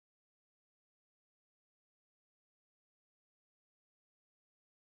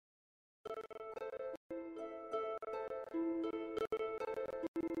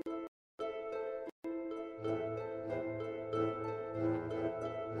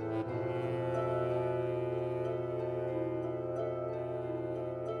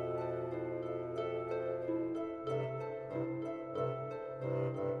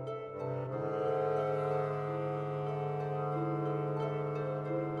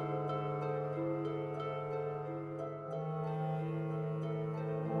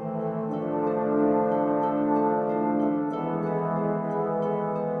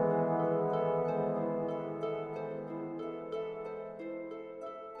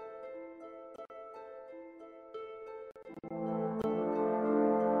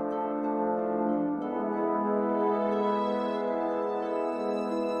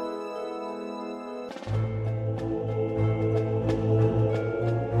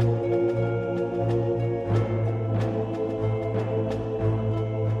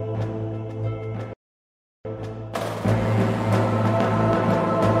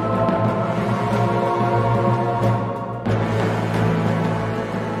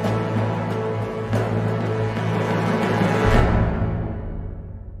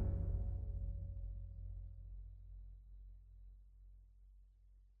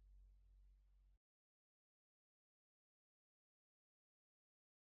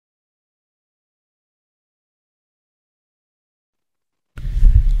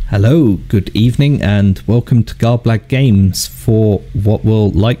Hello, good evening, and welcome to Garblag Games for what will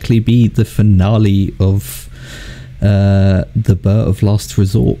likely be the finale of the Burr of Last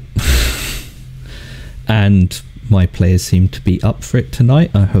Resort. And my players seem to be up for it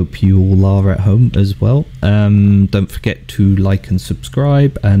tonight. I hope you all are at home as well. Don't forget to like and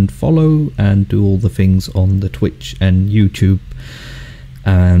subscribe and follow and do all the things on the Twitch and YouTube.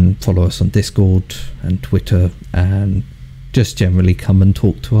 And follow us on Discord and Twitter, and just generally come and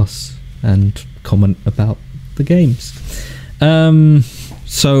talk to us and comment about the games.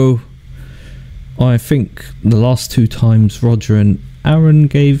 So I think the last two times Roger and Aaron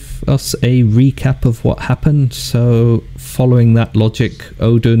gave us a recap of what happened, so following that logic,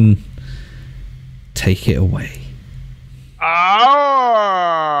 Odin, take it away.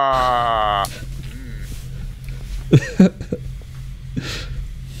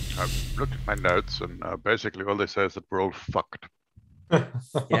 I've looked at my notes, and basically all they say is that we're all fucked.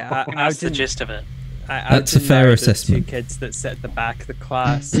 Yeah, that's the gist of it. That's a fair assessment. Two kids that sit at the back of the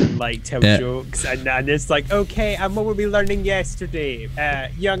class and like tell jokes, and it's like, okay, and what were we learning yesterday?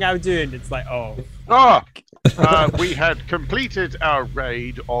 Young Aldoon. It's like, we had completed our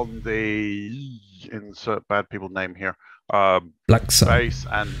raid on the insert bad people name here, Black Sun base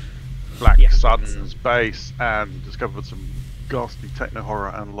and Black Sun's base, and discovered some ghastly techno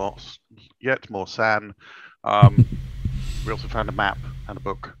horror and lost yet more sand. We also found a map and a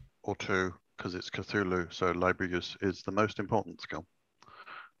book or two, because it's Cthulhu, so library use is the most important skill.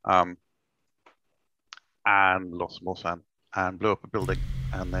 And lost some more sand, and blew up a building,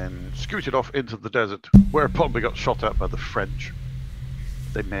 and then scooted off into the desert, whereupon we got shot at by the French.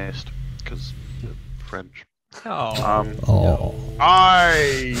 They missed, because the French. I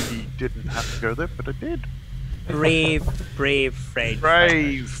didn't have to go there, but I did. Brave French.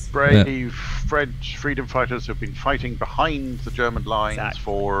 Brave French freedom fighters who've been fighting behind the German lines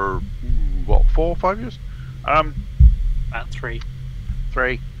for, 4 or 5 years? About 3.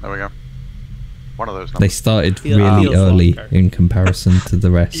 3, there we go. One of those numbers. They started really early in comparison to the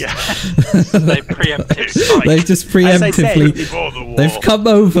rest. Yeah. They preempted. They just preemptively. They've come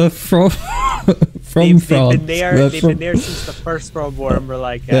over from France. They've been there since the First World War, and we're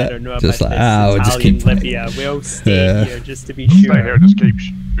like, I don't know about just this like, we'll just keep Libya. We'll stay here just to be sure. Stay here, just keep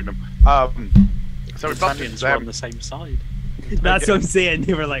shooting them. So we bumped into them on the same side. That's what I'm saying.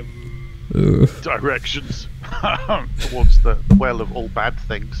 They were like directions towards the well of all bad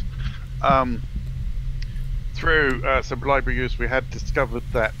things. Through some library use, we had discovered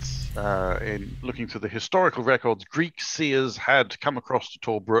that in looking through the historical records, Greek seers had come across to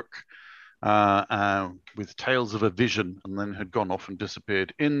Torbrook with tales of a vision, and then had gone off and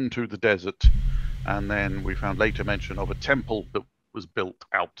disappeared into the desert. And then we found later mention of a temple that was built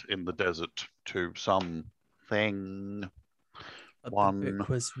out in the desert to something. The book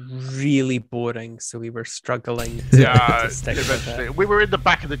was really boring, so we were struggling to stick eventually. with it. We were in the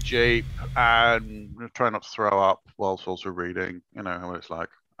back of the Jeep and trying not to throw up whilst also reading, you know how it's like.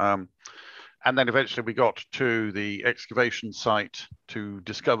 And then eventually we got to the excavation site to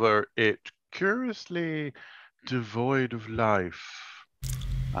discover it curiously devoid of life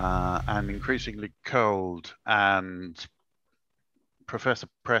and increasingly cold. And Professor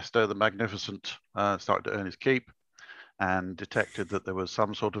Presto the Magnificent started to earn his keep, and detected that there was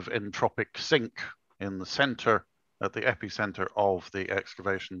some sort of entropic sink in the center, at the epicenter of the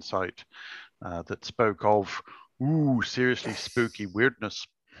excavation site, that spoke of, seriously spooky weirdness.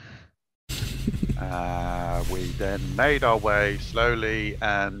 We then made our way slowly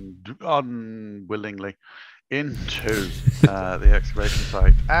and unwillingly into the excavation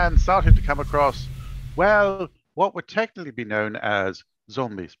site, and started to come across, what would technically be known as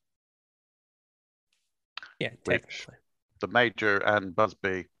zombies. Yeah, technically. The Major and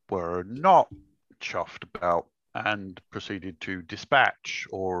Busby were not chuffed about, and proceeded to dispatch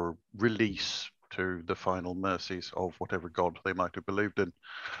or release to the final mercies of whatever god they might have believed in.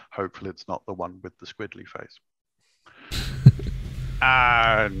 Hopefully it's not the one with the squiddly face.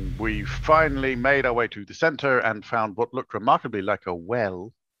 And we finally made our way to the center and found what looked remarkably like a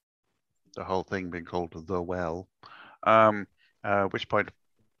well, the whole thing being called the well, at which point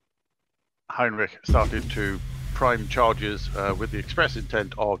Heinrich started to prime charges with the express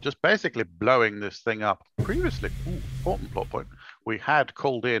intent of just basically blowing this thing up. Previously, important plot point, we had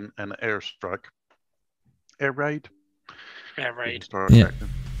called in an air raid.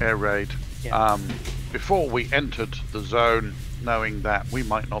 Before we entered the zone, knowing that we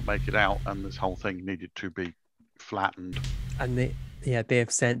might not make it out and this whole thing needed to be flattened. And they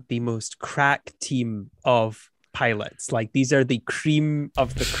have sent the most crack team of pilots. Like, these are the cream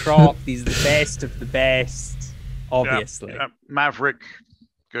of the crop. These are the best of the best, obviously. Maverick,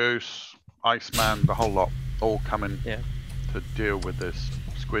 Goose, Iceman, the whole lot, all coming Yeah. to deal with this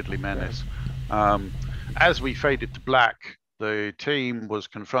squidly menace. As we faded to black, the team was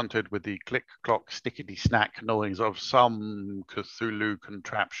confronted with the click-clock, stickety-snack noise of some Cthulhu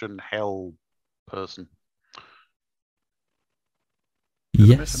contraption hell person.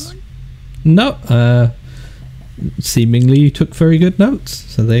 Did I miss Yes. anything? No, seemingly you took very good notes,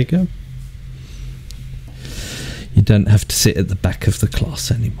 so there you go. You don't have to sit at the back of the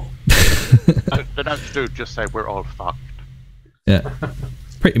class anymore. The notes do just say we're all fucked. Yeah,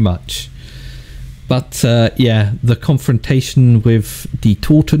 pretty much. But yeah, the confrontation with the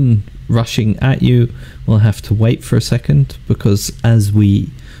Taunton rushing at you will have to wait for a second, because as we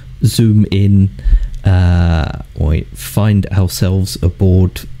zoom in, we find ourselves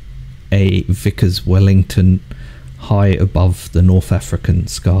aboard a Vickers Wellington high above the North African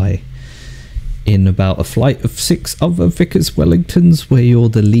sky, in about a flight of 6 other Vickers Wellingtons, where you're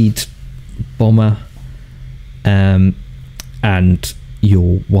the lead bomber, and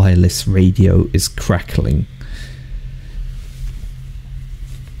your wireless radio is crackling.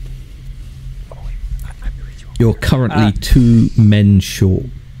 You're currently 2 men short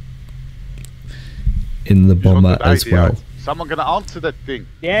in the bomber Good as idea. well. Someone gonna answer that thing.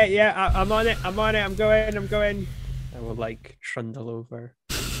 Yeah, I'm on it. I'm going. I will like trundle over.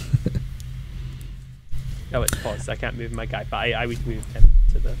 Oh, it's paused. I can't move my guy, but I would move him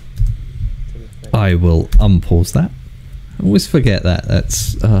to the thing. I will unpause that. I always forget that.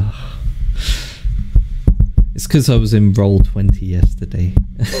 That's it's because I was in Roll20 yesterday.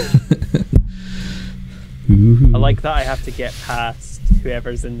 I like that I have to get past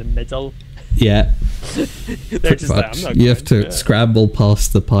whoever's in the middle. Yeah. They're just like, I'm not you have going to scramble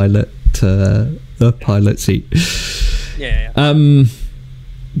past the pilot seat. Yeah. Yep, I'm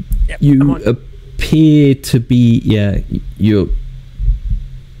You on. appear to be you're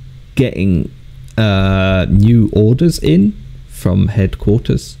getting new orders in from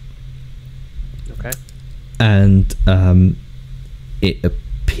headquarters, Okay. and it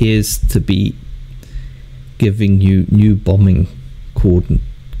appears to be giving you new bombing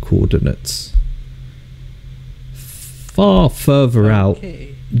coordinates far further out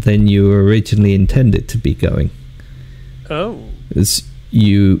Okay. than you originally intended to be going, Oh. as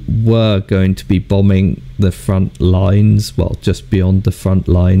you were going to be bombing the front lines, well, just beyond the front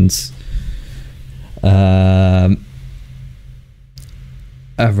lines,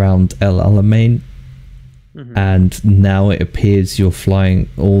 around El Alamein. Mhm. And now it appears you're flying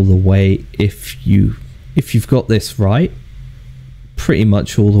all the way, if you've got this right, pretty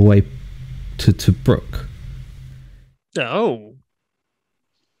much all the way to Tobruk. Oh.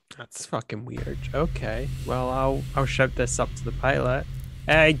 That's fucking weird. Okay. Well, I'll shout this up to the pilot.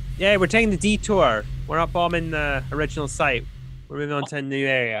 Yeah, we're taking the detour. We're not bombing the original site. We're moving on to a new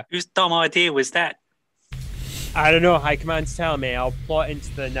area. Whose dumb idea was that? I don't know. High Command's telling me. I'll plot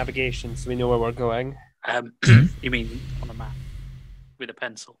into the navigation so we know where we're going. You mean on a map with a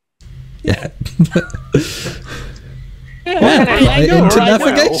pencil? Yeah. I know, into right now.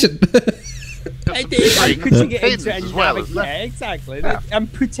 navigation. I did. I'm putting it into a As well, isn't it? Yeah, exactly. Yeah. I'm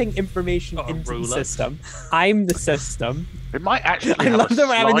putting information Got a into the ruler. system. I'm the system. It might actually I have love a that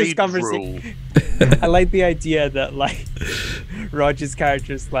we're having this slide conversation. rule. I like the idea that like Roger's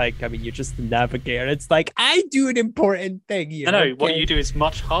character's like, I mean, you're just the navigator. It's like I do an important thing. You I know, know, what you do is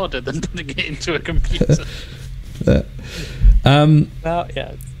much harder than putting it into a computer. Well, yeah.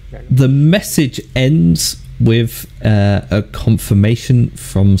 it's fair enough. The message ends with a confirmation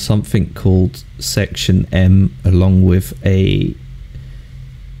from something called Section M, along with a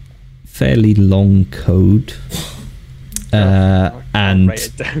fairly long code. I'll And write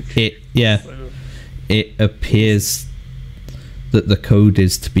it down. it appears that the code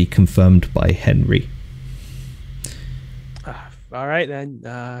is to be confirmed by Henry. All right then.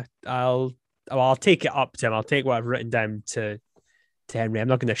 I'll take it up to him. I'll take what I've written down to Henry. I'm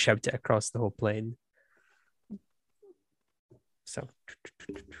not going to shout it across the whole plane. So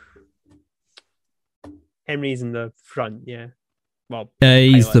Henry's in the front, yeah. Well,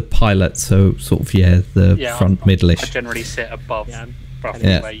 He's pilot. the pilot, so sort of the Yeah, front I middle-ish. generally sit above Yeah, roughly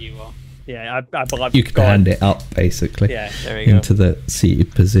Yeah. where you are. yeah. I believe You can hand it up basically Yeah, there we go. into the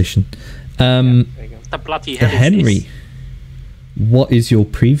seated position. There we go. The bloody hell is Henry, this? what is your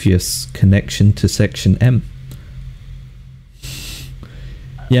previous connection to Section M?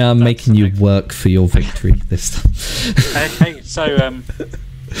 Yeah, I'm That's making you an ex- work for your victory this time. Okay, so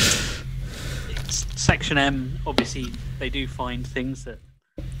Section M, obviously, they do find things that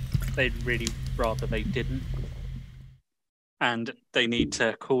they'd really rather they didn't. And they need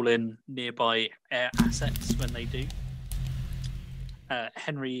to call in nearby air assets when they do.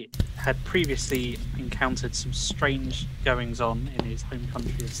 Henry had previously encountered some strange goings-on in his home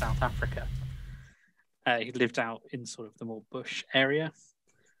country of South Africa. He lived out in sort of the more bush area,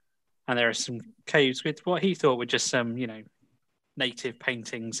 and there are some caves with what he thought were just some, native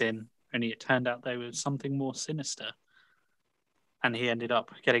paintings in, only it turned out they were something more sinister. And he ended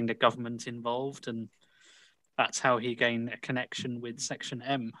up getting the government involved, and that's how he gained a connection with Section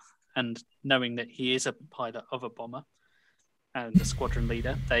M. And knowing that he is a pilot of a bomber and the squadron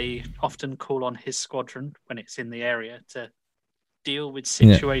leader, they often call on his squadron when it's in the area to deal with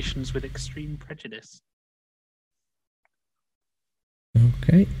situations with extreme prejudice.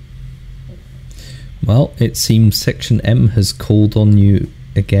 Okay. Well, it seems Section M has called on you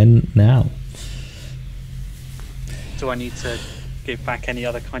again now. Do I need to give back any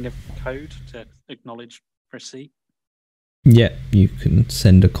other kind of code to acknowledge receipt? Yeah, you can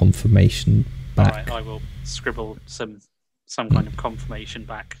send a confirmation back. All right, I will scribble some kind of confirmation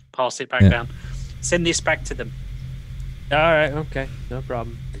back, pass it back down, send this back to them. All right, okay, no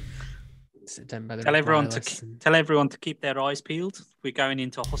problem. Sit down by the Tell everyone to keep their eyes peeled. We're going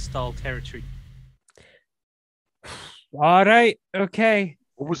into hostile territory. All right, okay.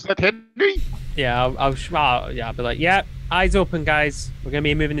 What was that, Henry? Yeah, I'll be like, yeah, eyes open, guys. We're gonna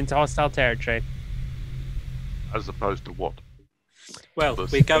be moving into hostile territory. As opposed to what? Well,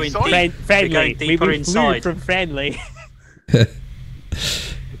 we're going deep. Friendly. We're going deeper inside. From friendly.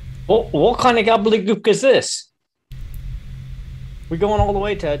 What kind of gobbledygook is this? We going all the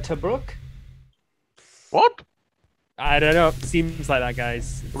way to Brook? What? I don't know. Seems like that,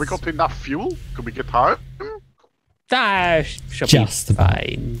 guys. Have we got enough fuel? Can we get home? Should Just be about.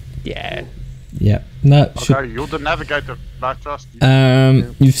 fine. Yeah. Yeah. No. Okay, you're the navigator. I trust you.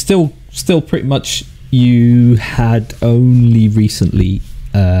 You've still pretty much. You had only recently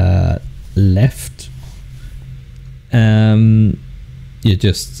left. You're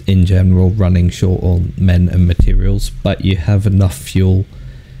just in general running short on men and materials, but you have enough fuel.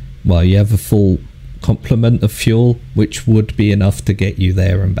 Well, you have a full complement of fuel, which would be enough to get you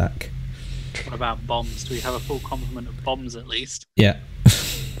there and back. What about bombs? Do we have a full complement of bombs at least? Yeah.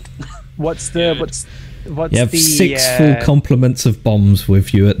 What's You have the 6 full complements of bombs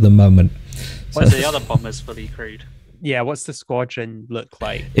with you at the moment. Where's the other bombers fully crewed? Yeah, what's the squadron look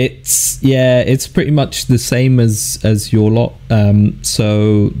like? It's pretty much the same as your lot.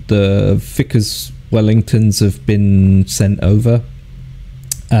 So the Vickers Wellingtons have been sent over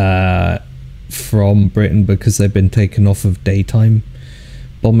from Britain because they've been taken off of daytime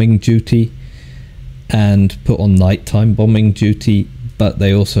bombing duty and put on nighttime bombing duty, but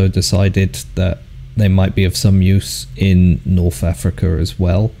they also decided that they might be of some use in North Africa as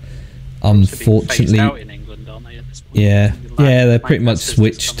well. Unfortunately, out in England, aren't they, at this point? yeah, they're pretty much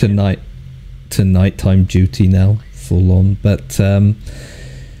switched to nighttime duty now, full on. But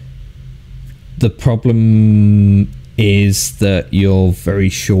the problem is that you're very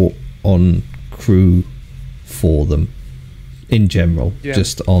short on crew for them in general. Do we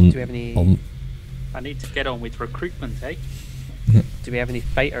have any I need to get on with recruitment, eh? Do we have any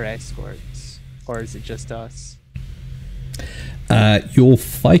fighter escorts, or is it just us? Your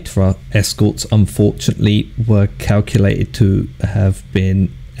fighter escorts, unfortunately, were calculated to have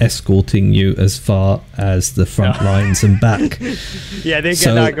been escorting you as far as the front lines and back. Yeah, they get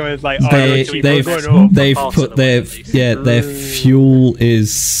So that going like, they've put their fuel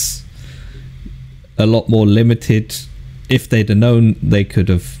is a lot more limited. If they'd have known, they could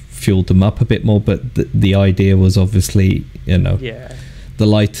have fueled them up a bit more, but the idea was obviously, the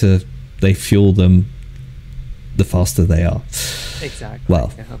lighter they fuel them, the faster they are. Exactly.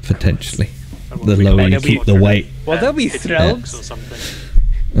 Well, Yeah, of potentially. course. The lower you keep the weight. Well, they'll be thrilled. Or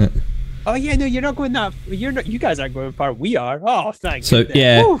something. Oh yeah, no, you're not going that. You guys aren't going far. We are. Oh, thanks. So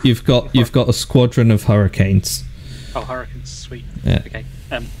yeah, you've got a squadron of Hurricanes. Oh, Hurricanes, sweet. Yeah. Okay.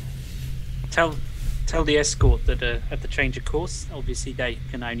 Tell the escort that at the change of course, obviously they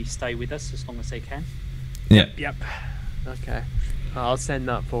can only stay with us as long as they can. Yeah. Yep. Okay. I'll send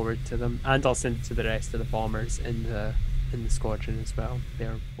that forward to them, and I'll send it to the rest of the bombers in the squadron as well.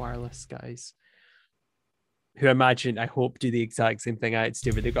 They're wireless guys, who I hope do the exact same thing I had to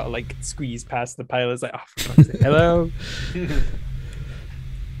do, where they've got to like squeeze past the pilots, like, oh, for fuck's sake, hello.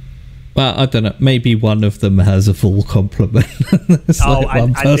 Well, I don't know. Maybe one of them has a full complement. It's like one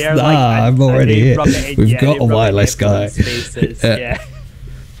and person. they're like, I'm already they here. rub it in, We've yeah, got they a rub it in wireless guy. everyone's faces, yeah.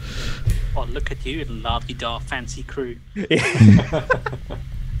 Oh, look at you, la-di-da fancy crew.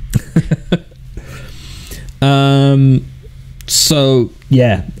 So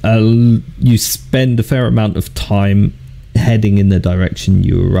yeah, you spend a fair amount of time heading in the direction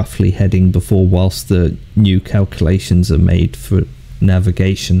you were roughly heading before, whilst the new calculations are made for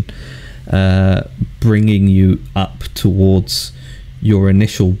navigation, bringing you up towards your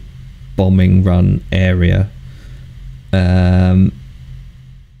initial bombing run area.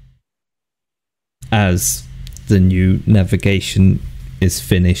 As the new navigation is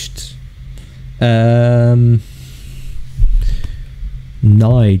finished. Nye,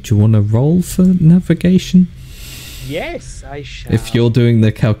 do you want to roll for navigation? Yes, I shall. If you're doing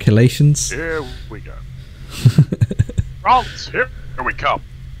the calculations. Here we go. France, here we come.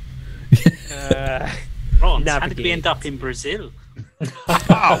 France, how did we end up in Brazil?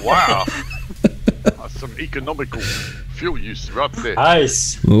 Oh, wow. That's some economical fuel use right there.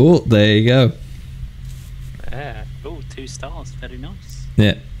 Nice. Oh, there you go. Oh, 2 stars. Very nice.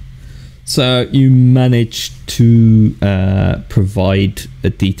 Yeah. So you managed to provide a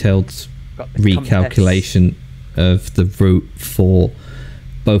detailed recalculation of the route for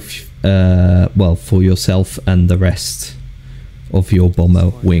both, for yourself and the rest of your bomber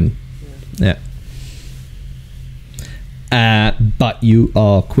wing. Yeah. But you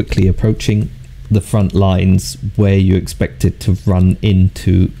are quickly approaching the front lines where you expected to run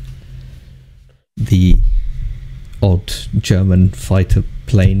into the odd German fighter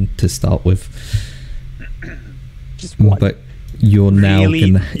plane to start with. Just one. But you're now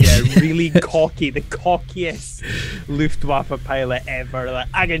gonna really cocky, the cockiest Luftwaffe pilot ever. Like,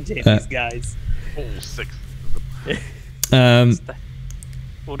 I can take these guys. All 6 of them.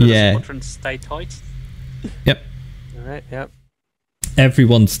 Order the Yeah. squadron to stay tight. Yep. All right. Yep.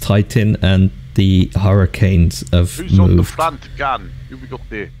 Everyone's tight in, and the Hurricanes have Who's on the moved. front gun? Who we got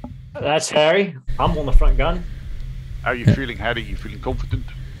there? That's Harry. I'm on the front gun. How are you feeling, Harry? You feeling confident?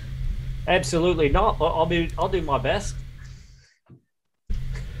 Absolutely not. But I'll do my best.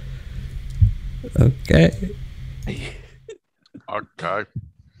 Okay. Okay.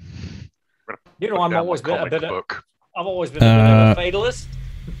 You know, I've always been a bit of a fatalist.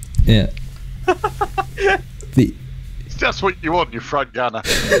 Yeah. It's just what you want, you front gunner.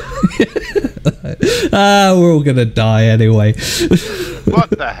 We're all gonna die anyway.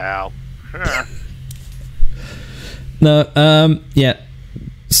 What the hell? No, yeah.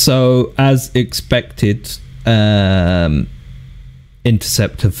 So, as expected,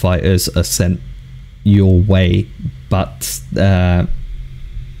 interceptor fighters are sent your way, but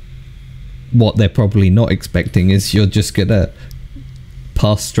what they're probably not expecting is you're just gonna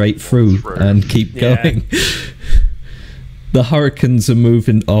pass straight through and keep going. The Hurricanes are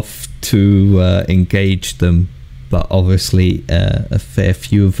moving off to engage them, but obviously a fair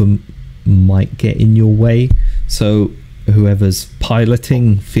few of them might get in your way. So whoever's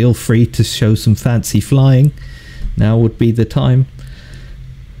piloting, feel free to show some fancy flying. Now would be the time.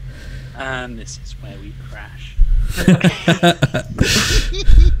 And this is where we crash.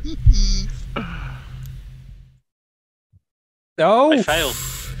 Oh, I failed.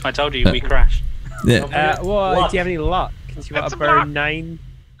 I told you we crashed. Yeah. Well, do you have any luck? Do you want to burn 9?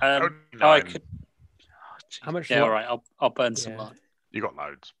 I could. How much Yeah, luck? all right. I'll burn some luck. You got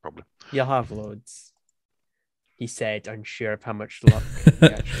loads, probably. You'll have loads. He said, unsure of how much luck you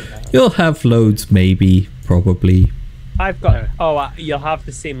actually have. You'll have loads, maybe, probably. I've got. You'll have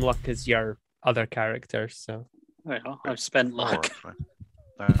the same luck as your other characters. So. Well, I've spent luck.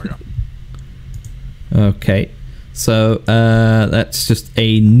 There we go. Okay. So that's just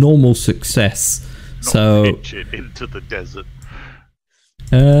a normal success. Not pitch it into the desert.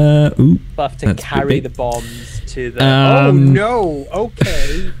 We'll have to that's carry big. the bombs to the. Oh no!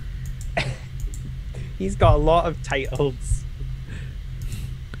 Okay. He's got a lot of titles.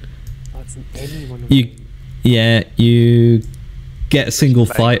 That's an any one of them. You get a single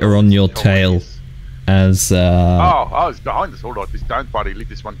fighter on your tail as. Oh, it's behind us. Hold on, this don't buddy. Leave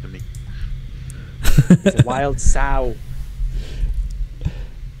this one to me. It's a wild sow.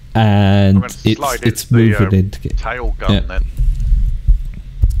 And slide it's into the, moving into tail gun then.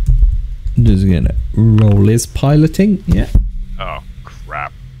 Just gonna roll his piloting. Yeah. Oh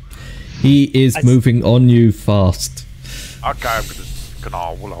crap. He is moving on you fast. Okay, I'm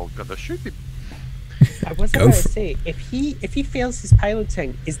gonna shoot him. I was Go about to for say, if he fails his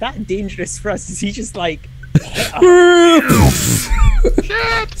piloting, is that dangerous for us? Is he just like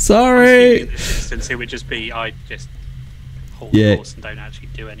Sorry. In this instance, it would just be I just hold Yeah. course and don't actually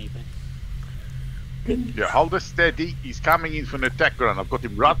do anything. Yeah, hold us steady. He's coming in for an attack run. I've got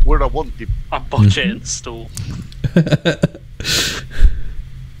him right where I want him. I botch it and stall.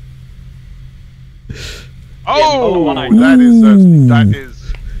 Oh, Yeah, that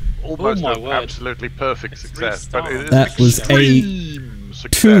is almost my an word. absolutely perfect success. But it is That was extreme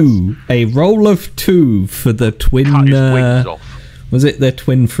success. 2. A roll of 2 for the twin. Cut his wings off. Was it their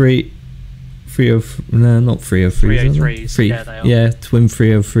twin No, not 303s. 303s, yeah, they are. Yeah, twin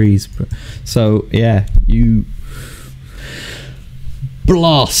 303s. So yeah, you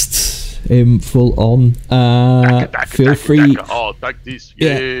blast him full on. Feel free. Oh, like this.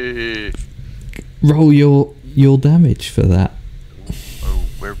 Yeah. Yeah. Roll your damage for that. Oh,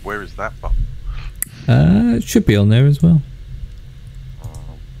 where is that button? It should be on there as well.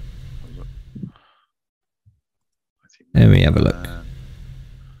 Let me have a look.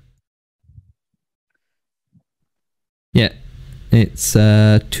 Yeah, it's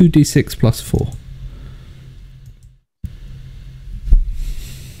 2d6 plus 4.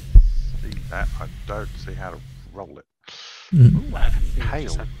 See that? I don't see how to roll it. Ooh, I think we Impale.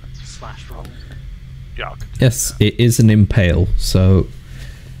 just have slash roll. Yeah. I could do Yes, it is an impale. So,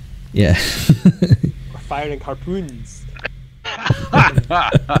 yeah. We're firing harpoons.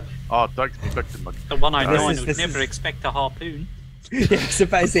 that. Oh, don't expect him. The one I know This would is- never expect a harpoon. Yeah, I was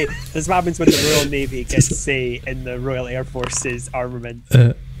about to say, this happens when the Royal Navy gets, say, in the Royal Air Force's armament.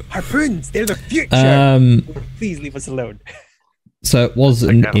 Harpoons, they're the future. Please leave us alone. So it was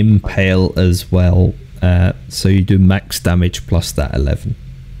an impale as well. So you do max damage plus that 11.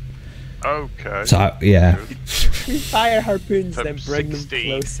 Okay. So yeah, We fire harpoons, So then bring them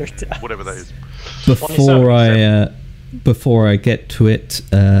 16, closer to us. whatever that is. before I get to it,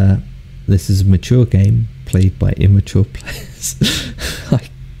 this is a mature game played by immature players. I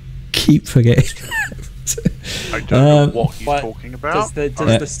keep forgetting. I don't know what he's What talking about. Does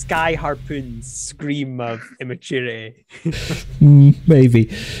the sky harpoons scream of immaturity?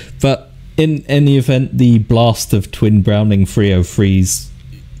 Maybe, but in any event, the blast of twin Browning 303s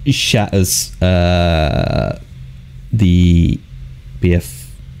shatters the BF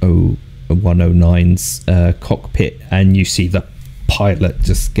 109's cockpit, and you see the pilot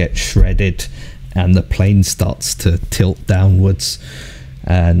just get shredded, and the plane starts to tilt downwards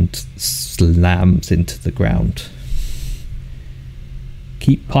and slams into the ground.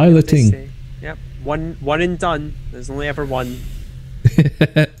 Keep piloting. Yep, one and done. There's only ever one.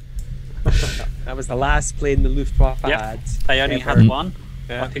 That was the last plane the Luftwaffe Yep. had. They only ever. had one.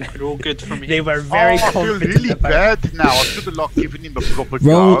 Yeah. I think we're all good from here. They were very I feel confident really about bad now. I should have like given him a proper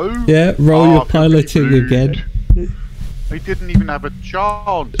Roll, go. yeah, roll Oh, your I feel really piloting rude. again. He didn't even have a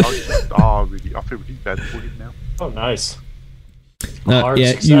chance. Really, I feel really bad for him now. Oh, nice. Hard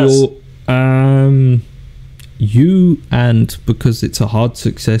Yeah, success. you and because it's a hard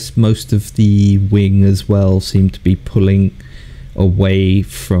success, most of the wing as well seem to be pulling away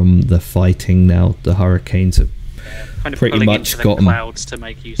from the fighting now. The hurricanes have kind of pretty pulling much into the got 'em. clouds to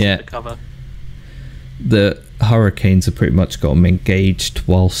make use Yeah. of the cover. the hurricanes have pretty much got them engaged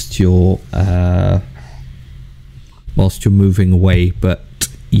whilst you're moving away. But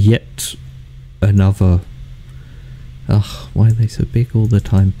yet another. Ugh, why are they so big all the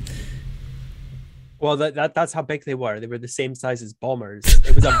time? Well, that's how big they were. They were the same size as bombers.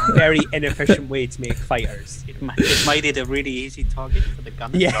 It was a very inefficient way to make fighters. It made it a really easy target for the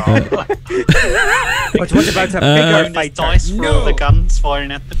gunners. Yeah. But what about a bigger Bonus fighter? dice for all the guns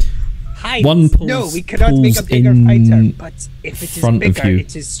firing at them. Height. One No, pulls- we cannot make a pulls bigger in fighter. But if it is front of bigger, you.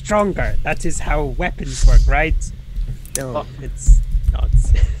 it is stronger. That is how weapons work, right? No, Oh. it's not.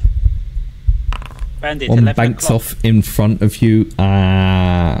 Bandit, One 11 banks o'clock. off in front of you.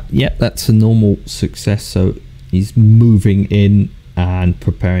 Yep, that's a normal success. So he's moving in and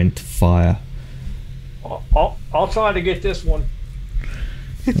preparing to fire. I'll try to get this one.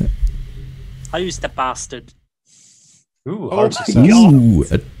 Who's the bastard? Ooh, Oh hard my success. God. Ooh,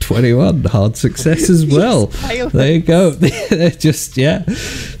 a 21 hard success as well. Pilot. There you go. They're just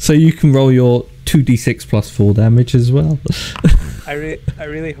so you can roll your 2d6 plus 4 damage as well. I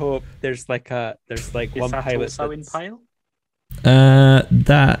really hope there's like Is one that pilot also that's- impale?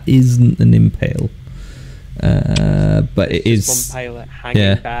 That isn't an impale, but it There's is. one pilot hanging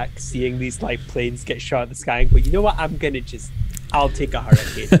yeah. back, seeing these like planes get shot at the sky, and go, you know what? I'll take a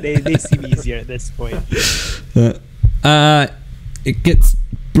hurricane. they seem easier at this point. It gets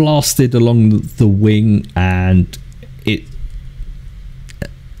blasted along the wing, and it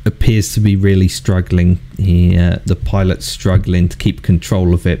appears to be really struggling. The pilot's struggling to keep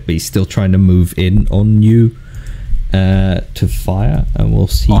control of it, but he's still trying to move in on you to fire, and we'll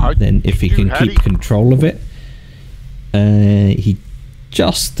see then if he can keep control of it. He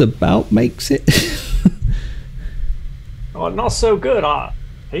just about makes it. Oh, not so good.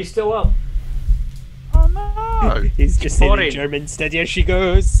 He's still up. Oh no! He's just saying in Boring. German, steady as she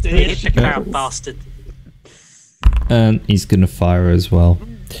goes, steady as Hit she the crowd, goes. bastard. And he's gonna fire as well.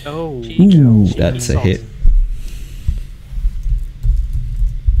 Oh, Ooh, that's a hit.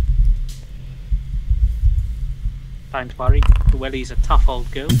 Don't worry, Welly's a tough old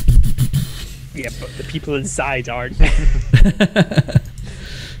girl. Yeah, but the people inside aren't.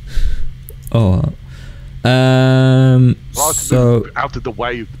 Oh. So out of the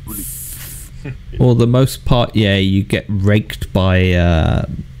way of the bully. for the most part, yeah, you get raked by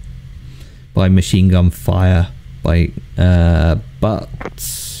machine gun fire. But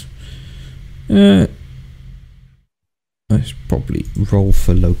I should probably roll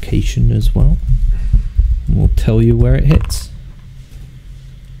for location as well. We'll tell you where it hits.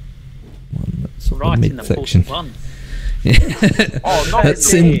 That's Right in the midsection. 41. Oh, not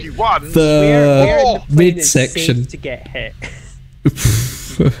That's in 41. the Where in the plane is midsection. safe to get hit?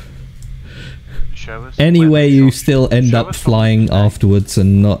 Show us Anyway, where the you shot- still end show up us flying something. afterwards,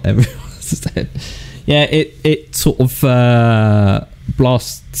 and not everyone's dead. Yeah, it sort of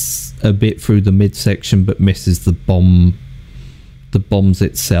blasts a bit through the midsection, but misses the bombs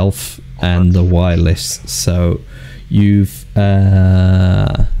itself and the wireless. So you've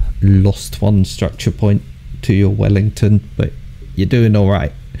lost one structure point to your Wellington, but you're doing all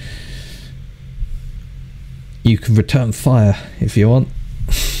right. You can return fire if you want.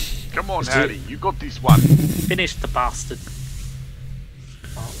 Come on, Harry, you got this one. Finish the bastard.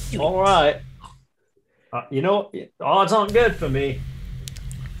 All right. You know, odds aren't good for me.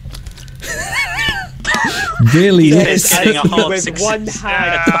 Really? He's getting a hard with success. one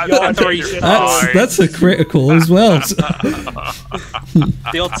hand. Yeah, you're that's hitting fine. That's a critical as well.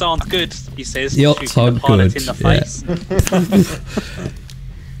 The odds aren't good, he says. The odds shooting aren't the pilot good, in the yeah. face.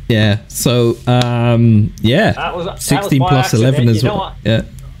 Yeah, so yeah, That was 16 by plus accident. 11 as You know well. what? Yeah.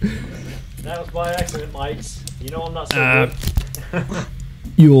 That was by accident, mates. You know I'm not so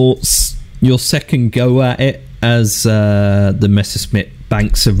good. Your second go at it as the Messerschmitt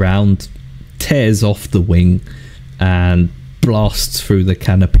banks around, tears off the wing, and blasts through the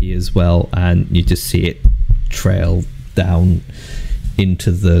canopy as well, and you just see it trail down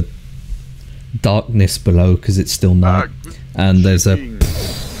into the darkness below because it's still night, good and there's a shooting.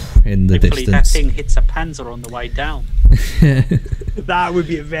 in the Hopefully that distance. thing hits a Panzer on the way down. That would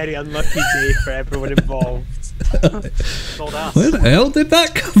be a very unlucky day for everyone involved. Not us. Where the hell did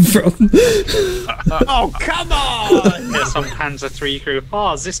that come from? Oh, come on! There's some Panzer III crew.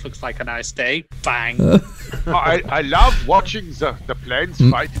 Oh, this looks like a nice day. Bang. I love watching the planes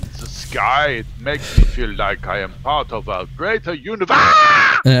fight in the sky. It makes me feel like I am part of a greater universe.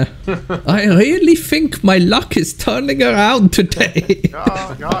 I really think my luck is turning around today.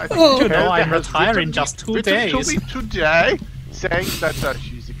 I think Oh. You know, Helga I'm has retiring written just 2 written days. to me today, saying that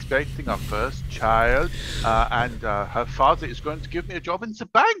she's expecting her first child, and her father is going to give me a job in the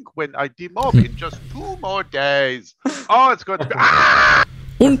bank when I demob in just 2 more days. Oh, it's going to be.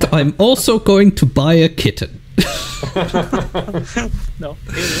 And I'm also going to buy a kitten. No,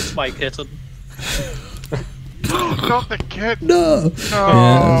 here is my kitten. Not the kid. No.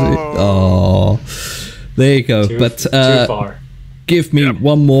 No. Oh, there you go. Too But far. give me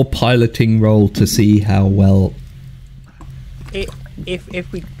one more piloting roll to see how well.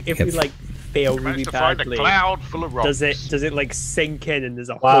 If we like fail really Managed to find a badly, cloud full of rocks. does it like sink in and there's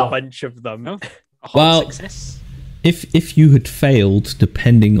a Wow. whole bunch of them? No, a whole Well- success. If you had failed,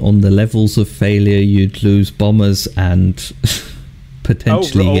 depending on the levels of failure, you'd lose bombers and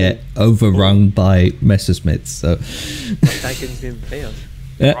potentially get overrun by Messerschmitts. So, Dragon's been failed.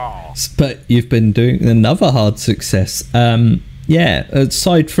 yeah. But you've been doing another hard success. Yeah,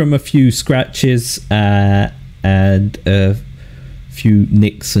 aside from a few scratches and a few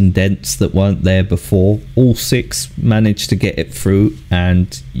nicks and dents that weren't there before, all 6 managed to get it through,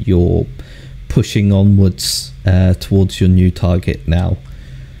 and you're pushing onwards towards your new target now.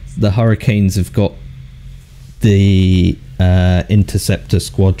 The Hurricanes have got the interceptor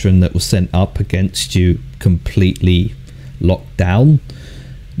squadron that was sent up against you completely locked down.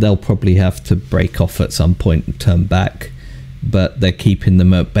 They'll probably have to break off at some point and turn back, but they're keeping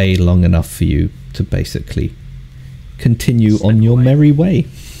them at bay long enough for you to basically continue on your merry way.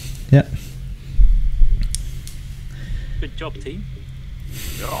 Yeah. Good job, team.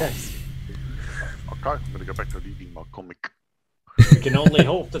 Yes. Okay, I'm gonna go back to reading my comic. We can only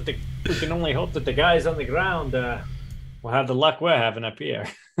hope that the guys on the ground will have the luck we're having up here.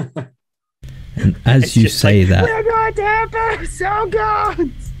 And as It's you just say like, that, we're going to have so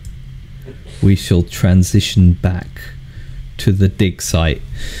good. we shall transition back to the dig site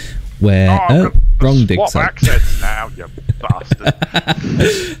where wrong dig Swap site. accents now, you bastard.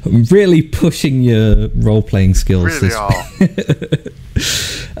 I'm really pushing your role-playing skills Really this are.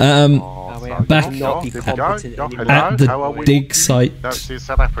 back- not be competent anymore. at the How are we? dig site. No, see,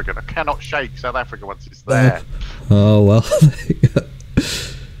 South Africa. I cannot shake South Africa once it's there. Oh well. There you go.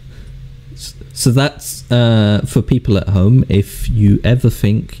 So that's for people at home. If you ever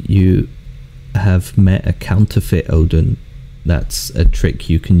think you have met a counterfeit Odin, that's a trick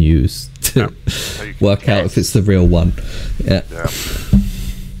you can use to work out if it's the real one. Yeah.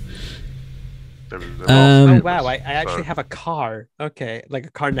 Oh wow! I actually have a car. Okay, like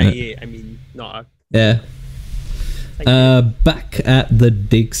a car 98. I mean, not a. Yeah. Back at the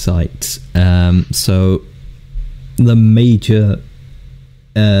dig site, so the Major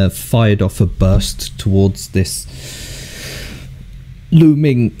fired off a burst towards this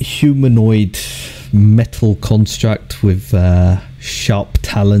looming humanoid metal construct with sharp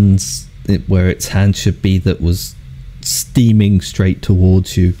talons where its hand should be, that was steaming straight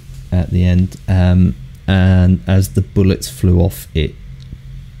towards you at the end, and as the bullets flew off, it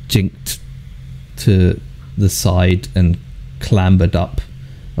jinked to the side and clambered up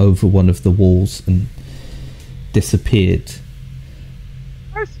over one of the walls and disappeared.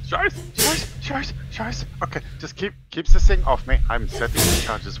 Guys. Okay, just keep this thing off me. I'm setting the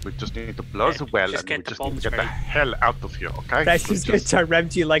charges. We just need to blow the well, and we just need to get the hell out of here, okay? Presto's gonna turn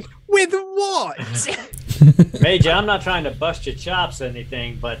around to you like, with what? Major, I'm not trying to bust your chops or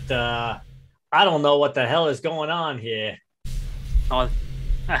anything, but I don't know what the hell is going on here. Not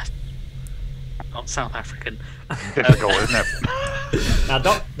South African. Difficult, isn't it? Now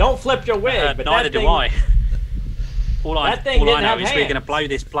don't flip your wig. But neither do I. All I know is we're going to blow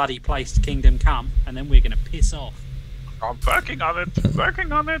this bloody place to Kingdom Come, and then we're going to piss off. I'm working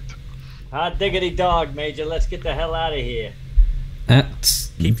on it. Hot diggity dog, Major. Let's get the hell out of here.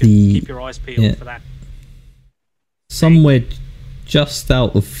 Keep your eyes peeled for that. Somewhere just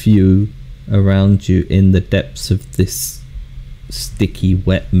out of view around you, in the depths of this sticky,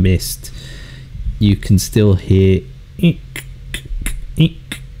 wet mist, you can still hear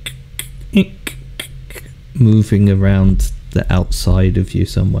moving around the outside of you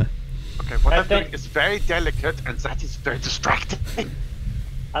somewhere. Okay, what I'm doing is very delicate, and that is very distracting.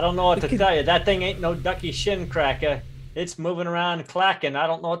 I don't know what to tell you. That thing ain't no ducky shin cracker. It's moving around clacking. I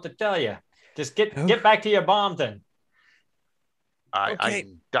don't know what to tell you. Just get back to your bomb then.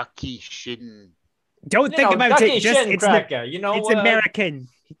 I'm ducky shin. Don't think about ducky it. Just shin cracker. It's American.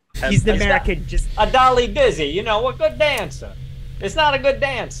 He's the American. Just a Dolly Dizzy. A good dancer. It's not a good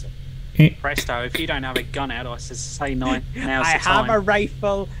dancer. Presto, if you don't have a gun out, I say now's the time. I have a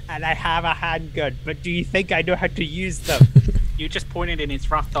rifle and I have a handgun, but do you think I know how to use them? You just point it in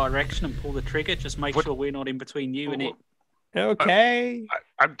its rough direction and pull the trigger. Just make sure we're not in between you and it. Okay.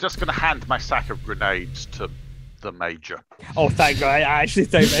 I'm just going to hand my sack of grenades to the Major. Oh, thank God. I actually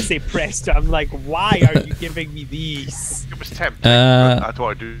thought I say Presto. I'm like, why are you giving me these? It was tempting. I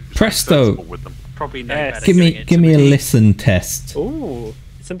thought I'd do Presto. with them. Probably no better. Give me a listen test. Ooh.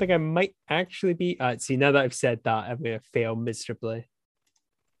 Something I might actually be. See, now that I've said that, I'm going to fail miserably.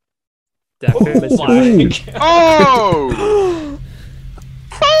 Oh!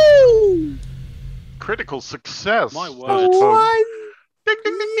 Oh! Critical success. My word. Ding,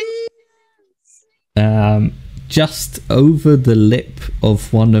 ding, ding, ding. Just over the lip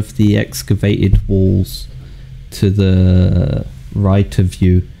of one of the excavated walls to the right of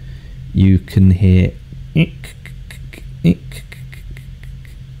you, you can hear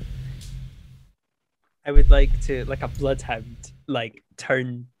I would like to, like a bloodhound, like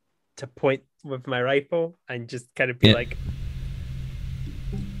turn to point with my rifle and just kind of be like,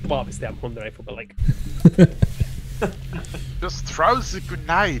 well, obviously I'm holding the rifle, but like, just throw the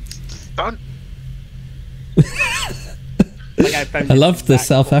grenades. Just don't. Like I love the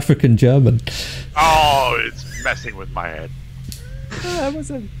South African German. Oh, it's messing with my head. There was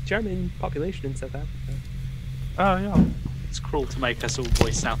a German population in South Africa. Oh yeah. It's cruel to make us all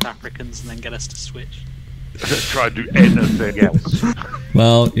voice South Africans and then get us to switch. Try to do anything else.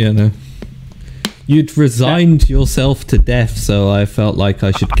 Well, you'd resigned yourself to death, so I felt like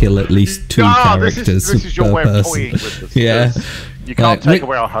I should kill at least two characters. This is your way of toying with this. Yeah. You can't take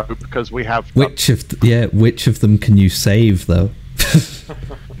away our hope because we have. Which of them can you save though?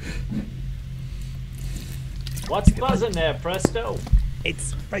 What's buzzing there, Presto?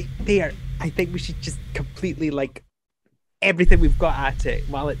 It's right there. I think we should just completely like everything we've got at it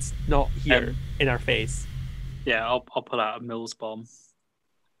while it's not here in our face. Yeah, I'll pull out a Mills bomb.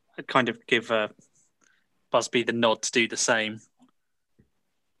 I'd kind of give Busby the nod to do the same.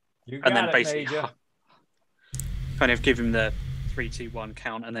 And then basically kind of give him the 3, 2, 1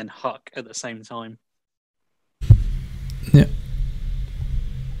 count and then huck at the same time. Yeah.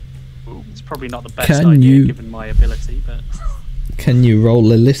 It's probably not the best idea given my ability, but can you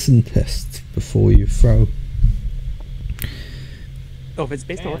roll a listen test before you throw? Oh, if it's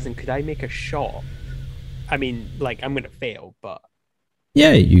based on listen, could I make a shot? I mean, like, I'm going to fail, but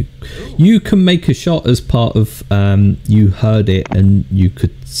Yeah, you can make a shot as part of you heard it and you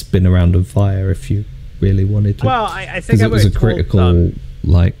could spin around and fire if you really wanted to. Well, I think because I it was a critical,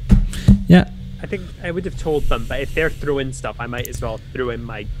 like, yeah. I think I would have told them, but if they're throwing stuff, I might as well throw in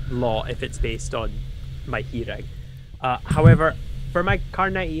my law if it's based on my hearing. However, for my Car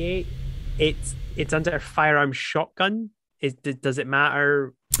 98, it's under firearm shotgun. Does it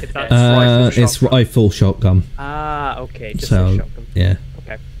matter if that's rifle shotgun? It's rifle shotgun. Ah, okay. Just So, shotgun. yeah.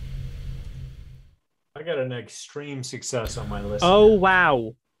 Okay. I got an extreme success on my list. Oh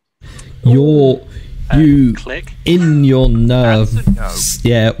wow! You Click. in your nerves. That's a no.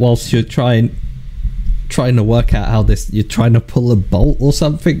 Yeah, whilst you're trying to work out how you're trying to pull a bolt or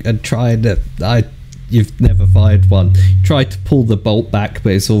something and you've never fired one. You try to pull the bolt back,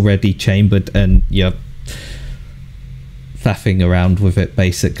 but it's already chambered and you're faffing around with it.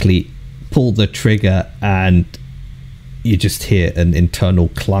 Basically, pull the trigger and you just hear an internal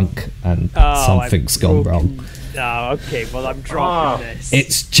clunk and something's gone wrong. Oh, okay. Well, I'm dropping this.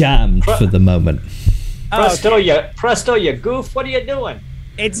 It's jammed for the moment. Presto, you goof! What are you doing?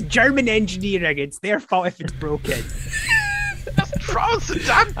 It's German engineering. It's their fault if it's broken. Just throw the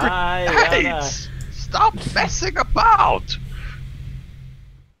damn grenades! Stop messing about!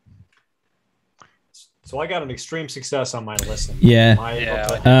 So I got an extreme success on my list. Yeah.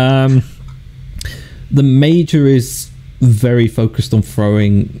 The major is very focused on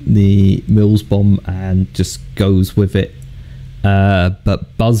throwing the Mills bomb and just goes with it.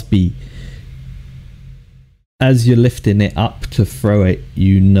 But Busby, as you're lifting it up to throw it,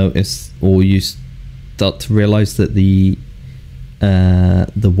 you notice, or you start to realize that the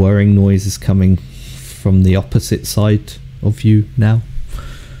whirring noise is coming from the opposite side of you now.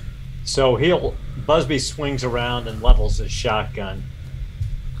 So Busby swings around and levels his shotgun.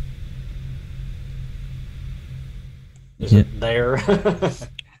 Is it there?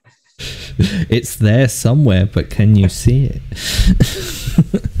 It's there somewhere, but can you see it?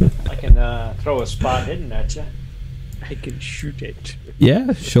 I can throw a spot hidden at you. I can shoot it.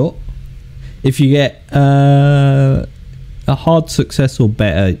 Yeah, sure. If you get a hard success or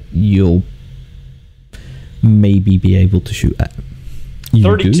better, you'll maybe be able to shoot at.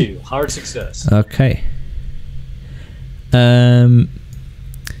 32, hard success. Okay.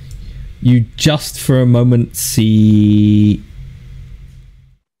 You just for a moment see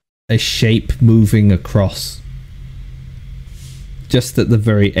a shape moving across, just at the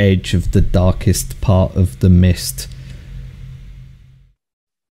very edge of the darkest part of the mist.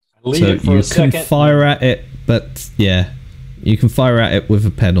 Leave it for you a second. can fire at it, but yeah, you can fire at it with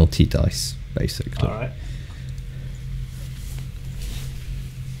a penalty dice, basically. All right.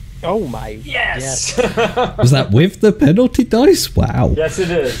 Oh my! Yes. Was that with the penalty dice? Wow. Yes, it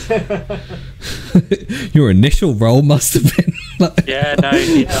is. Your initial roll must have been like, Yeah, no,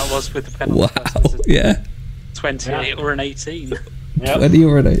 that was with the penalty. wow. Yeah. 20 or an 18. Yep. 20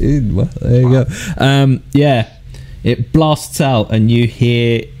 or an 18. Well, there you go. Yeah. It blasts out and you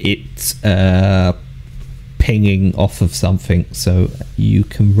hear it pinging off of something, so you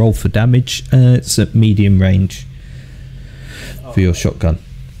can roll for damage. It's at medium range for your shotgun.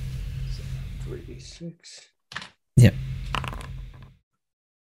 3d6. Yep.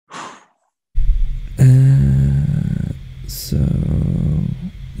 So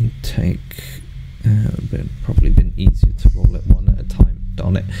you take. Probably been easier to roll it one at a time.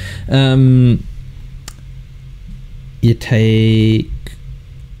 Darn it. You take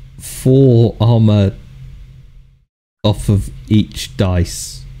 4 armor off of each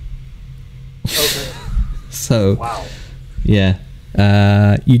dice. Okay. So Wow. yeah,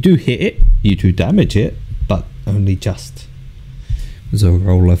 you do hit it, you do damage it, but only just. It was a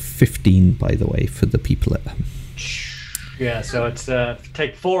roll of 15, by the way, for the people at home. Yeah, so it's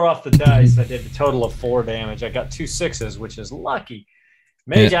take 4 off the dice. I did a total of 4 damage. I got 2 6s, which is lucky.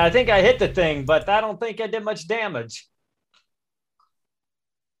 Major, Yeah. I think I hit the thing, but I don't think I did much damage.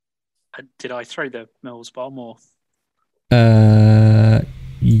 Did I throw the Mills bomb or?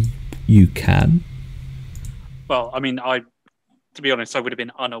 You can. Well, I mean, to be honest, I would have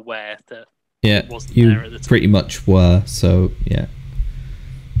been unaware that Yeah, it wasn't you there at the time. pretty much were. So yeah.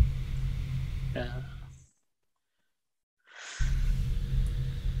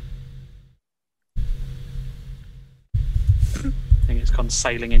 I think it's gone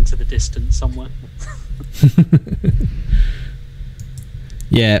sailing into the distance somewhere.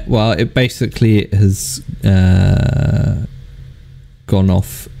 Yeah, well, it basically has gone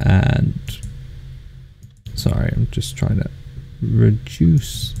off and... Sorry, I'm just trying to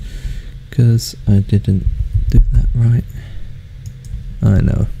reduce because I didn't do that right. I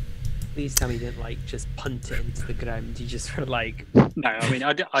know. Please tell me you didn't like just punt it into the ground. You just were like, No, I mean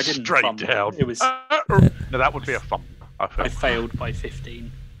I didn't Straight fumble. down. It was No, that would be a fumble. I failed by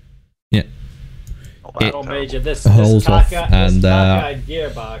 15. Yeah. Not that Oh, terrible. Major, this Holds off, cockeyed and,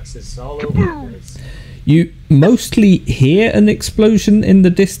 gearbox is all over the place. You mostly hear an explosion in the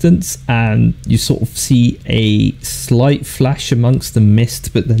distance, and you sort of see a slight flash amongst the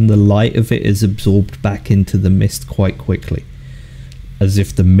mist, but then the light of it is absorbed back into the mist quite quickly, as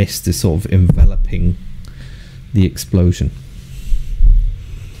if the mist is sort of enveloping the explosion.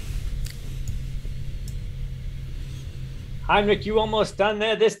 Heinrich, you almost done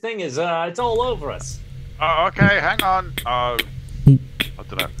there? This thing is, it's all over us. Oh, okay, hang on. I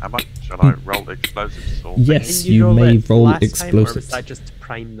don't know. How much shall I roll explosives? Or Yes, Can you roll may it roll last time, or explosives. was that just to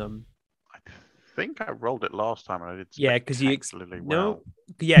prime them? I think I rolled it last time and I did Yeah, because you spectacularly no, well.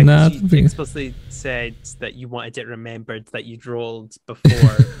 yeah, Nah, I because don't you think- explicitly said that you wanted it remembered that you'd rolled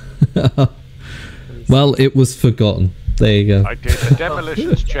before. Well, it was forgotten. There you go. I did a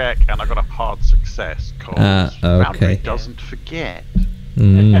demolitions check and I got a hard success because okay. Foundry doesn't forget.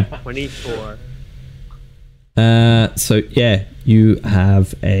 Mm. 24. So yeah, you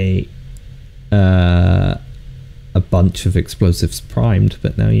have a bunch of explosives primed,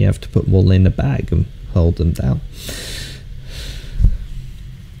 but now you have to put them all in a bag and hold them down.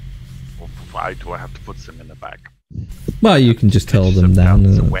 Why do I have to put them in the bag? Well, you can just hold them them down.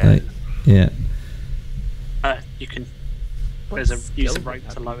 down to And, where? yeah, You can. Use a rope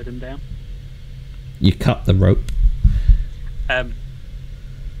to lower them down. you cut the rope.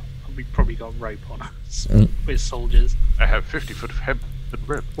 We probably got rope on us Mm. with soldiers. I have 50 foot of hemp and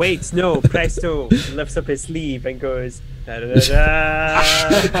rope. Wait, no, Presto lifts up his sleeve and goes. Da, da, da,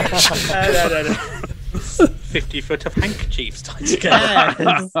 da, da, da, da. 50 foot of handkerchiefs tied together.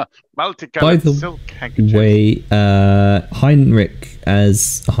 Yes. By Multicolored the silk handkerchief. way, Heinrich,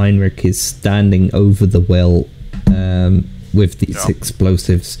 as Heinrich is standing over the well with these Yeah.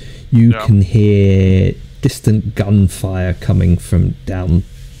 explosives, you Yeah. can hear distant gunfire coming from down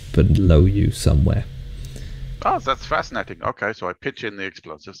below you somewhere. Oh, that's fascinating. Okay, so I pitch in the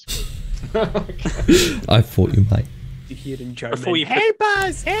explosives. I thought you might. You hear in German. Before you put- help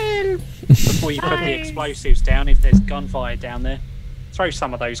us! Help! Before you put the explosives down, if there's gunfire down there, throw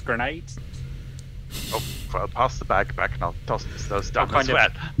some of those grenades. Oh, I'll pass the bag back and I'll toss those down I'll as kind well.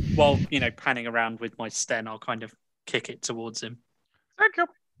 While, panning around with my sten, I'll kind of kick it towards him. Thank you.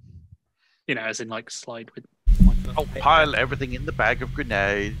 As in, slide with my foot. I'll pile everything in the bag of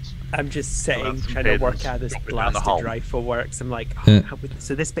grenades. I'm just sitting Well, trying to work pins, out how this drop it down the blasted hole. rifle works. I'm like, Yeah.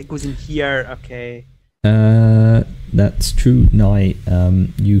 so this bit goes in here, okay. That's true, Knight.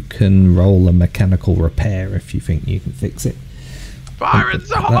 You can roll a mechanical repair if you think you can fix it. Fire in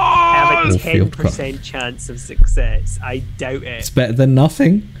the I hole! have a Or field 10% chance of success. I doubt It's it. better than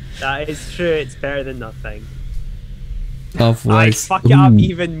nothing. That is true, it's better than nothing. Otherwise, I fuck it up ooh.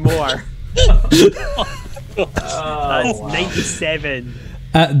 even more. That's 97.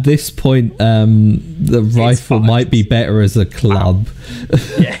 At this point, the rifle fucked. might be better as a club.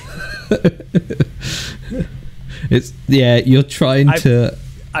 Yeah. You're trying to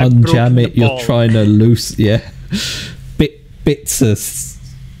I've broken unjam the it. You're ball. trying to loose, bits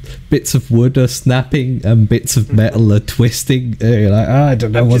of wood are snapping and bits of metal are twisting. You're like, I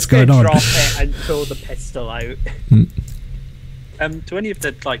don't know I'm what's just gonna going on. drop it and pull the pistol out. Do any of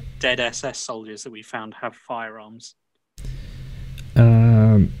the dead SS soldiers that we found have firearms?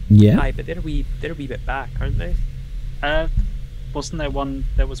 Yeah. Aye, but they're a wee bit back, aren't they? Wasn't there one?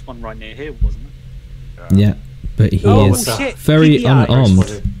 There was one right near here, wasn't there? Yeah, but he Oh, is shit, very PPI.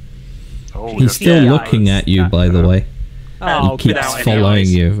 unarmed. Oh, He's yes. still PPI. looking at you, by the way. Oh, He keeps without any following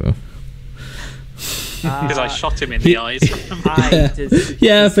eyes. you. Because I shot him in the eyes.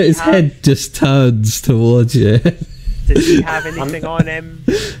 Yeah, but his head just turns towards you. Does he have anything on him?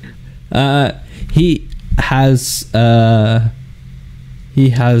 He has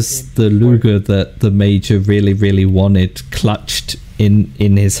the Luger that the Major really, really wanted clutched in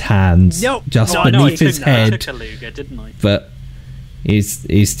his hands, Nope. just No, beneath I his took that. I head. took a Luger, didn't I? But he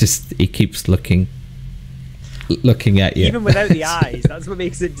keeps looking at you. Even without the eyes, that's what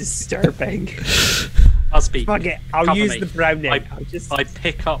makes it disturbing. Busby, Fuck it, I'll cover use me. the browning. I I'll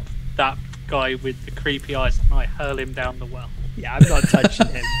pick up that guy with the creepy eyes and I hurl him down the well. Yeah, I'm not touching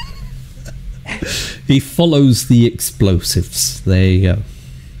him. He follows the explosives. There you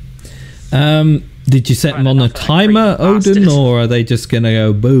go. Did you set them on a enough of that timer, creepy Odin, bastard. or are they just gonna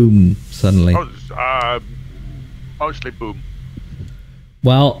go boom suddenly? Mostly boom.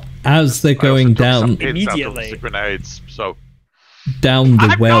 Well, as they're I also going took some down pins out of Immediately. the grenades, so the I'm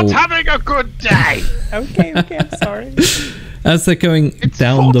well, not having a good day. Okay, I'm sorry. As they're going It's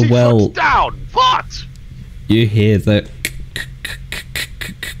down 40 the well, foot down. What? you hear the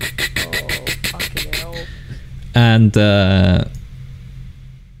Fucking hell. and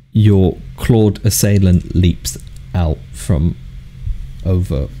your clawed assailant leaps out from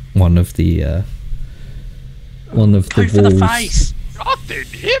over one of the Go for the walls. face. God in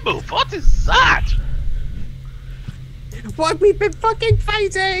Himmel, what is that? What we've been fucking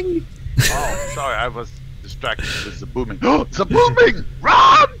fighting! Oh, sorry, I was distracted with the booming. Oh, the booming!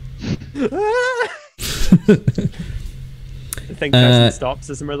 Run! The thing person stops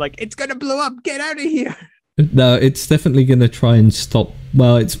us and we're like, it's gonna blow up, get out of here! No, it's definitely gonna try and stop.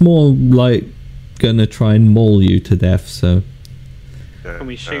 Well, it's more like gonna try and maul you to death. So Can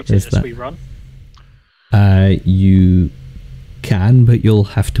we shoot There's it as that. we run? you can, but you'll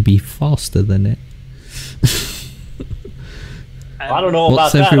have to be faster than it. I don't know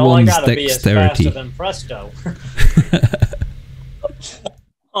What's about that. All I everyone's gotta be is dexterity? faster than Presto.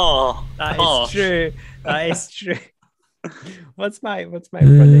 Oh, That is oh. true. That is true. What's my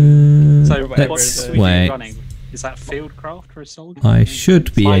running? So whatever what's the- we do wait. running? Is that fieldcraft for a soldier? I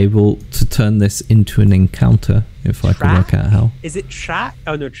should be able to turn this into an encounter if I can work out how. Is it track?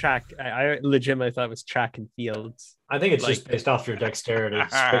 Oh no, track. I legitimately thought it was track and fields. I think it's Like- just based off your dexterity.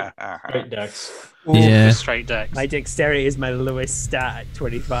 Straight dex. Ooh, Yeah. the straight decks. My dexterity is my lowest stat at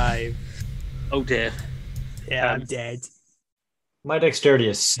 25. Oh dear. Yeah, I'm dead. My dexterity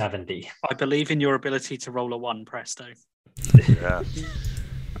is 70. I believe in your ability to roll a 1, Presto. Yes.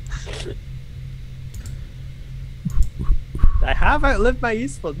 I have outlived my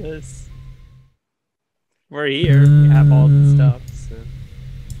usefulness. We're here. We have all the stuff. So.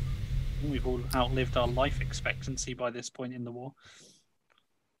 We've all outlived our life expectancy by this point in the war.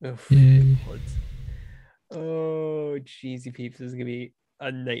 Oof. Yay. God. Oh, cheesy peeps. This is gonna be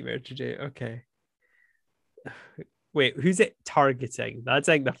a nightmare to do. Okay. Wait, who's it targeting? That's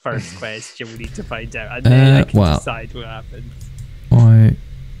like the first question we need to find out, and then I can well. decide what happens.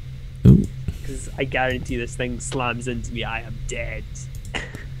 Ooh, Because I guarantee this thing slams into me, I am dead.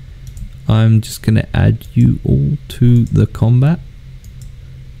 I'm just gonna add you all to the combat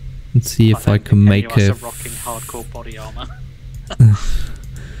and see if I don't can think make any a. of us are rocking hardcore body armor.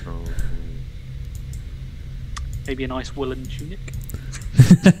 Oh. Maybe a nice woolen tunic.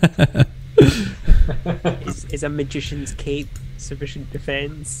 Is a magician's cape sufficient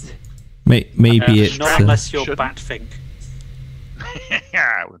defense? Maybe it's. Not unless you're Shouldn't. Batfink.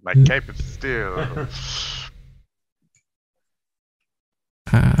 Yeah, with my cape of steel.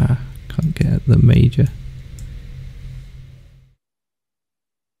 Can't get the major.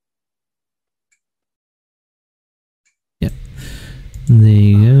 Yep. There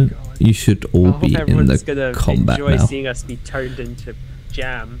you go. God. You should I all hope be in everyone's the gonna combat enjoy now. seeing us be turned into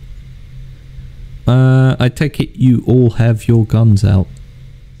jam. I take it you all have your guns out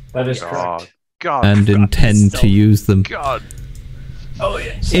That is Oh, correct. God. and intend stop. to use them. God. Oh,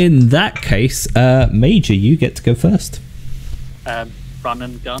 yes. In that case, Major, you get to go first. Run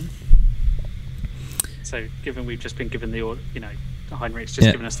and gun. So, given we've just been given the order, Heinrich's just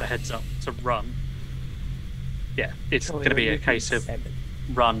Yeah. given us the heads up to run. Yeah, it's Oh, going to be yeah, a case of 7.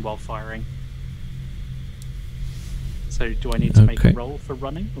 run while firing. So, do I need to make a Okay. roll for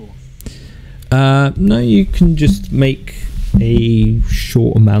running, or? No, you can just make a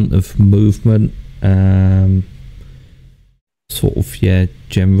short amount of movement. Sort of, yeah,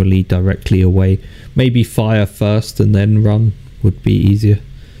 generally directly away. Maybe fire first and then run would be easier.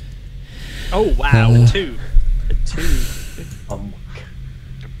 Oh wow, Uh, 2. a 2.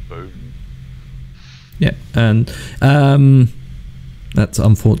 Boom. Yeah, and that's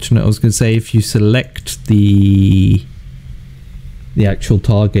unfortunate. I was going to say if you select the actual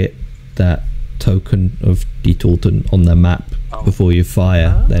target, that token of Detorten on the map Oh. before you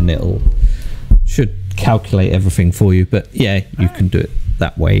fire, then it'll should calculate everything for you. But yeah, you can do it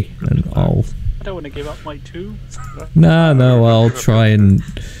that way, and I'll. I don't want to give up my 2. No, I'll try and.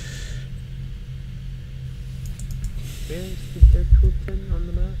 Where's the Detorten on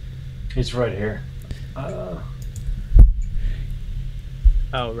the map? He's right here.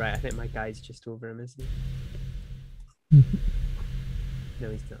 Oh right, I think my guy's just over him, isn't he? No,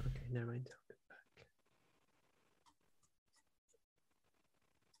 he's not. Okay, never mind. I'll go back.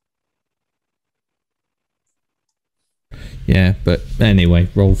 Yeah, but anyway,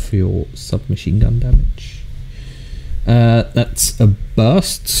 roll for your submachine gun damage. That's a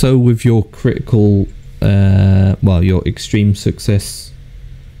burst. So with your critical, your extreme success,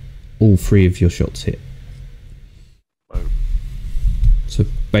 all 3 of your shots hit. Oh. So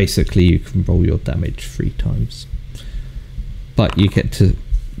basically, you can roll your damage 3 times. But you get to,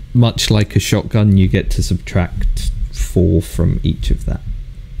 much like a shotgun, you get to subtract 4 from each of that.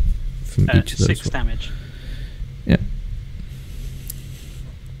 From each of those. 6 damage. Yeah.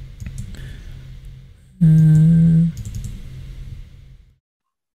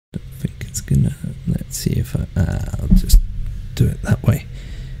 Don't think it's gonna. Let's see if I'll just do it that way.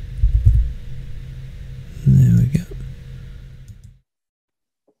 There we go.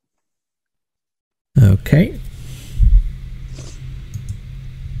 Okay.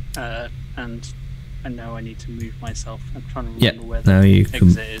 And I know I need to move myself. I'm trying to Yeah, remember where now the you can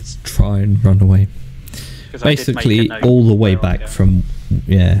exit is. try and run away. 'Cause I did make a Basically, note all the way where I'm back going. from.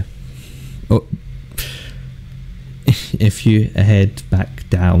 Yeah. Oh, if you head back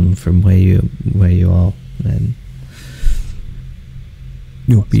down from where you are, then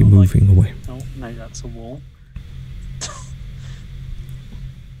you'll be Sort of like- moving away. Oh, no, that's a wall.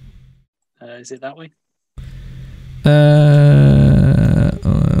 Is it that way?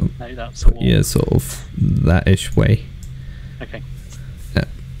 No, that's a wall. Yeah, sort of that-ish way. Okay.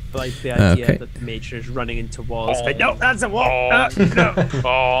 I like the idea Okay. that the major is running into walls. But no, that's a wall. No.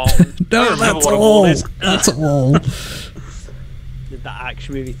 No, remember that's what a a wall wall. is. That's a wall. That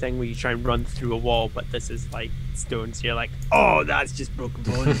action movie thing where you try and run through a wall, but this is like stone, so you're like, oh, that's just broken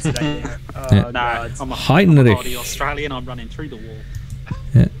bones right there. Oh, Yeah. No, God. I'm a Heinrich. hardy Australian. I'm running through the wall.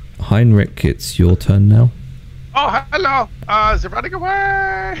 Yeah. Heinrich, it's your turn now. Oh, hello. Is it running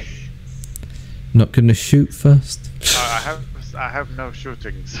away? Not gonna shoot first. I have no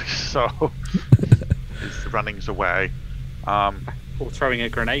shootings, so it's running's away. Or throwing a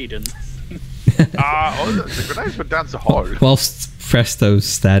grenade and The grenades went down the hole. Whilst Presto's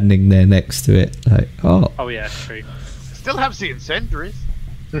standing there next to it, like, oh, oh yeah, true. Still have the incendiaries.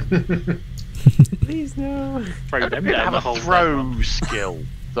 Please no. Throw I don't them really down have the a hole. throw skill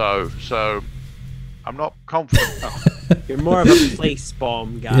though, so I'm not confident. You're more of a place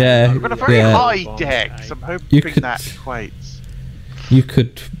bomb guy. Yeah, not I've got a really very Yeah. high bomb dex. guy. I'm hoping You could- that equates. you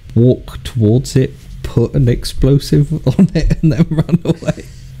could walk towards it, put an explosive on it, and then run away.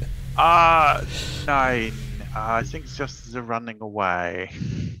 9. I think it's just the running away.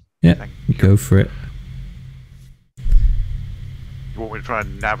 Yeah, Thank you. go for it. You want me to try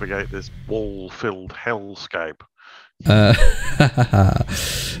and navigate this wall-filled hellscape?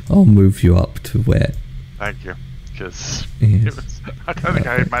 I'll move you up to where. Thank you, because Yes. I don't think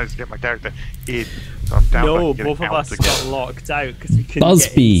I managed to get my character in, so I'm down. No, by getting both of out us again. got locked out because we couldn't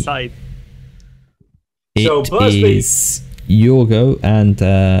Busby. get inside. So, It Busby- is your go, and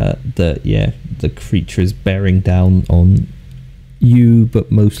the creature is bearing down on you,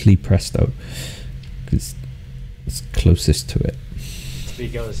 but mostly Presto, because it's closest to it. He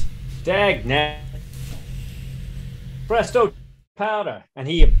goes, dag nat. Presto powder. And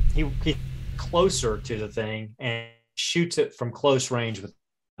he closer to the thing and shoots it from close range with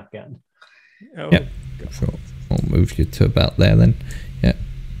a gun. Oh, Yep. So I'll move you to about there then. Yeah,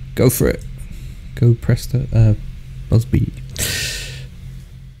 go for it. Go Presto. Busby.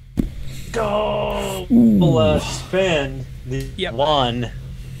 Go! Spin the Yep. one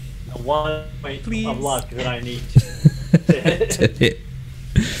point Please. of luck that I need. To hit.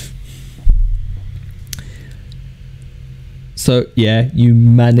 So yeah, you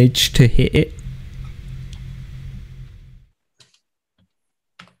managed to hit it.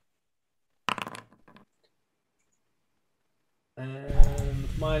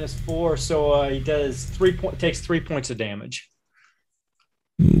 -4, so he does takes 3 points of damage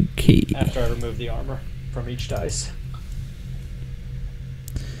Okay. after I remove the armor from each dice.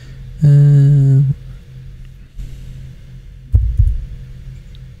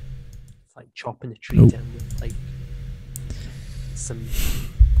 it's like chopping a tree Oh. down with like some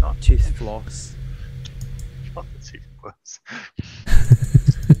tooth floss. It's even worse.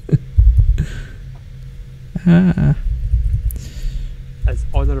 As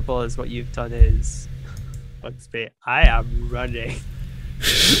honourable as what you've done is, Bugsby, I am running.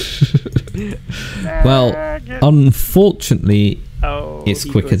 Well, unfortunately, Oh, It's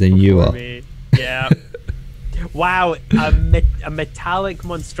he quicker goes than you before are. me. Yeah. Wow, a metallic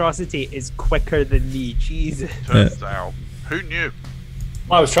monstrosity is quicker than me. Jesus. Turns out, who knew?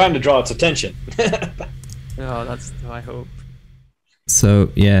 Well, I was trying to draw its attention. Oh, that's I hope.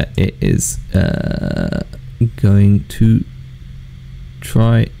 so yeah, it is going to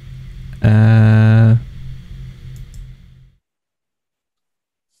try.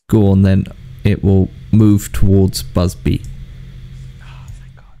 Go on then. It will move towards Busby. Oh,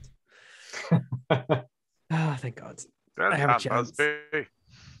 thank God. Oh, thank God. There's I have a that chance. Busby.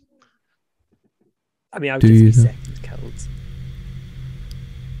 I mean, I'll Do just you be though? second killed.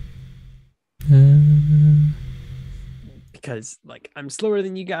 because like I'm slower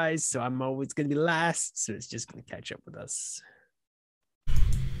than you guys, so I'm always gonna be last. So it's just gonna catch up with us.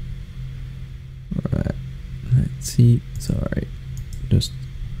 Alright, let's see. Sorry, just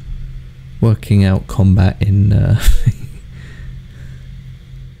working out combat in.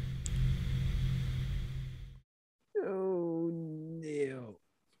 Oh no!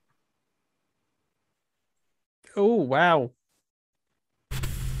 Oh wow!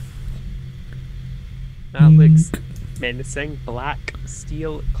 That looks menacing. Black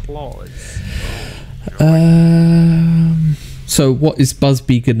steel claws. So what is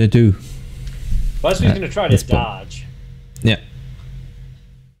Busby gonna do? Busby's gonna try to dodge. Yeah.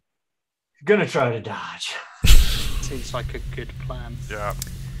 Gonna try to dodge. Seems like a good plan. Yeah.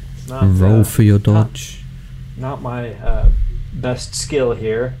 Not, Roll for your dodge. Not my best skill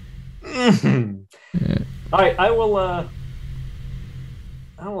here. All right, I will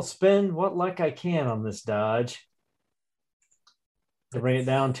spend what luck I can on this dodge to bring it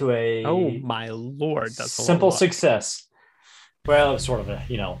down to a Oh my lord! That's a simple lot. success. Well, it's sort of a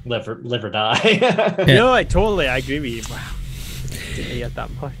live or die. No, I agree with you. Wow, didn't get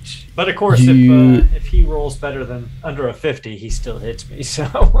that much. But of course, if he rolls better than under a 50, he still hits me.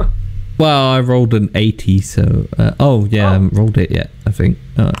 So. Well, I rolled an 80, so... I haven't rolled it yet, I think.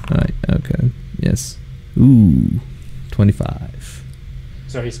 Oh, right, okay. Yes. Ooh, 25.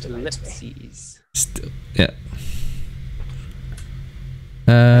 So he still hits me. Ellipses. Still, yeah.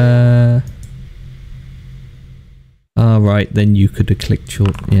 Right, then you could have clicked your...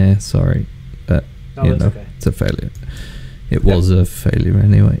 Yeah, sorry. But, okay. It's a failure. It was a failure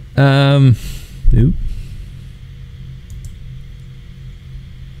anyway. Nope.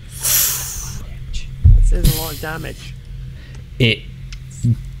 That is a lot of damage. It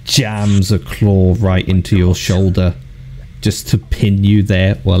jams a claw right into your shoulder just to pin you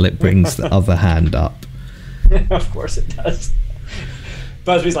there while it brings the other hand up. Of course it does.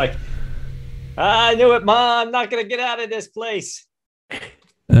 Busby's like, I knew it, Mom. I'm not going to get out of this place.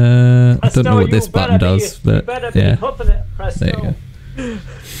 I don't know what this button does, but yeah. It, Presto. There you go.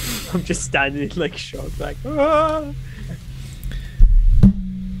 I'm just standing like shocked, like, ah!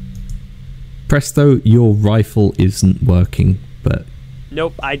 Presto, your rifle isn't working, but...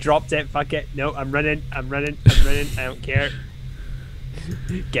 Nope, I dropped it. Fuck it. No, I'm running. I don't care.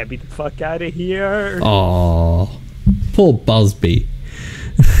 Get me the fuck out of here. Oh, poor Busby.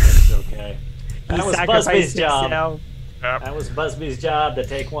 It's okay. That He was sacrificed Busby's job. himself. That was Busby's job to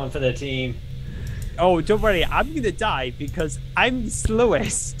take one for the team. Oh, don't worry. I'm gonna die because I'm the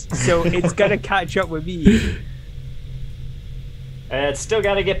slowest, so it's gonna catch up with me. It's still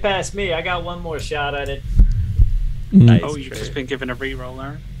got to get past me. I got one more shot at it. Mm. Oh, you've just been given a reroll,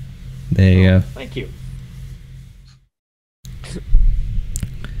 Aaron. There you go. Thank you.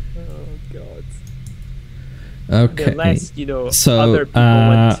 Oh god. Okay. Unless So, other people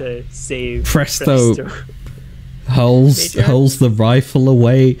want to save Presto holds the rifle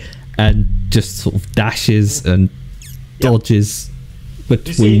away and just sort of dashes and dodges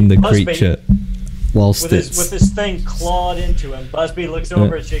between the Busby, creature whilst with his thing clawed into him. Busby looks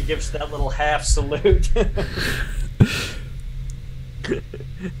over at you and gives that little half salute.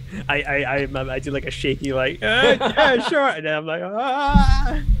 I do like a shaky yeah, sure, and then I'm like,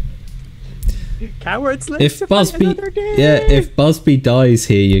 ah. Cowards live to fight another day. If Busby dies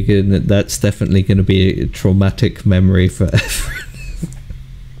here, that's definitely gonna be a traumatic memory forever.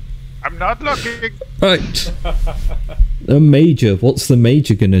 I'm not looking. Right. The Major, what's the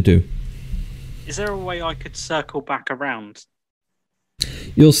Major gonna do? Is there a way I could circle back around?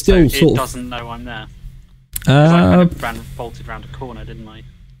 You're still so sort it of... doesn't know I'm there. 'Cause I kind of bolted round a corner, didn't I?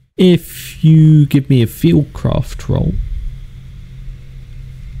 If you give me a fieldcraft roll.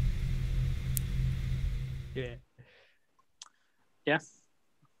 Yeah.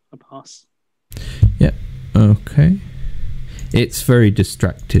 A pass. Yeah. Okay. It's very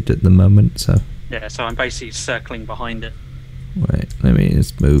distracted at the moment, so... Yeah, so I'm basically circling behind it. Wait, let me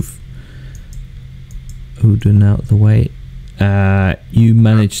just move Odin out of the way. You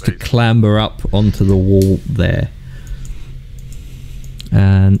managed to clamber up onto the wall there.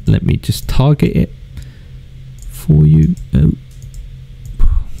 And let me just target it for you. Oh.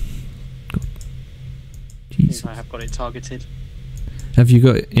 God. Jesus. I have got it targeted. Have you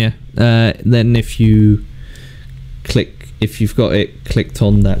got it? Yeah. Then if you click, if you've got it clicked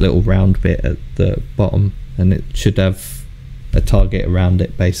on that little round bit at the bottom, and it should have a target around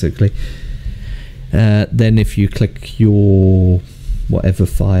it basically. Then if you click your whatever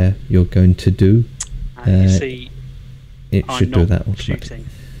fire you're going to do, You see, it I'm should do not that automatically. shooting.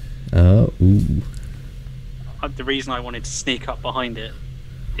 Oh, ooh. The reason I wanted to sneak up behind it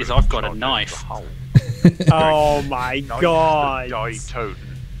is I've got a knife. Oh my god! Die totem.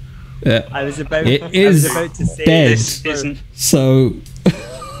 I was about. It I was is about to say dead. This isn't. So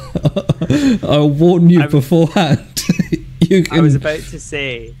I'll warn you I'm- beforehand. You can, I was about to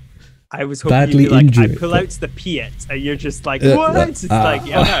say. I was hoping Badly you'd be like, injure I it, pull but- out the Piat, and you're just like, Uh, what? It's like, Oh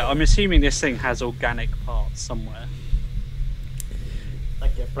yeah. no, I'm assuming this thing has organic parts somewhere.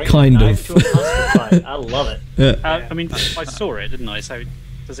 Like, bring Kind a knife of. to a mustard fight. I love it. I mean, I saw it, didn't I? So,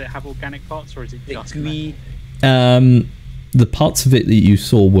 does it have organic parts, or is it just gooey. the parts of it that you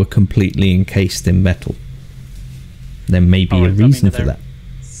saw were completely encased in metal. There may be Oh, a does that mean reason that for they're- that.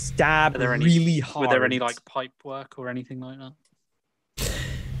 Stab Are there any, really hard. Were there any like pipe work or anything like that?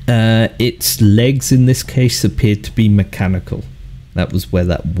 Its legs in this case appeared to be mechanical. That was where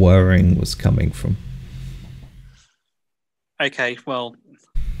that whirring was coming from. Okay, well,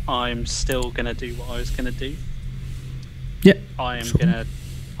 I'm still gonna do what I was gonna do. Yeah, I'm sure.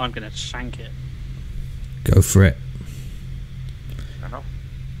 gonna shank it. Go for it. Fair enough.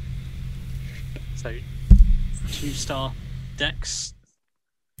 So, 2-star dex,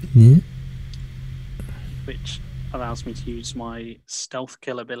 Yeah. which allows me to use my stealth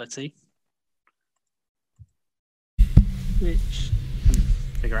kill ability, which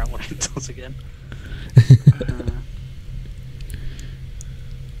figure out what it does again.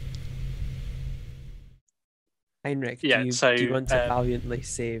 Heinrich, Yeah, do you, so, do you want to um, valiantly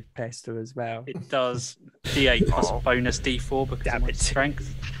save Pesto as well? It does D8 plus Oh. bonus D4 because Damn of my it.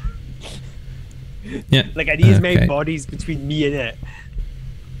 strength. Yeah. Like, I need as many Okay. bodies between me and it.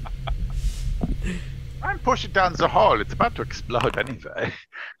 I'm pushing down the hole. It's about to explode anyway.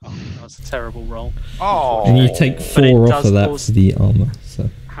 Oh, that was a terrible roll. Oh. And you take But it 4 off does of that also- for the armor. So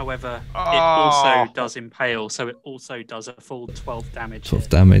However, it Oh. also does impale, so it also does a full 12 damage. 12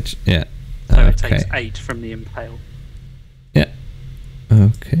 hit. damage. Yeah. So it Okay. takes 8 from the impale. Yeah.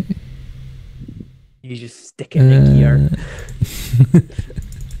 Okay. You just stick it in gear.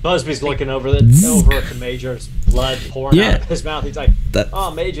 Busby's looking over at the Major's blood pouring Yeah. out of his mouth. He's like, That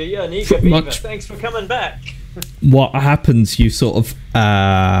 "Oh, Major, you're Nika pretty Beaver. much- Thanks for coming back." what happens, you sort of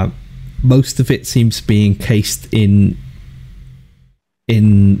most of it seems to be encased in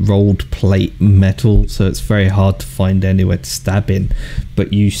rolled plate metal, so it's very hard to find anywhere to stab in,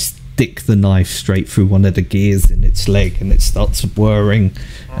 but you stick the knife straight through one of the gears in its leg and it starts whirring,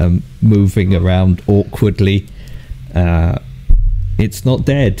 moving around awkwardly. It's not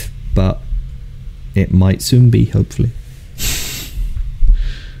dead, but it might soon be, hopefully.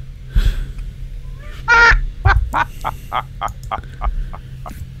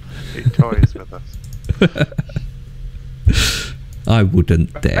 He toys with us. I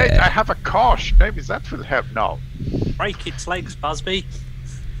wouldn't Hey, I dare. have a kosh. Maybe that will help. No. Break its legs, Busby.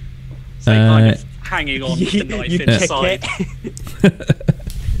 So kind of hanging on with the knife you in the kick side. it.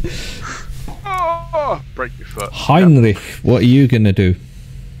 Oh, break your foot. Heinrich, what are you gonna do?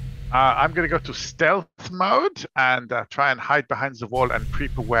 I'm gonna go to stealth mode and try and hide behind the wall and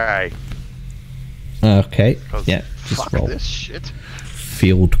creep away. Okay, 'Cause yeah, just fuck roll. this shit.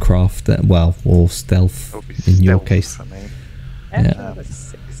 Fieldcraft, or stealth It'll be in your stealth case. for me. Yeah. That's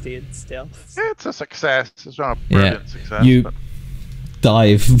 60 in stealth. It's a success. It's not a Yeah, brilliant success. you but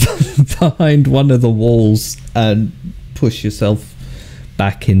dive behind one of the walls and push yourself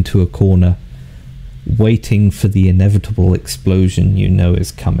back into a corner, waiting for the inevitable explosion you know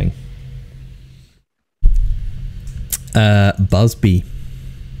is coming. Busby.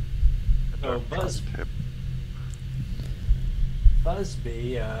 Oh, trust him.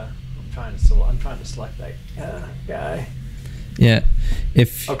 Busby. I'm trying to select that guy. Yeah,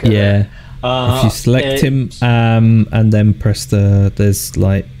 if Okay, yeah, if you select him, and then press there's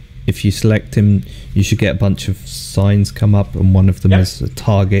like, if you select him, you should get a bunch of signs come up, and one of them Yep. is a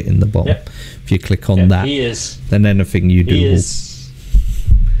target in the bottom. Yep. If you click on Yeah, that, he is. then anything you do He will is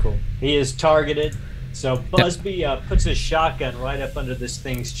cool. He is targeted. So Busby puts his shotgun right up under this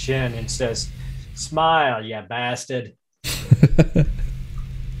thing's chin and says, "Smile, you bastard,"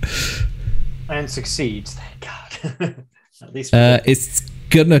 and succeeds. Thank God. At least. it's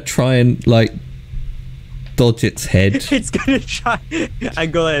gonna try and like dodge its head. It's gonna try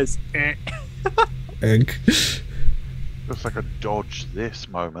and go as. Egg. Looks like a dodge this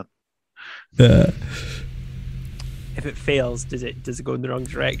moment. If it fails, does it go in the wrong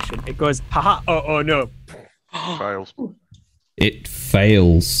direction? It goes, haha, oh no. Fails. It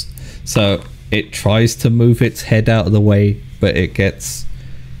fails, so it tries to move its head out of the way, but it gets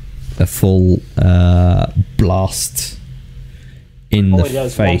a full blast in the only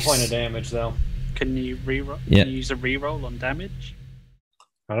does face. 1 point of damage though. Can you reroll? Yeah. Can you use a reroll on damage?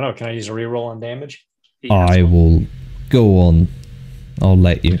 I don't know. Can I use a reroll on damage? He has I one. will go on. I'll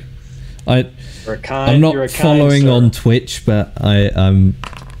let you. I'm not following on Twitch, but I'm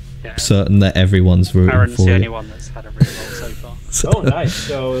certain that everyone's rooting Aaron's for the you. only one that's had a reroll so far. Oh, nice.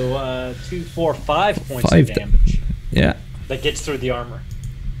 So 2, 4, 5 points of damage. Yeah. That gets through the armor.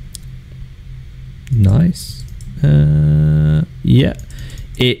 Nice. Yeah.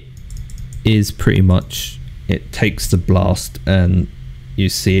 It is pretty much... It takes the blast and you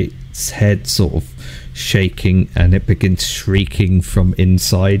see its head sort of shaking and it begins shrieking from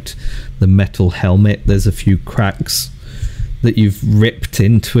inside the metal helmet. There's a few cracks that you've ripped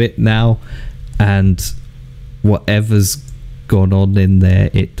into it now, and whatever's gone on in there,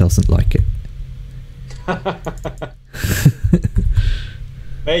 it doesn't like it.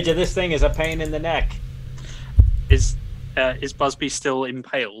 Major, this thing is a pain in the neck. Is Busby still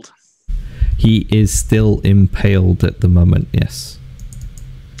impaled? He is still impaled at the moment, yes.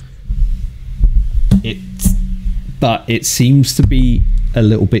 But it seems to be a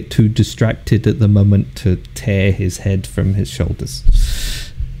little bit too distracted at the moment to tear his head from his shoulders.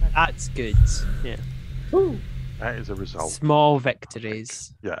 That's good. Yeah. That is a result. Small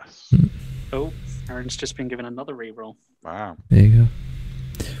victories. Yes. Oh, Aaron's just been given another reroll. Wow. There you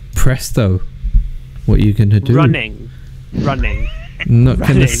go. Presto. What are you going to do? Running. I'm not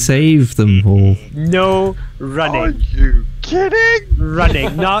going to save them all. No Are running. you kidding?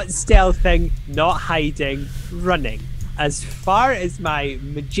 Running. Not stealthing, not hiding. Running. As far as my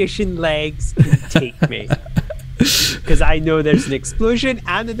magician legs can take me. Because I know there's an explosion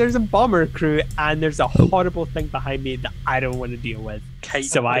and that there's a bomber crew and there's a horrible thing behind me that I don't want to deal with. Kate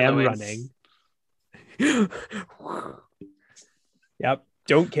So I am Billowing. running. Yep.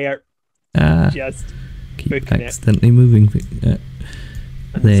 Don't care. Just Keep booking it. accidentally moving. And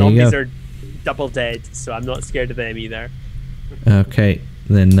There you zombies go. are double dead, so I'm not scared of them either. Okay,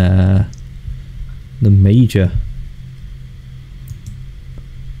 then the major.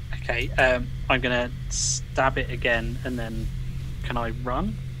 Okay, I'm gonna stab it again, and then can I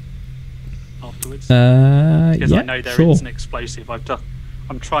run afterwards? Because Yeah, I know there is sure. an explosive.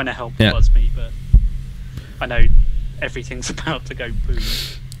 I'm trying to help Yeah. Busby, but I know everything's about to go boom.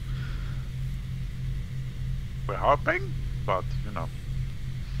 We're hoping, but you know,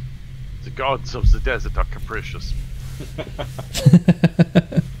 the gods of the desert are capricious.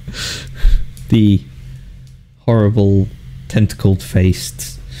 The horrible, tentacled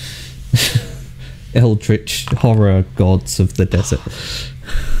faced eldritch horror gods of the desert.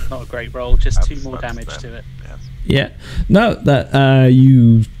 Not a great roll, just 2 more That's damage them. to it. Yes. Yeah. No, that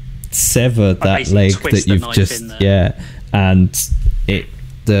you sever that basically leg twist that the you've knife just in there. yeah, and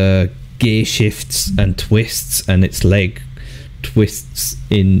the gear shifts and twists, and its leg twists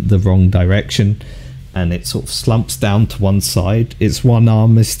in the wrong direction, and it sort of slumps down to one side. Its one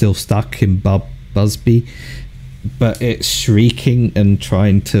arm is still stuck in Busby, but it's shrieking and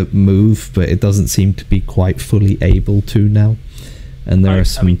trying to move, but it doesn't seem to be quite fully able to now. And there are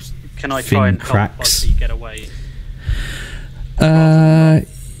some Can I thin try and help cracks. Busby get away?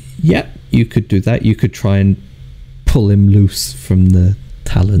 Yeah, you could do that. You could try and pull him loose from the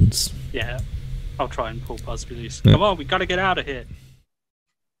talons. Yeah, I'll try and pull Busby loose. Yeah. Come on, we gotta get out of here.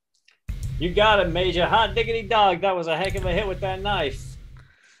 You got it, Major. Hot diggity dog. That was a heck of a hit with that knife.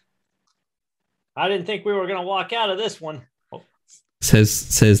 I didn't think we were going to walk out of this one.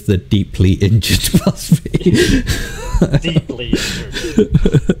 Says the deeply injured Busby. Deeply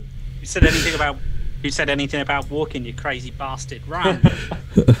injured. You said anything about walking, you crazy bastard? Run!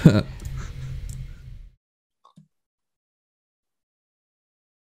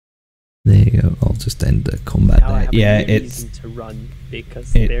 There you go. I'll just end the combat Now I there. have Yeah, a it's reason to run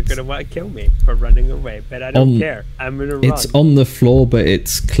because they're going to want to kill me for running away, but I don't care. I'm going to run. it's on the floor, but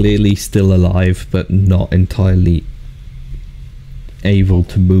it's clearly still alive, but not entirely able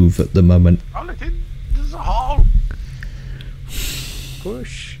to move at the moment. Roll it in. There's a hole.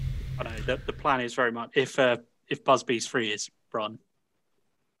 Push. I know the plan is very much if Busby's free, is run.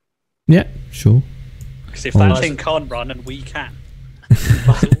 Yeah, sure. Because if Oh. that thing can't run and we can, it's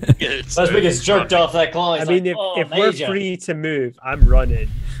all good. Busby gets jerked off that claw. He's I mean, like, "Oh, if we're Major." free to move, I'm running.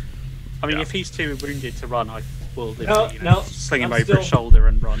 I mean, if he's too wounded to run, I will No, sling him I'm over his still- shoulder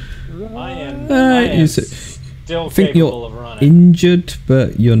and run. I am You still think capable you're of running. injured,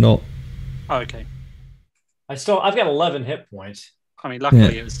 but you're not. Oh, okay. I've got 11 hit points. I mean, luckily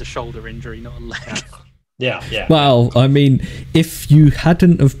Yeah. it was the shoulder injury, not a leg. Yeah. Well, I mean, if you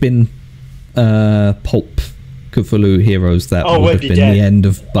hadn't have been Pulp Cthulhu Heroes, that Oh, would we'd have be been dead. the end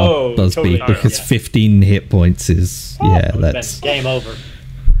of Oh, Busby, totally. because Yeah. 15 hit points is It would've that's been game over.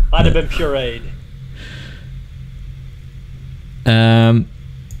 I'd have been pureed.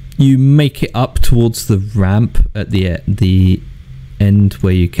 You make it up towards the ramp at the end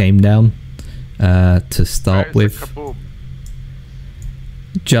where you came down to start Where's with. the kaboom?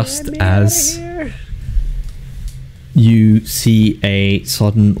 Just as you see a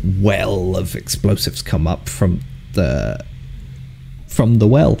sudden well of explosives come up from the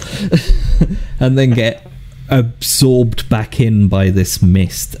well and then get absorbed back in by this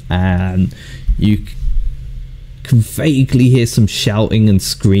mist, and you can vaguely hear some shouting and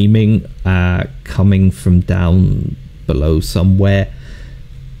screaming coming from down below somewhere,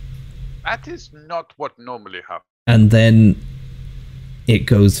 That is not what normally happens. and then it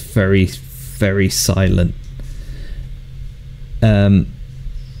goes very, very silent.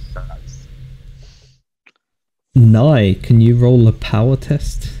 Nye, can you roll a power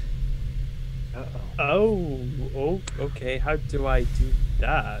test? Oh, okay. How do I do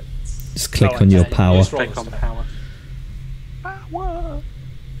that? Just click on your power. Just roll Click on a power. Power.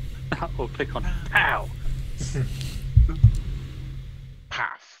 Or click on pow.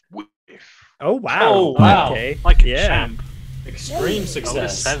 Path. Whiff. Oh wow! Oh, wow. Okay. Like a yeah. champ. Extreme Oh,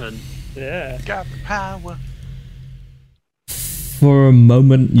 success. 7. Yeah. Got the power. For a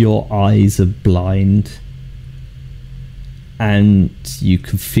moment, your eyes are blind, and you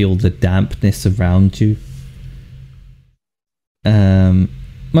can feel the dampness around you.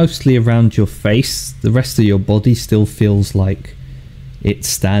 Mostly around your face. The rest of your body still feels like it's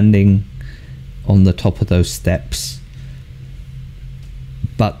standing on the top of those steps.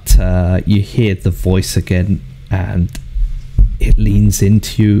 But you hear the voice again, and it leans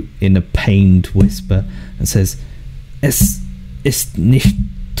into you in a pained whisper and says, Es ist nicht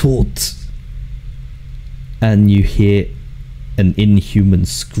tot. And you hear an inhuman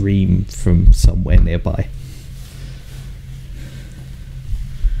scream from somewhere nearby.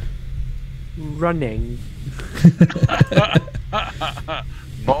 Running.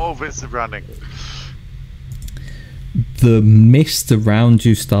 Mauve is running. The mist around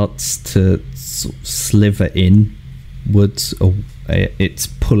you starts to sort of sliver inwards. It's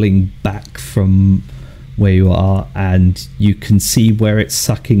pulling back from where you are, and you can see where it's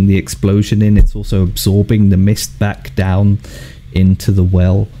sucking the explosion in. It's also absorbing the mist back down into the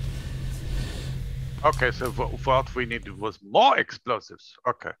well. Okay, so what we needed was more explosives.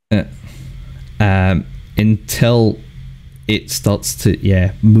 Okay. Until it starts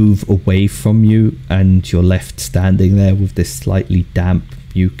to move away from you, and you're left standing there with this slightly damp,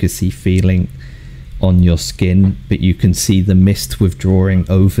 mucousy feeling on your skin, but you can see the mist withdrawing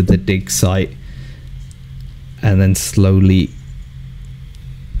over the dig site and then slowly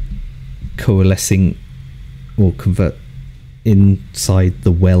coalescing or convert inside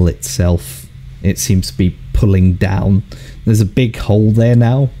the well itself. It seems to be pulling down. There's a big hole there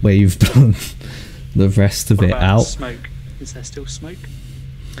now where you've done the rest of What it about out. smoke? Is there still smoke?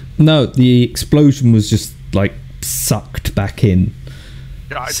 No, the explosion was just like sucked back in.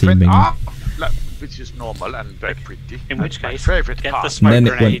 Yeah, it Seeming- went up, which is normal and very pretty. In which My case, favorite get part. the smoke Then it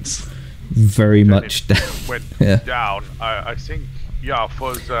went- grenades. Very Then much it down. went Yeah. down. I think,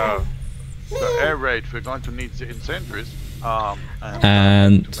 for the air raid, we're going to need the incendiaries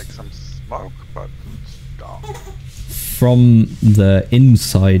And- to make some smoke, but stop. From the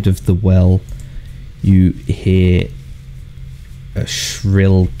inside of the well, you hear a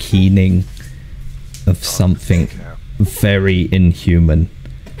shrill keening of something Yeah, very inhuman.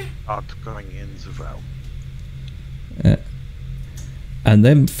 not going in the well. And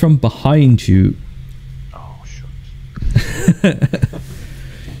then from behind you, Oh, shit.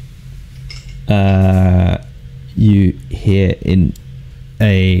 you hear in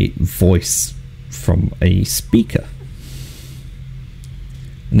a voice from a speaker.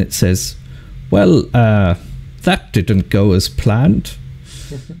 And it says, well, that didn't go as planned.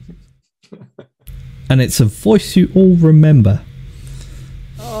 And it's a voice you all remember.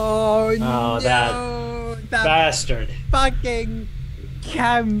 Oh, Oh, that bastard. fucking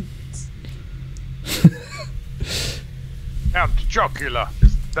camp. Count Chocula,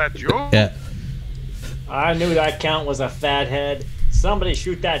 is that you? Yeah. I knew that count was a fathead. Somebody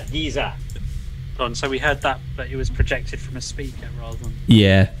shoot that geezer. So we heard that, but it was projected from a speaker rather than.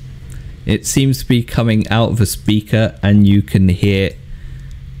 Yeah. It seems to be coming out of a speaker, and you can hear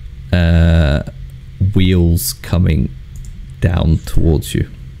wheels coming down towards you.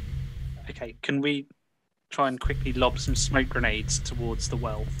 Okay, can we try and quickly lob some smoke grenades towards the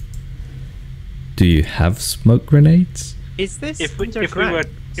well? Do you have smoke grenades? Is this If we underground?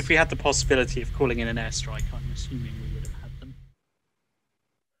 had the possibility of calling in an airstrike, I'm assuming we would have had them.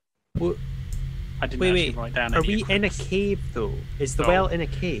 Well, I didn't wait, actually wait. write down. Are any we in a equipment. cave though? Is the No. well in a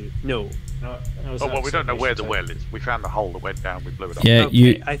cave? No. No, that was Oh, well, we don't know where the observation well is. We found the hole that went down, we blew it up. Yeah,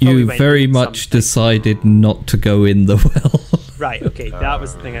 Okay, I thought we you went very in much something. decided not to go in the well. Right, okay, that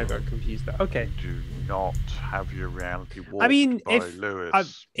was the thing I got confused about. Okay. Do not have your reality warped I mean, by if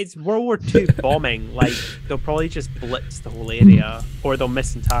Lewis. it's World War II bombing, like, they'll probably just blitz the whole area, or they'll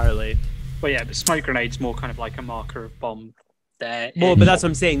miss entirely. Well, yeah, but smoke grenade's more kind of like a marker of bomb. Well, but that's what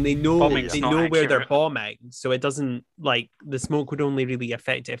I'm saying. They know Bombing's not where they're accurate. bombing, so it doesn't, like, the smoke would only really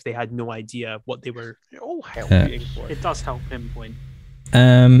affect it if they had no idea what they were It all helps. shooting for. It does help pinpoint.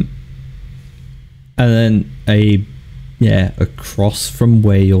 And then across from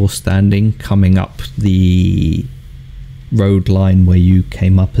where you're standing, coming up the road line where you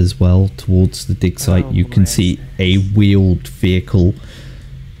came up as well towards the dig site, you can see a wheeled vehicle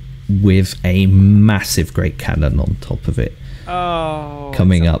with a massive great cannon on top of it. Oh,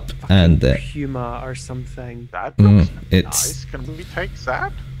 coming up, and Puma or something. That looks it's nice. Can we take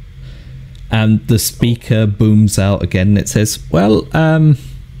that? and the speaker booms out again. It says, "Well, I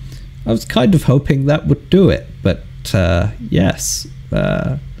was kind of hoping that would do it, but yes,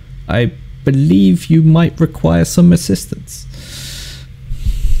 I believe you might require some assistance."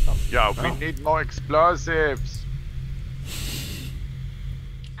 Yeah, we need more explosives.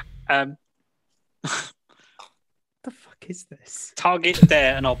 What the fuck is this? Target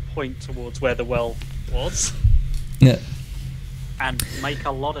there, and I'll point towards where the well was, Yeah. and make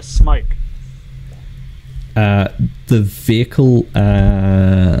a lot of smoke. The vehicle.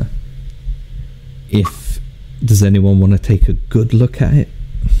 If does anyone want to take a good look at it?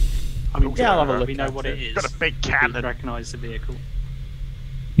 I mean, Yeah, I'll have a look we know at what it. it is. Got a big We cannon. recognise the vehicle.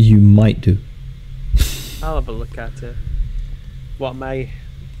 You might do. I'll have a look at it. What am I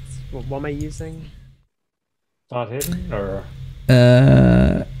using? Not hidden, or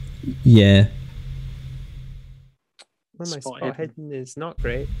Yeah. Well, my Spot spot hidden. hidden is not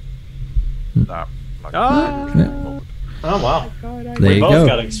great. No. Like, Oh, oh wow, God, I There we you both go.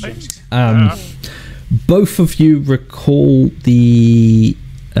 got extremes. Both of you recall the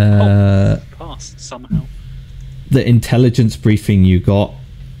Passed somehow. the intelligence briefing you got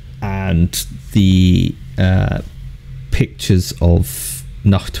and the pictures of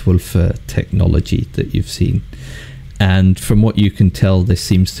Nachtwolfer technology that you've seen. And from what you can tell, this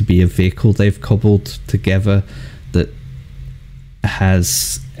seems to be a vehicle they've cobbled together that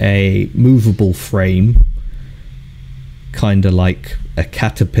has a movable frame, kind of like a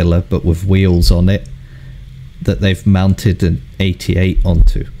caterpillar but with wheels on it, that they've mounted an 88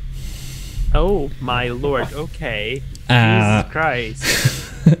 onto. Oh my lord! Okay. Uh, Jesus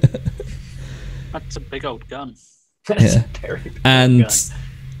Christ. That's a big old gun. That's Yeah. a very big And gun.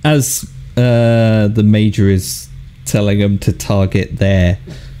 as the major is telling them to target there,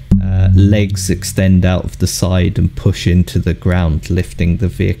 legs extend out of the side and push into the ground, lifting the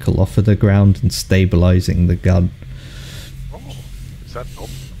vehicle off of the ground and stabilizing the gun. oh, is that not?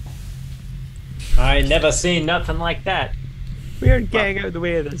 I never seen nothing like that. We're getting out of the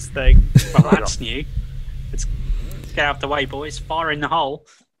way of this thing. Well, that's new. Let's get out of the way, boys. Fire in the hole.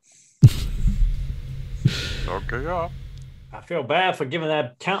 Okay, yeah. I feel bad for giving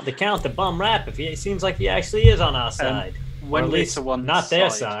the count the bum rap if it seems like he actually is on our side. Or When at we're least to one not their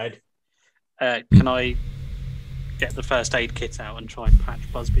side. Can I get the first aid kit out and try and patch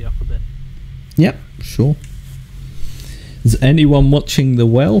Busby up a bit? Yep, sure. Is anyone watching the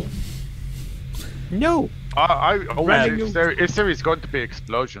well? No. If there is going to be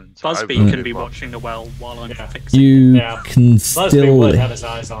explosions, Busby I will can be give up. watching the well while I'm Yeah. fixing it. You Yeah. can Busby still would have his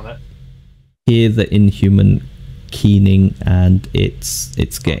eyes on it. hear the inhuman keening, and it's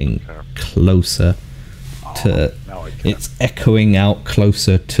getting Okay. closer to. Now I can. It's echoing out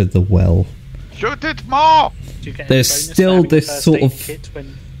closer to the well. Shoot it more! Do you get There's any bonus for still having this first sort aid of- kit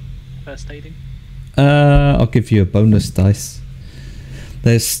when first aiding? I'll give you a bonus dice.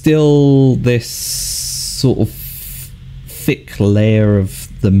 There's still this sort of thick layer of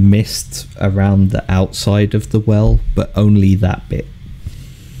the mist around the outside of the well, but only that bit.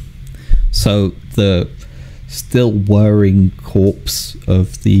 So the still whirring corpse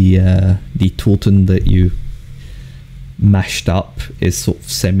of the Torten that you mashed up is sort of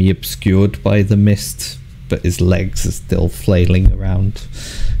semi-obscured by the mist, but his legs are still flailing around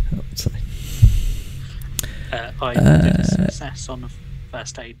outside. I did a success on the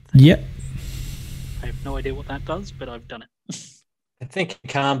first aid thing. Yep. I have no idea what that does, but I've done it. I think in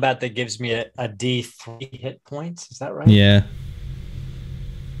combat that gives me a D3 hit points. Is that right? Yeah.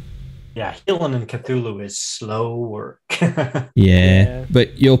 Yeah, healing in Cthulhu is slow work. Yeah,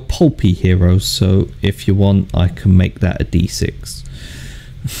 but you're pulpy heroes, so if you want, I can make that a D6.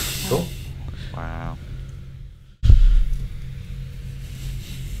 Cool. Wow. Do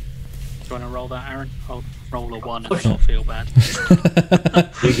you want to roll that, Aaron? I'll roll a 1 and not feel bad.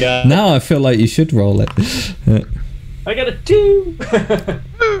 You got Now I feel like you should roll it. I got a 2.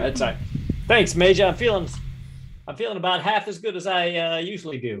 That's right. Thanks, Major. I'm feeling about half as good as I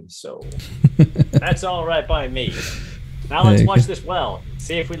usually do. So that's all right by me. Now let's watch this well.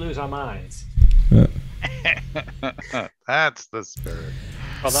 See if we lose our minds. That's the spirit.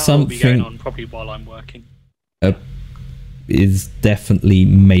 Well, that will be going on probably while I'm working. Is definitely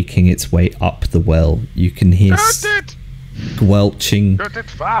making its way up the well. You can hear squelching. Get it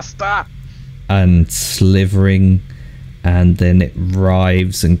faster! And slivering, and then it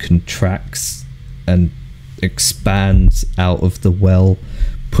writhes and contracts and expands out of the well,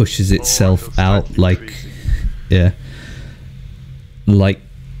 pushes itself out like a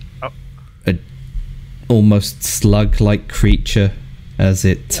almost slug-like creature as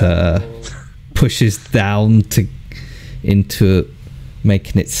it pushes down into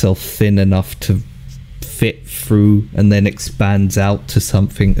making itself thin enough to fit through, and then expands out to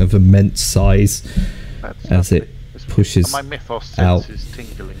something of immense size as it pushes my mythos out. sense is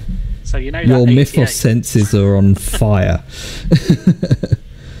tingling. So you know Your that mythos senses are on fire.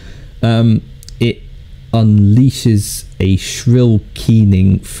 It unleashes a shrill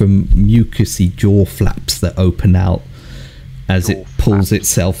keening from mucousy jaw flaps that open out as it pulls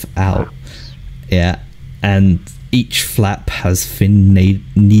itself out. Yeah, and each flap has thin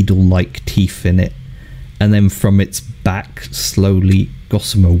needle-like teeth in it. And then from its back, slowly,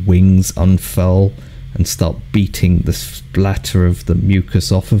 gossamer wings unfurl and start beating the splatter of the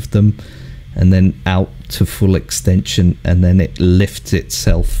mucus off of them, and then out to full extension, and then it lifts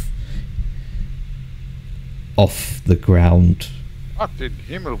itself off the ground. What in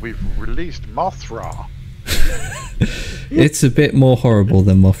Himmel, we've released Mothra. It's a bit more horrible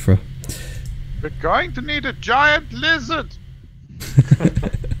than Mothra. We're going to need a giant lizard.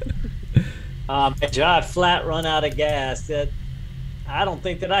 Major, I flat run out of gas. I don't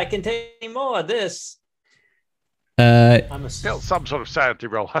think that I can take any more of this. Still, some sort of sanity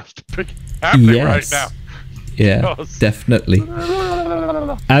roll has to be happening right now. Yeah, definitely.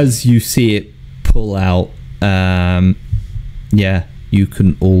 As you see it pull out, you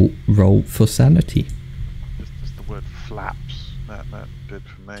can all roll for sanity. Just the word flaps. That did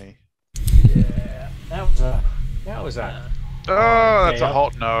for me. Yeah, that was a. Oh, that's a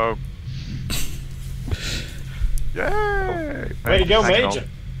hot no. Yay! Way to go, Major.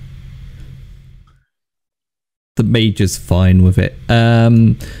 The Major's fine with it.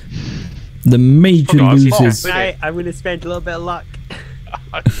 The Major loses. I'm going to spend a little bit of luck.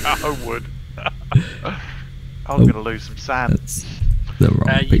 I would. I'm going to lose some sand. That's the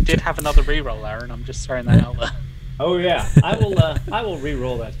wrong you did have another reroll, Aaron. I'm just throwing that out there. Oh yeah, I will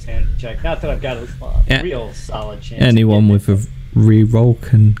re-roll that sanity check. Not that I've got a real solid chance. Anyone with a re-roll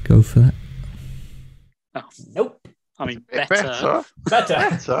can go for that. Oh. Nope. I mean, better.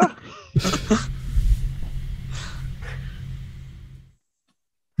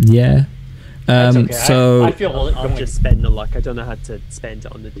 Yeah. Okay. So I feel I'll just spend the luck. I don't know how to spend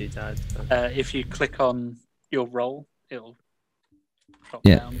it on the doodad. If you click on your roll, it'll drop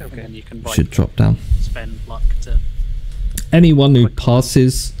down, and then you can should drop down. spend luck to. Anyone who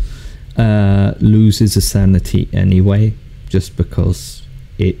passes loses a sanity anyway, just because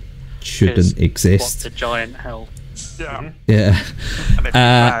it shouldn't exist. What's a giant hell? Yeah. Yeah.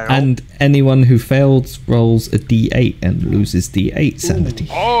 And anyone who fails rolls a d8 and loses d8 sanity.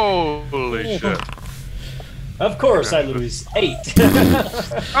 Holy shit. Of course I lose 8.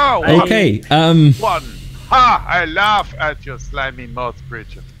 Oh, okay. 1. Ha! I laugh at your slimy moth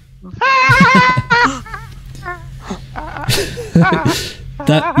creature.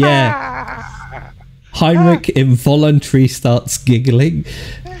 Heinrich involuntarily starts giggling.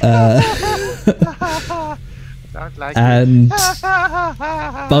 Don't like and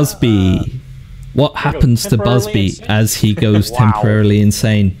Busby, what happens to Busby as he goes temporarily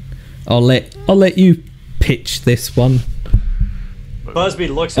insane? I'll let you pitch this one. Busby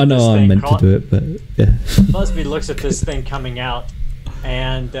looks at I know this I'm thing meant to do it, but yeah. Busby looks at this thing coming out,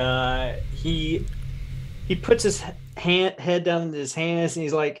 and he puts his head down in his hands, and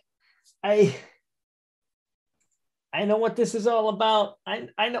he's like, I know what this is all about. I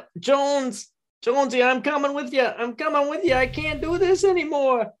know, Jonesy, I'm coming with you. I can't do this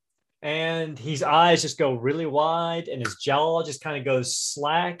anymore. And his eyes just go really wide, and his jaw just kind of goes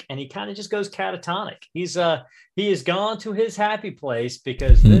slack, and he kind of just goes catatonic. He has gone to his happy place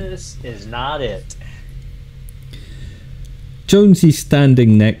because this is not it. Jonesy's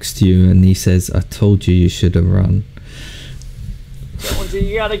standing next to you, and he says, "I told you should have run." Jonesy,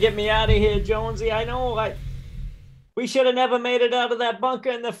 you got to get me out of here, Jonesy. I know, we should have never made it out of that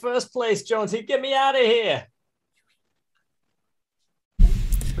bunker in the first place, Jonesy. Get me out of here.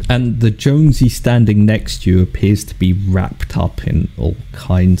 And the Jonesy standing next to you appears to be wrapped up in all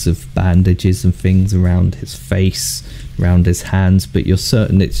kinds of bandages and things around his face, around his hands, but you're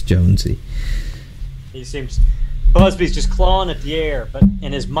certain it's Jonesy. He seems... Busby's just clawing at the air, but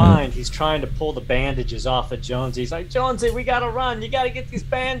in his mind, he's trying to pull the bandages off of Jonesy. He's like, Jonesy, we gotta run. You gotta get these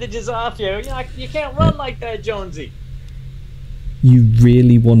bandages off you. You can't run like that, Jonesy. You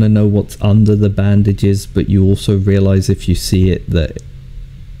really want to know what's under the bandages, but you also realize if you see it that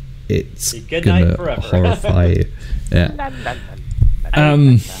it's gonna horrify you. Yeah.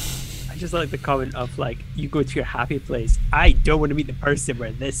 I just like the comment of like, you go to your happy place. I don't want to meet the person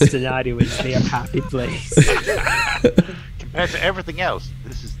where this scenario is their happy place. Compared to everything else,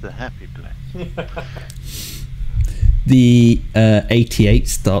 this is the happy place. The 88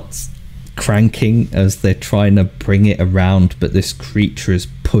 starts cranking as they're trying to bring it around, but this creature is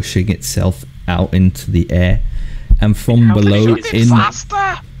pushing itself out into the air, and from below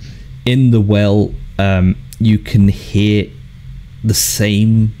in the well, you can hear the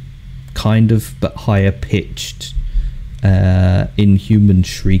same kind of but higher pitched inhuman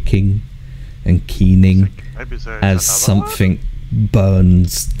shrieking and keening as something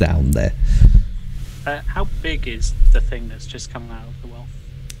burns down there. How big is the thing that's just come out of the well?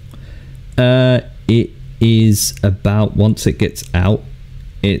 It is about, once it gets out,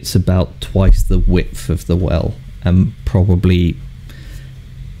 it's about twice the width of the well, and probably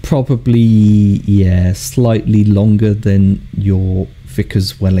yeah, slightly longer than your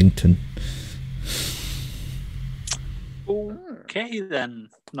Vickers Wellington. Okay, then.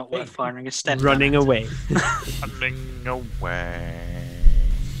 Not worth firing a step. Running away. Running away.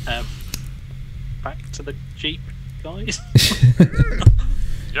 Back to the jeep, guys.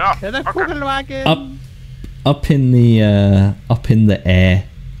 Yeah. To the wagon. Up in the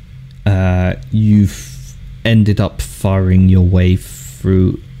air, you've ended up firing your way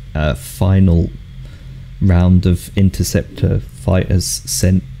through a final round of interceptor fighters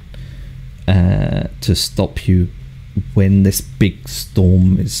sent to stop you when this big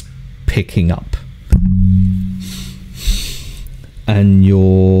storm is picking up, and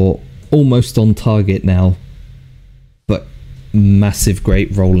you're almost on target now, but massive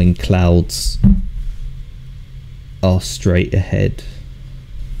great rolling clouds are straight ahead.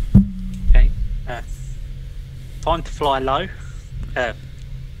 Okay, time to fly low.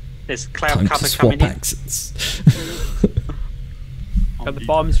 There's cloud Time cover to swap coming in. accents. Got the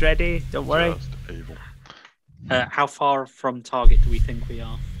bombs ready. Don't worry. Just evil. How far from target do we think we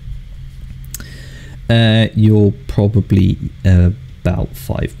are? You're probably about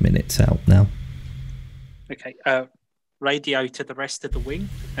 5 minutes out now. Okay. Radio to the rest of the wing.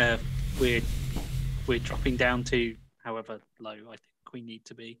 We're dropping down to however low I think we need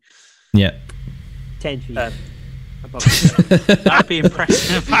to be. Yeah. 10 feet. Above That'd be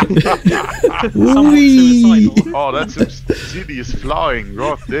impressive. Somewhat Whee! suicidal. Oh, that's some serious flying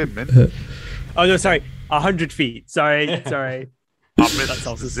right there, man. Oh no, sorry. 100 feet. Sorry. I missed That's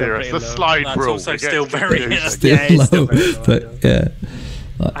also zero. still It's the pretty low. slide That's rule. also It gets still very- confusing. Still Yeah, it's still low, very low, but yeah.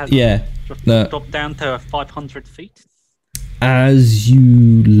 And Yeah. No. Drop down to 500 feet. As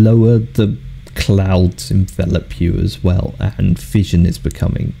you lower, the clouds envelop you as well, and vision is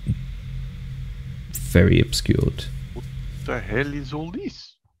becoming very obscured. What the hell is all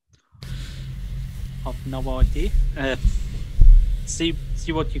this? I've no idea. See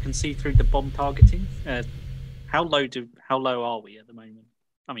what you can see through the bomb targeting. How low are we at the moment?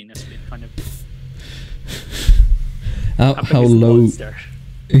 I mean, that's been kind of. How How big is the low? monster?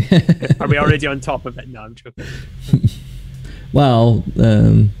 Are we already on top of it? No, I'm joking. Well,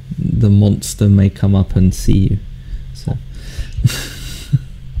 the monster may come up and see you. So.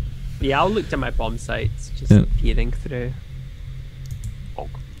 Yeah, I'll look to my bomb sites, just Yeah. peering through.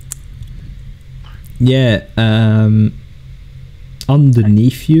 Yeah,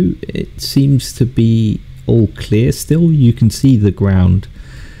 underneath you, it seems to be all clear still. You can see the ground.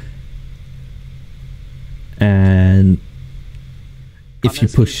 And if you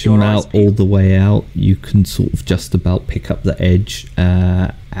Unless push your them eyes out peeled. all the way out, you can sort of just about pick up the edge.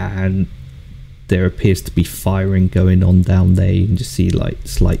 And there appears to be firing going on down there. You can just see like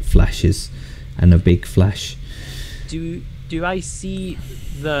slight flashes and a big flash. Do I see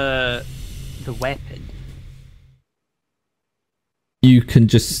the weapon? You can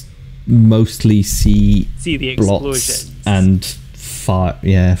just mostly see See the blots explosions. and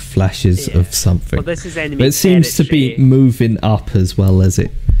flashes Yeah. of something. Well, this is enemy But it seems to be territory. moving up as well as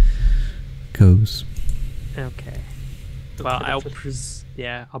it goes. Okay. Well, I'll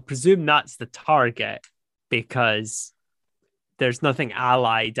presume that's the target because there's nothing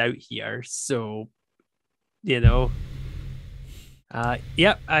allied out here. So,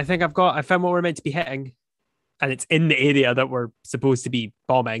 Yep, I think I found what we're meant to be hitting. And it's in the area that we're supposed to be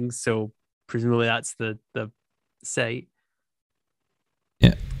bombing, so presumably that's the site.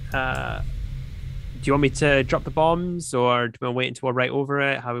 Yeah. Do you want me to drop the bombs, or do we want to wait until we're right over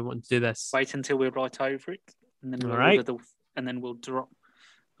it? How we want to do this? Wait until we're right over it, and then we'll Alright. and then we'll drop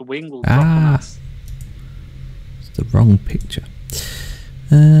the wing. Will drop on us. It's the wrong picture.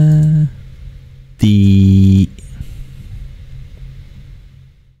 The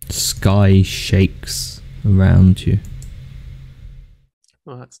sky shakes around you.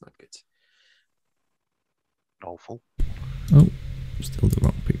 Oh, that's not good. Awful. Oh, still the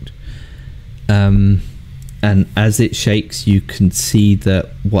wrong picture. And as it shakes, you can see that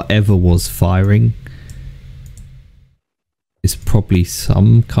whatever was firing is probably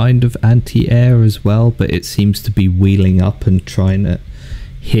some kind of anti-air as well, but it seems to be wheeling up and trying to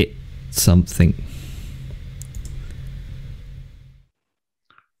hit something.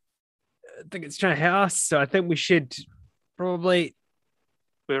 I think it's trying to hit us, so I think we should probably.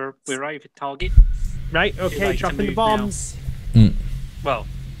 We're over target. Right, Would you okay, like to dropping the move bombs. Well,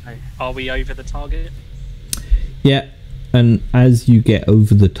 are we over the target? Yeah, and as you get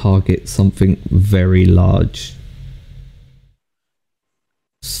over the target, something very large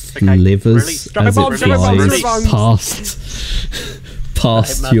slivers release. Drop as a it bomb, drop a bomb, flies drop a bomb.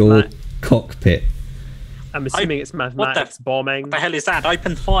 past Right, your math. cockpit. I'm assuming it's mathematics bombing. What the hell is that?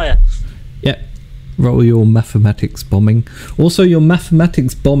 Open fire! Yeah, roll your mathematics bombing. Also, your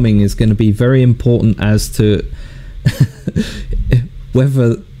mathematics bombing is going to be very important as to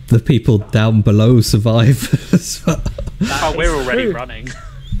whether the people down below survive as well. Oh, we're already running.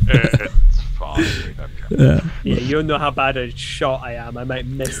 It's fine. Yeah. Yeah, you don't know how bad a shot I am. I might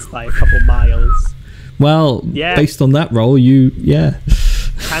miss by a couple miles. Well, Yeah. based on that roll, yeah.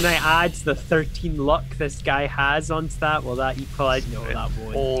 Can I add the 13 luck this guy has onto that? Will that equalize? No, that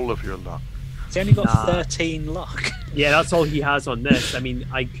won't. All of your luck. He's only got Nah. 13 luck. Yeah, that's all he has on this. I mean,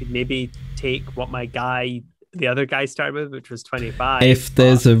 I could maybe take what the other guy started with, which was 25. If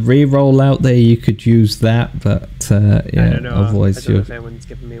there's a re-roll out there, you could use that, but I yeah, don't know. otherwise I don't know you're... if anyone's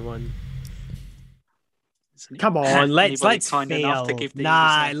giving me one. Isn't it? Come on, let's Anybody kind fail. enough to give these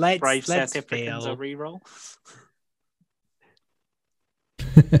Nah, brave let's South Africans fail. a reroll?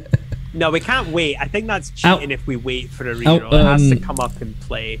 No, we can't wait. I think that's Out- cheating if we wait for a out, reroll. It has to come up and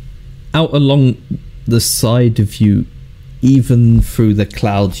play. Out along the side of you, even through the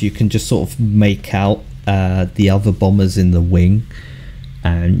clouds, you can just sort of make out the other bombers in the wing,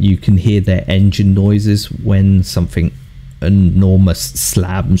 and you can hear their engine noises when something enormous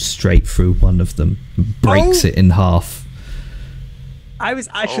slams straight through one of them, breaks Oh! it in half. I was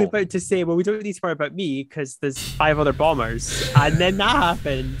actually about to say, well, we don't need to worry about me because there's 5 other bombers, and then that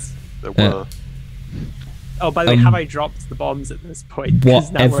happened. There Yeah. were. Oh, by the way, have I dropped the bombs at this point?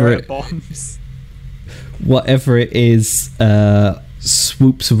 Because now Whatever we're it- at bombs. Whatever it is,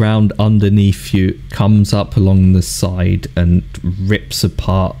 swoops around underneath you, comes up along the side, and rips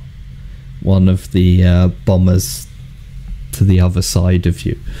apart one of the bombers to the other side of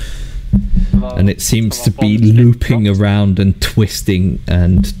you. And it seems to be looping around and twisting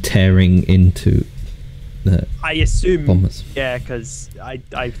and tearing into the I assume, bombers. yeah, because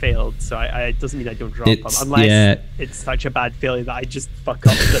I failed, so it doesn't mean I don't drop them. It's- Unless yeah. it's such a bad failure that I just fuck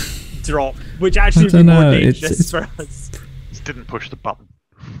up the drop, which actually would be don't more know, dangerous it's- for us. Just didn't push the button.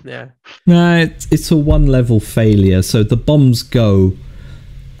 Yeah. No, it's a one level failure. So the bombs go,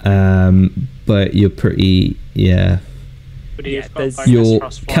 but you're pretty, yeah. But Yeah, you've got there's- bonus Your for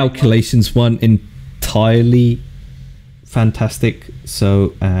us flying calculations weren't entirely fantastic.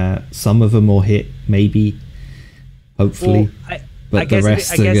 So some of them will hit, maybe, hopefully. Well, I but the guess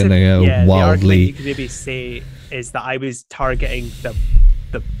rest I are guess going to go The argument wildly. you could maybe say is that I was targeting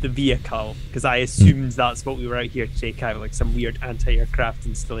the vehicle because I assumed that's what we were out here to take out, like some weird anti-aircraft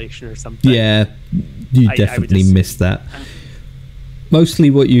installation or something. Yeah, you I would definitely assume. missed that. Mostly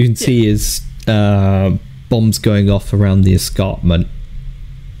what you can see is bombs going off around the escarpment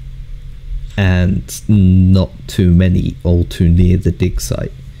and not too many all too near the dig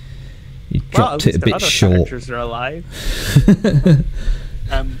site. You Well, at dropped it least a the bit other short. characters are alive.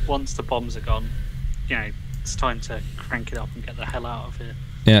 Once the bombs are gone, it's time to crank it up and get the hell out of here.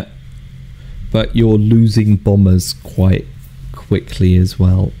 Yeah, but you're losing bombers quite quickly as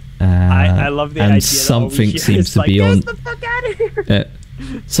well. I love the and idea that something all we hear seems is to like, be "Get on. the fuck out of here!"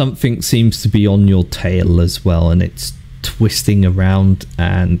 Something seems to be on your tail as well, and it's twisting around.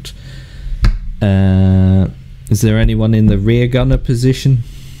 And is there anyone in the rear gunner position?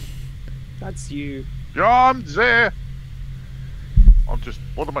 That's you. Yeah, I'm there. I'll just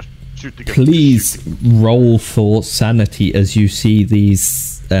What am I shooting at? Please Shooting. roll for sanity as you see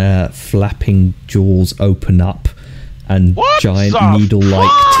these flapping jaws open up and What giant the needle-like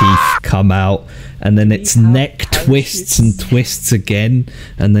fuck? teeth come out, and then its have neck twists and parachutes? twists again,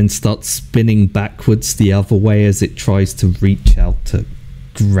 and then starts spinning backwards the other way as it tries to reach out to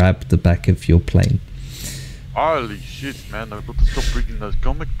grab the back of your plane. Holy shit, man! I've got to stop reading those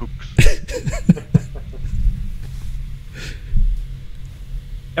comic books.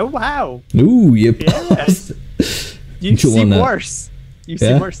 Oh wow! Ooh, you Yes. passed. You've Do you seen wanna- worse. You've Yeah?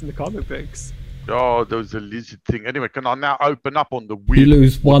 seen worse in the comic books. Oh, there was a lizard thing. Anyway, can I now open up on the You weird?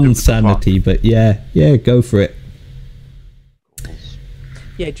 lose what one the fuck? sanity, but yeah, go for it.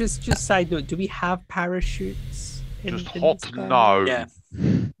 Yeah, just side note. Do we have parachutes? Just in hot the sky? no. Yeah.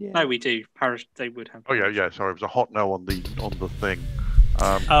 Yeah. No, we do. They would have. Oh yeah. Sorry, it was a hot no on the thing.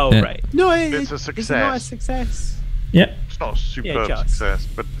 Oh Yeah. right. No, It's a It's not a success. success. Yep. It's not a superb just. success,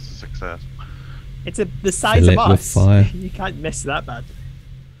 but it's a success. It's the size Fill of it with us. fire. You can't miss that bad.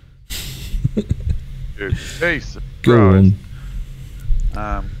 Dude, hey, Go on.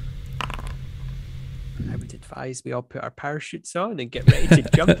 Um, I would advise we all put our parachutes on and get ready to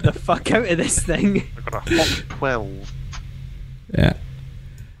jump the fuck out of this thing. I got a hot 12. Yeah.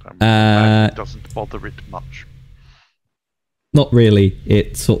 It doesn't bother it much. Not really.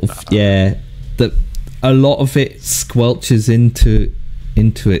 It sort of a lot of it squelches into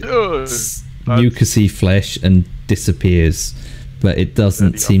its mucousy flesh and disappears, but it doesn't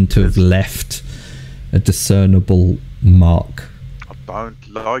Bloody seem to have left a discernible mark. I don't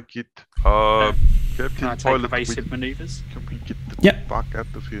like it. Can Captain I take Pilot, evasive maneuvers? can we get the Yep. fuck out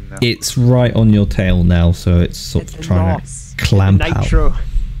of here now? It's right on your tail now, so it's sort It's of the trying NOS. to clamp out. Nitro.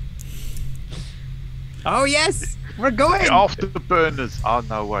 Oh yes, we're going. Get off the burners. Oh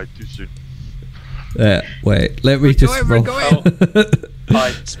no, wait, too soon. Wait, let me just we're roll. going.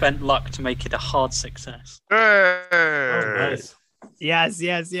 I spent luck to make it a hard success. Hey! Oh, nice. Yes.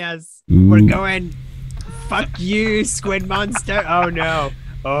 Ooh. We're going. Fuck you, squid monster. Oh no.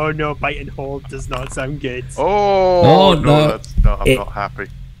 Oh no, bite and hold does not sound good. Oh, Oh, no. That's not, I'm It- not happy.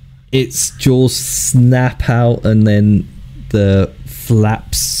 Its jaws snap out, and then the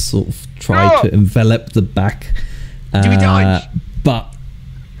flaps sort of try No! to envelop the back. Do we dodge? But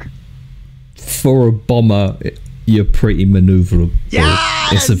for a bomber, you're pretty maneuverable.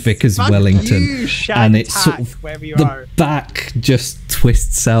 Yes! It's a Vickers Fuck Wellington, you, and it's sort Shantac, of wherever you the are. back just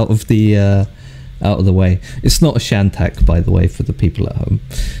twists out of the way. It's not a Shantac, by the way, for the people at home.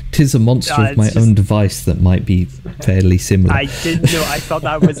 'Tis a monster No, of my it's own device that might be fairly similar. I didn't know. I thought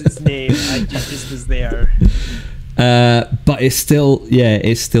that was its name. I just was there. But it's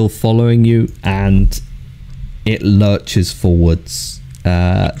still following you, and it lurches forwards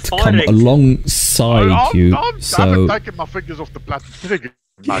to come Firing. alongside you. I'm So taking my fingers off the plastic trigger,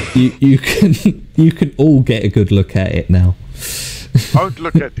 mate. you can all get a good look at it now. Don't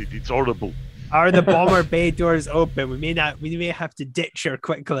look at it. It's horrible. Are the bomber bay doors open? We may have to ditch her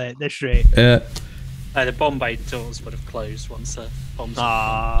quickly at this rate. The bomb bay doors would have closed once the bombs.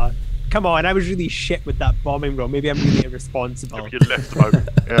 Ah, come on! I was really shit with that bombing roll. Maybe I'm really irresponsible. You left them open.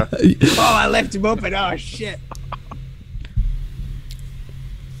 Yeah. Oh, I left him open. Oh shit!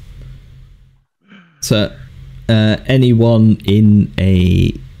 So anyone in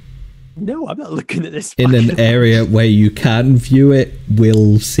No, I'm not looking at this. an fucking- area where you can view it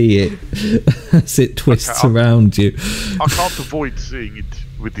will see it as it twists Okay, around you. I can't avoid seeing it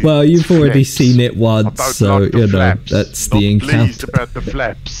with the Well, you've already flaps. seen it I once, don't so like the you know flaps. that's Not the pleased encounter. about the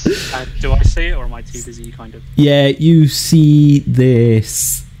flaps. Do I see it, or am I too busy kind of? Yeah, you see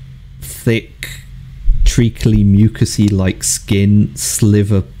this thick, treacly, mucousy like skin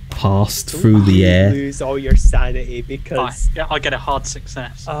sliver past through the You air, lose all your sanity because. I get a hard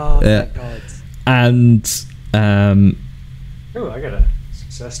success. Oh Yeah. my god! and Oh, I got a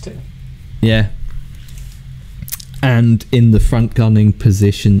success too. yeah, and in the front gunning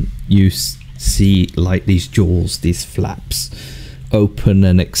position, you see like these jaws, these flaps, open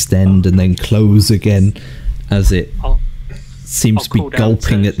and extend and then close again, as it I'll, seems I'll to be call down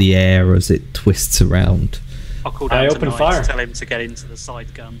gulping to- at the air as it twists around. I'll call I down to open Knight fire. to tell him to get into the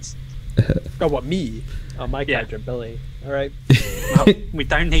side guns. Oh, what me? Oh, my Yeah. character Billy. All right. Well, we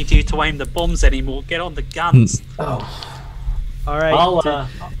don't need you to aim the bombs anymore. Get on the guns. Oh, All right. I'll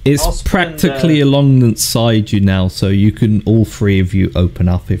It's I'll spend, practically alongside you now, so you can all three of you open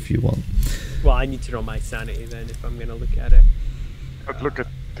up if you want. Well, I need to know my sanity then if I'm gonna look at it. But look at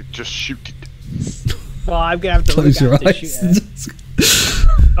it. Just shoot it. Well, I'm gonna have to Close your look at it to eyes. shoot it.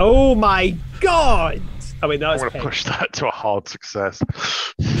 Oh my god! Oh wait, that I'm was going to pink. push that to a hard success.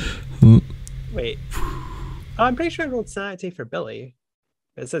 Wait. Oh, I'm pretty sure I rolled sanity for Billy.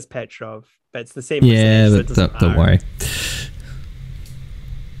 It says Petrov, but it's the same. Yeah, percentage, but so it doesn't don't matter. worry.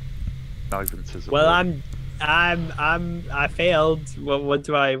 Ivan says a Well, word. I failed. What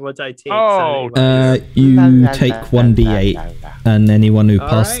do I take? Oh, Sanity-wise? You take 1d8, and anyone who All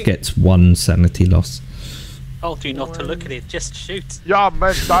passed right. gets 1 sanity loss. Told you not to look at it. Just shoot. Yeah,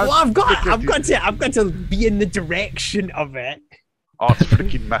 man. Well, I've got to be in the direction of it. Oh, it's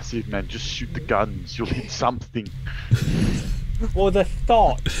freaking massive, man. Just shoot the guns. You'll hit something. Well, the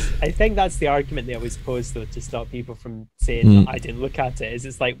thoughts. I think that's the argument they always pose, though, to stop people from saying I didn't look at it. Is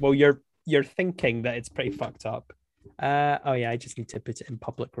it's like, well, you're thinking that it's pretty fucked up. Oh yeah, I just need to put it in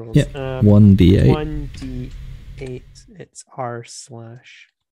public rules. Yeah, 1d8. 1d8. It's r/.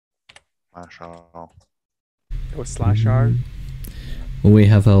 Marshall. Or /r. We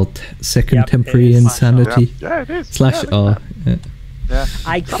have our second Yep, temporary it is. insanity. Yeah, it is. /r. Yeah. Yeah.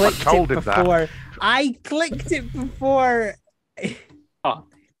 I Someone clicked told it him that. before. I clicked it before. Oh,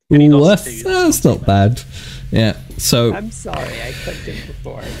 Any Ooh, losses that's, to you, that's not bad. Yeah, so I'm sorry, I clicked it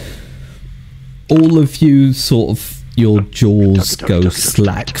before. all of you sort of, your jaws go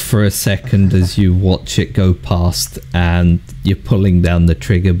slack for a second as you watch it go past, and you're pulling down the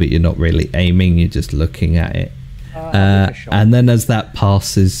trigger, but you're not really aiming, you're just looking at it. I'll make a shot. And then as that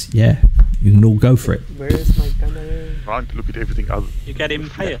passes, yeah, you can all go for it. Where is my gunner? Trying to look at everything other. You get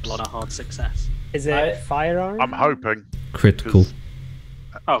impaled on a hard success. Is it firearm? I'm hoping. Critical. 'cause-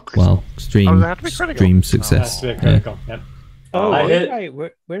 Oh, critical. Well, extreme, Oh, they have to be critical. extreme That's success. to be Yeah. critical. Yep. Oh, I hit-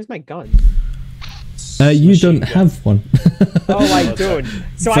 right. Where's my gun? You Machine don't gun. have one. Oh, I don't.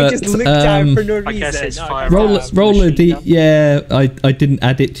 So I just But, looked down for no reason. I guess it's No, fire- roll roll a machine d. gun. Yeah, I didn't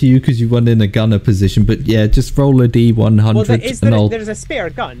add it to you because you weren't in a gunner position. But yeah, just roll a d100 Well, and I'll. there's a spare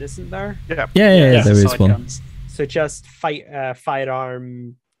gun, isn't there? Yeah. Yeah, there is Side one. guns. So just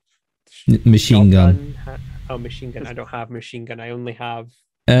firearm, Machine gun. Oh, machine gun. I don't have machine gun. I only have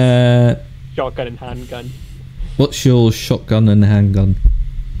Uh, shotgun and handgun. what's your shotgun and handgun?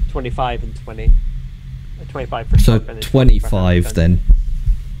 25 and 20. 25 for So shotgun and 20 for 25 handgun. then.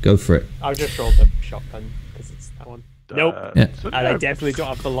 Go for it. I'll just roll the shotgun because it's that one. Nope. Yeah. So And I no, definitely don't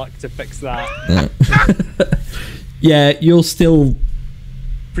have the luck to fix that. Yeah, you're still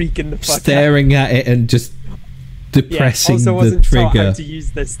Freaking the fuck out. staring at it and just depressing also the wasn't taught how trigger. to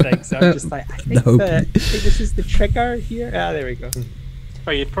use this thing, so I'm just like, I think, No. I think this is the trigger here. Ah, there we go.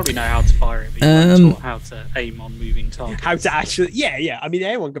 Oh, you'd probably know how to fire it, but you weren't taught how to aim on moving targets. How to actually, yeah. I mean,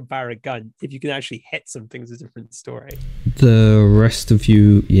 anyone can fire a gun. If you can actually hit something, it's a different story. The rest of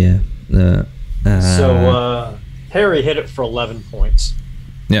you, yeah. So Harry hit it for 11 points.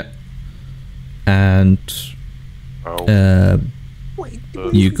 Yeah. And Oh, Wait,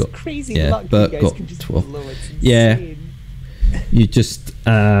 You this got- crazy yeah, luck. Bert You guys got can just 12. blow. It's Yeah. insane. you just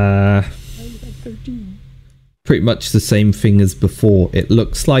How you got 13? pretty much the same thing as before. It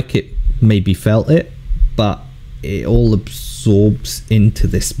looks like it maybe felt it, but it all absorbs into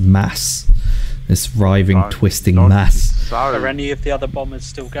this mass, this writhing, twisting mass. Are So, any of the other bombers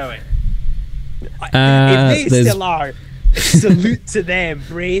still going? If they there's- still are, salute to them,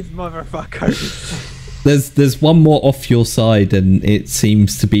 brave motherfuckers. There's one more off your side, and it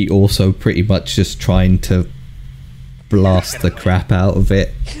seems to be also pretty much just trying to blast the crap out of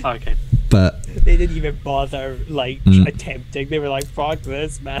it. Okay. But They didn't even bother attempting. They were like, "Fuck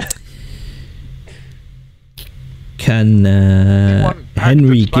this, man." can anyone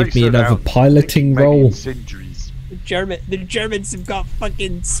Henry active give me space another around piloting many roll? centuries. The Germans have got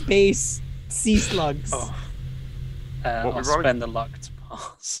fucking space sea slugs. Oh. What I'll we rolling? spend the luck to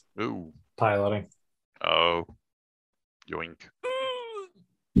pass. Ooh. Piloting. Oh. Yoink.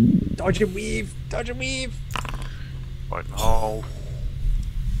 Dodge and weave, dodge and weave. Fight and hold.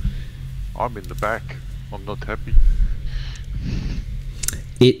 I'm in the back. I'm not happy.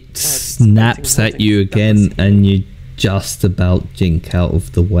 It snaps at you again, and you just about jink out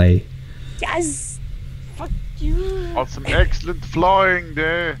of the way. Yes, fuck you. Oh, some excellent flying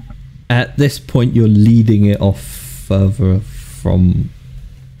there. At this point, you're leading it off further from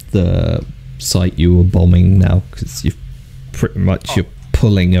the site you were bombing now, because you've pretty much you're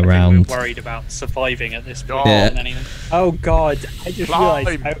pulling I think around. we're worried about surviving at this point Yeah. more than anything. Oh god, I just Climb.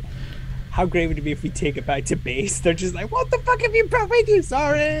 realized how great would it be if we take it back to base? They're just like, what the fuck have you brought with you?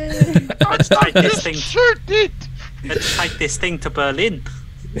 Sorry. Let's take this thing. Shoot it! Let's take this thing to Berlin.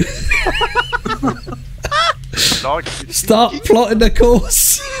 Like Start plotting a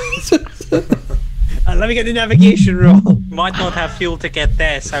course. Let me get the navigation roll. Might not have fuel to get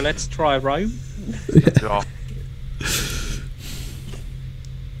there, so let's try Rome. Yeah.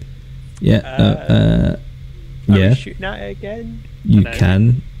 Yeah, Are we yeah, shooting at it again? you I know.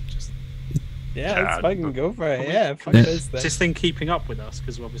 can. Just Yeah, let's Chad, fucking but- go for it. Are we- Yeah, fuck Yeah. this Is thing. this thing keeping up with us?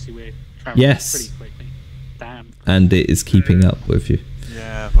 Because obviously we're traveling Yes. pretty quickly. Damn. And it is keeping up with you.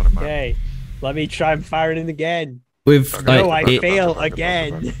 Yeah, I thought about it. Okay, let me try and fire it in again. With No, like, I it- fail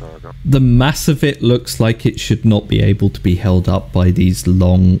again. the mass of it looks like it should not be able to be held up by these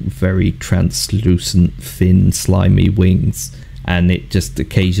long, very translucent, thin, slimy wings, and it just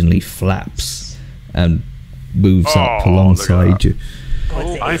occasionally flaps and moves up Oh, look at alongside that. you. God,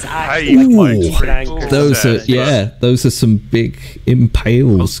 Oh, it I is hate actually like my my teeth treat. and ankles. Those are those are some big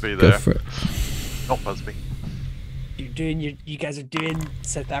impales. Must be Go there. for it. Not Busby. You guys are doing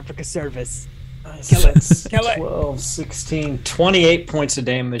South Africa service. Nice. Kill it. That's Kill it. 12, 16, 28 points of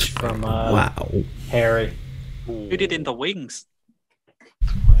damage from Wow. Harry. Who did in the wings?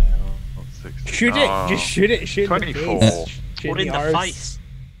 12, 16. Shoot Oh, it. Just shoot it. Shoot it in the 24. face. Shoot Or in the arse. face?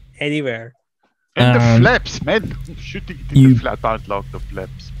 Anywhere. In the Um, flaps, man. Shooting it in you- the flat. Don't like the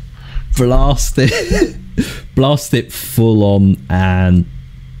flaps. Blast it, blast it full on, and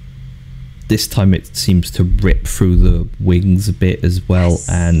this time it seems to rip through the wings a bit as well,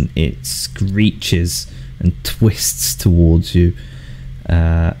 and it screeches and twists towards you,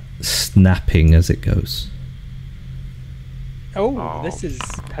 snapping as it goes. Oh, this Oh. is.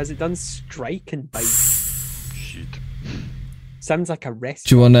 Has it done strike and bite? Shit. Sounds like a rest.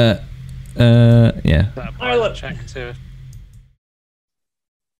 Do you wanna? Yeah. That Pilot. check to.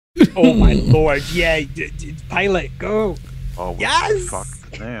 Oh my lord! Yeah, pilot, go. Oh, we're Yes!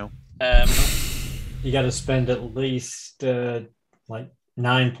 fucked now. You got to spend at least like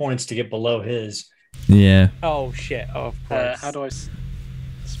 9 points to get below his. Yeah. Oh shit! Oh, of course. How do I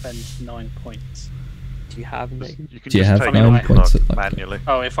spend 9 points? do you have Just- me? You can Do you just have take 9 it points like, at that manually.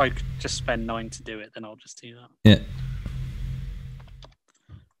 Oh, if I could just spend 9 to do it, then I'll just do that. Yeah.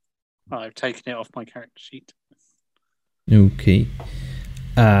 Oh, I've taken it off my character sheet. Okay.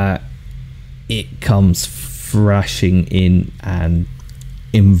 It comes thrashing in and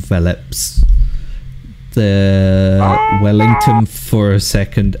envelops the Wellington for a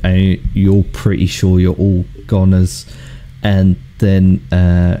second, and you're pretty sure you're all goners. And then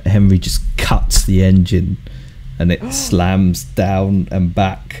Henry just cuts the engine, and it slams down and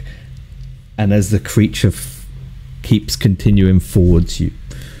back. And as the creature keeps continuing forwards, you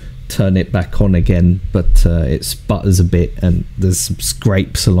turn it back on again, but it sputters a bit, and there's some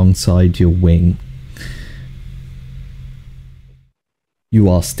scrapes alongside your wing. You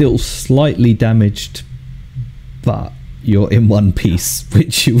are still slightly damaged, but you're in one piece,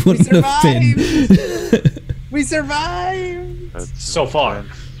 which you wouldn't have been. We survived. That's So far.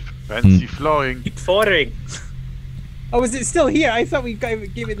 Fancy flying. Keep firing! Oh, is it still here? I thought we gave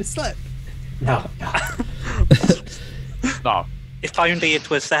it the slip. No. No. If only it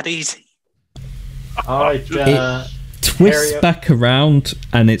was that easy. All right. Twists Harry- back around,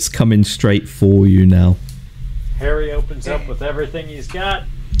 and it's coming straight for you now. Harry opens up with everything he's got.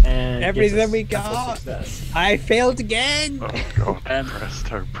 And Everything gets a we simple got. success. I failed again. Oh god. Um,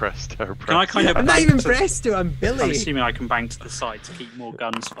 presto, presto, presto. Can I kind of I'm not bank even to- Presto. I'm I'm Billy. assuming I can bang to the side to keep more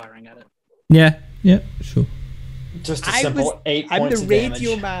guns firing at it. Yeah, sure. Just a I simple was- 8 I'm points the of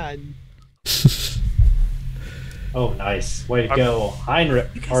radio damage. man. Oh, nice. Way to I'm- go. Heinrich.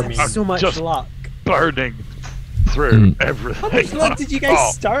 You Or guys me. have so much just- luck. burning through everything. How much luck did you guys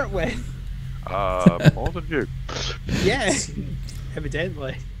Oh, start with? more than you. Yeah,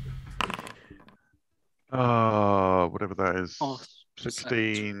 evidently. Whatever that is. Oh,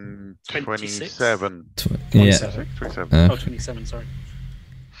 16, 26? 27. Yeah. 27. Oh, 27, sorry.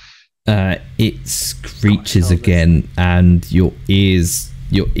 It screeches God, again, and your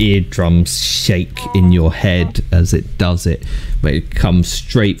eardrums shake in your head as it does it, but it comes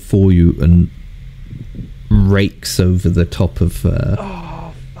straight for you and rakes over the top of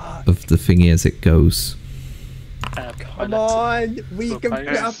Oh fuck! of the thingy as it goes. Come on, we can put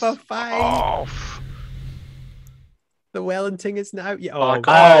up a fight. Off. The Wellington is now. Yeah. Oh, Oh,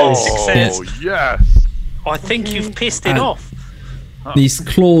 God. Success. Oh, yes. I think you've pissed it And- off. These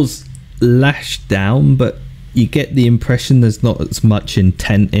claws lash down, but you get the impression there's not as much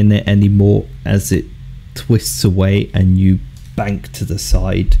intent in it anymore as it twists away, and you bank to the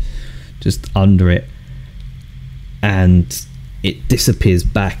side just under it, and it disappears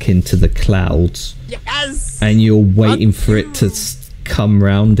back into the clouds, yes. and you're waiting for it to come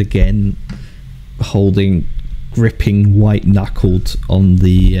round again, gripping white knuckled on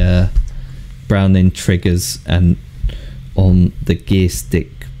the Browning triggers and on the gear stick,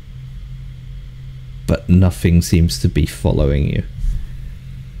 but nothing seems to be following you.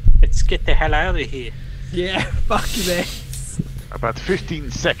 Let's get the hell out of here. Yeah. Fuck this. About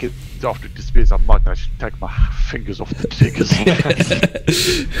 15 seconds after it disappears, I might actually take my fingers off the triggers.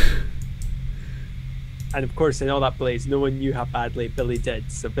 And of course, in all that blaze, no one knew how badly Billy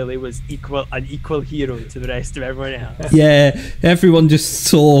did. So Billy was an equal hero to the rest of everyone else. Yeah, everyone just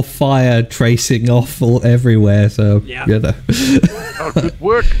saw fire tracing off everywhere. So Yeah. you know. Oh, good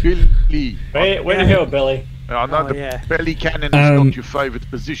work, Billy. Way to go, Billy. I know the yeah. belly cannon is not your favourite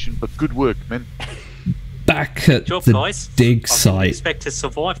position, but good work, man. Back at Job, the guys. dig I didn't site. expect to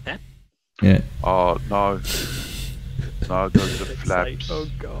survive that. Yeah. Oh, no. No, those are It's flaps. like, oh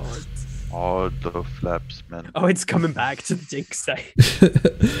god. Oh, the flaps, man. Oh, it's coming back to the dig site.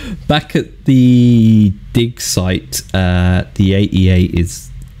 Back at the dig site, the 88 is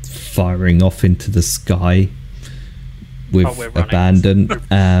firing off into the sky with Oh, we're running. abandon.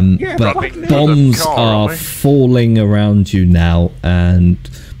 But running. bombs Car, are aren't we? falling around you now, and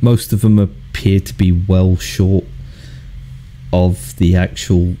most of them appear to be well short of the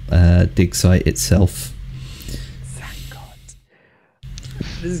actual dig site itself. Thank God.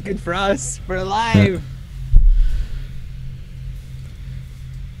 This is good for us. We're alive.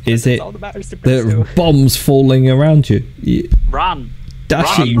 Is That's it all that matters to the Bristow. bombs falling around you? Run.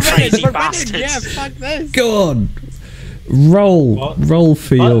 Dashing. Run, crazy We're running. bastards. Yeah, fuck this. Go on. Roll. What? Roll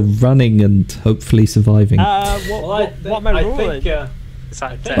for your running and hopefully surviving. What am I rolling? Is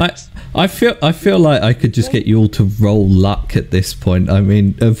that I feel like I could just get you all to roll luck at this point. I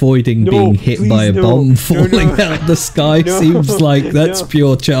mean, avoiding No, being hit by a please, no. bomb No, falling no. out the sky No, seems like that's no.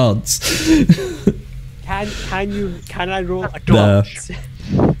 pure chance. Can I roll a No.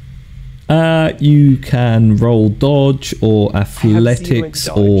 dodge? You can roll dodge or athletics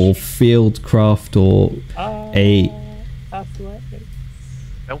dodge. or fieldcraft or a. Athletics.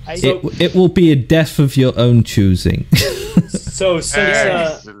 It will be a death of your own choosing. So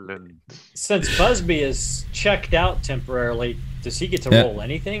Excellent. since Busby is checked out temporarily, does he get to Yeah. roll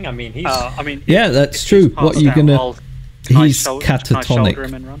anything? I mean, he's I mean, Yeah, that's if true. he's What passed you out, gonna? can I He's shoulder- Can I shoulder catatonic.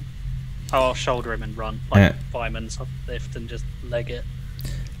 him and run? Oh, I'll shoulder him and run like Yeah. fireman's lift and just leg it.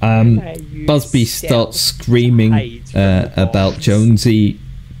 Busby starts screaming about Jonesy.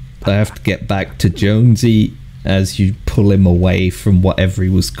 I have to get back to Jonesy as you pull him away from whatever he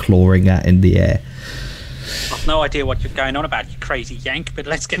was clawing at in the air. I've no idea what you're going on about, you crazy yank, but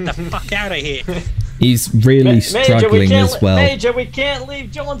let's get the fuck out of here. He's really struggling as well. Major, we can't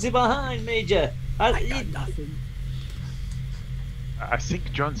leave Jonesy behind, Major. I got nothing. I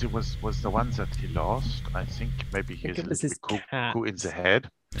think Jonesy was the one that he lost. I think maybe he's a it was little his bit cat. cool in the head.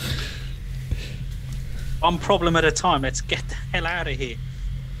 One problem at a time, let's get the hell out of here.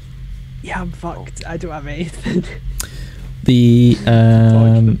 Yeah, I'm fucked. I don't have anything. The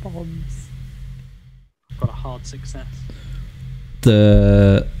Dodge the bombs. Got a hard success.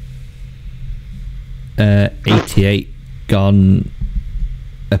 the 88 gun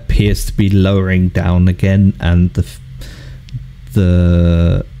appears to be lowering down again, and the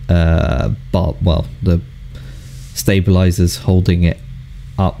stabilizers holding it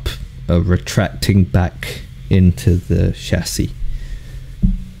up are retracting back into the chassis.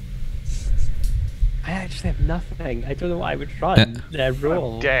 I actually have nothing. I don't know what I would run.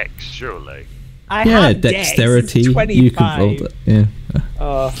 Roll. Dex, surely. I Yeah, have Dex. dexterity. It's You can roll 25. that. Yeah.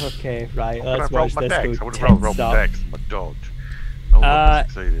 Oh, okay, right. I would Let's have watch rolled my this Dex. I go would have rolled tits my up. Dex and my dodge. I would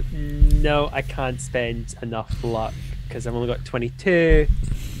have succeeded. No, I can't spend enough luck because I've only got 22,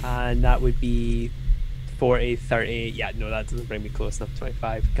 and that would be 40, 30. Yeah, no, that doesn't bring me close enough to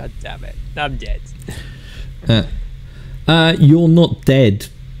 25. God damn it. I'm dead. You're not dead,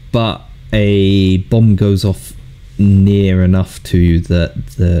 but a bomb goes off near enough to you that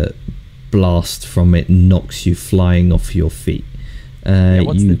the blast from it knocks you flying off your feet.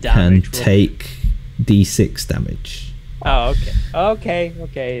 what's You the can damage roll? take D6 damage. Oh, okay.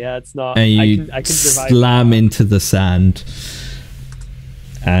 Okay, that's not. And you I can survive. slam into the sand,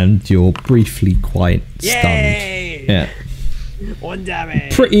 and you're briefly quite stunned. Yay! Yeah. 1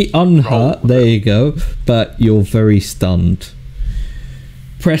 damage. Pretty unhurt, there you go, but you're very stunned.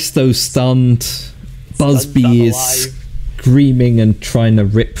 Presto stunned. Busby I'm is alive. screaming and trying to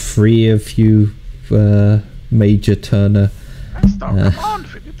rip free of you, Major Turner. Come on,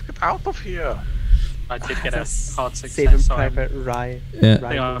 Philip, get out of here. I did get a hard Saving success. So I Private Ryan. Yeah. think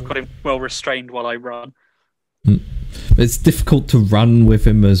I've got him well restrained while I run. It's difficult to run with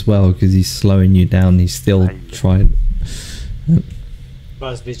him as well because he's slowing you down. He's still trying.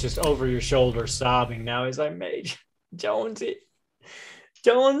 Busby's just over your shoulder sobbing now. He's like, Major, Jonesy,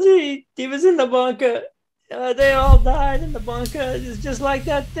 he was in the bunker. They all died in the bunker. It's just like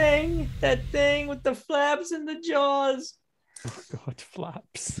that thing with the flaps and the jaws. Oh God,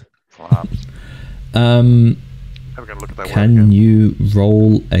 flaps. Flaps. Um, Have a good look at that one can again. you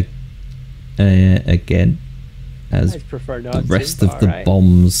roll again as I prefer not the rest to, of the alright.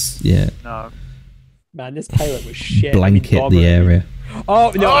 bombs? Yeah. No. Man, this pilot was shit. blanket I mean, the area.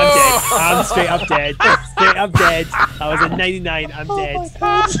 Oh no, I'm dead. I'm straight up dead. Straight up dead. I was at 99. I'm dead.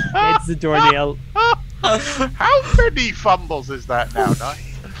 It's the doornail. How many fumbles is that now, Night?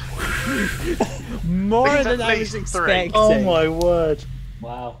 More These than at I was least three. expecting. Oh my word.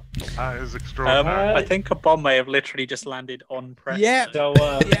 Wow. That is extraordinary. I think a bomb may have literally just landed on Presto. Yeah. So,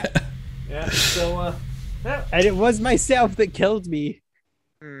 Yeah. yeah. So, yeah. And it was myself that killed me.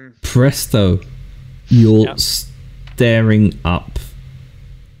 Presto, you're Yep. staring up,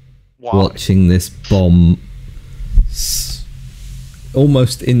 Why? watching this bomb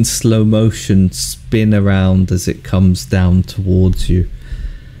almost in slow motion spin around as it comes down towards you.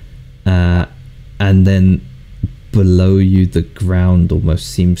 And then below you, the ground almost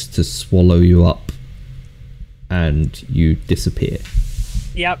seems to swallow you up and you disappear.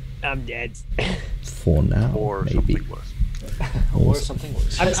 Yep, I'm dead. For now, Or maybe. something worse. Or something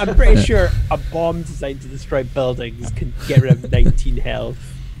worse. I'm pretty sure a bomb designed to destroy buildings can get rid of 19 health.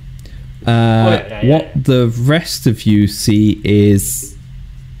 yeah. What the rest of you see is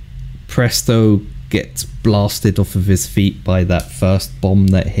Presto gets blasted off of his feet by that first bomb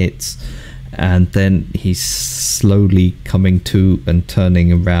that hits, and then he's slowly coming to and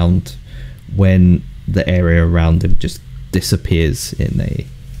turning around when the area around him just disappears in a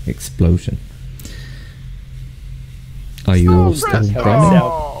explosion. Are you all still Presto! running?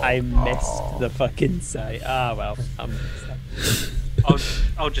 Myself, I missed the fucking sight. Ah, well, I'm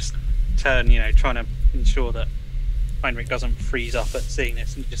I'll just turn, trying to ensure that Heinrich doesn't freeze up at seeing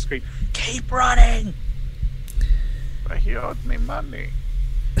this and just scream, "Keep running!" But he owed me money.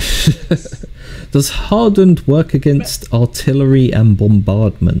 Does hardened work against artillery and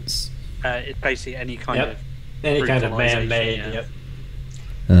bombardments? It's basically any kind of Any kind of brutalization, man-made. yeah.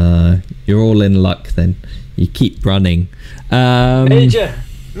 Yep. You're all in luck then. You keep running. Major,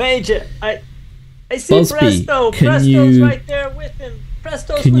 I see Busby, Presto. can Presto's you- right there with him.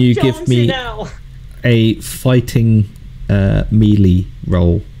 Presto's can with you give Jonesy me- now. A fighting melee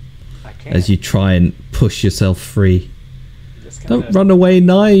roll I can't. as you try and push yourself free. Just kinda- Don't run away,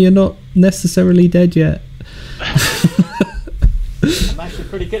 Nye. You're not necessarily dead yet. I'm actually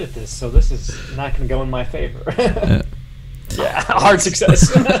pretty good at this, so this is not going to go in my favor. Yeah, hard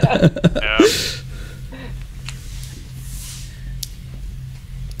success. Yeah.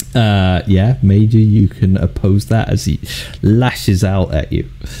 Yeah, Major, you can oppose that as he lashes out at you.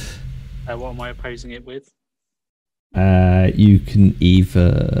 What am I opposing it with? You can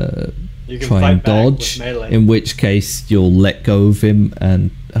either You can try fight and back with dodge, melee. in which case you'll let go of him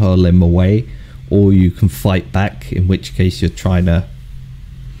and hurl him away, or you can fight back, in which case you're trying to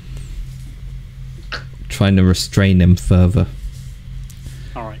restrain him further.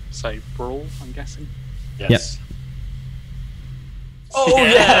 Alright, so brawl, I'm guessing. Yes. Oh, Yeah.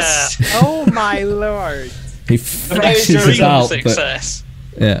 yes! Oh my lord! He thrashes Dream about, but success.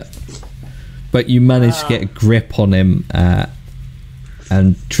 yeah, but you manage to get a grip on him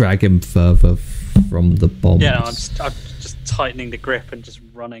and drag him further from the bombs. Yeah, I'm just tightening the grip and just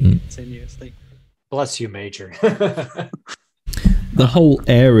running continuously. Bless you, Major. The whole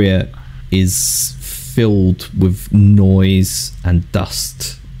area is filled with noise and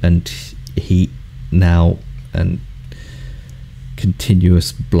dust and heat now, and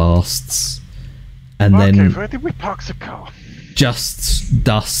continuous blasts, and Okay, then where did we park the car? just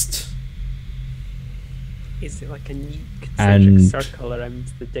dust. Is it like a neat And- concentric circle around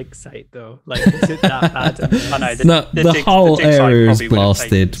the dig site though? Like, is it that bad? I know, No, the whole dig site area is probably would have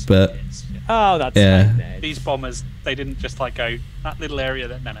blasted, taken but some hits. Oh, that's Yeah. fine then. These bombers, they didn't just like go, that little area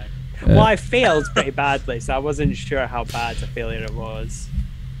that, no. Well, I failed pretty badly, so I wasn't sure how bad a failure it was.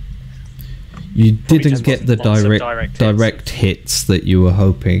 you Probably didn't just get the wasn't lots of direct hits that you were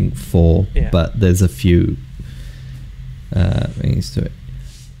hoping for, Yeah. but there's a few things to it.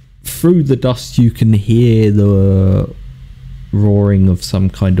 Through the dust, you can hear the roaring of some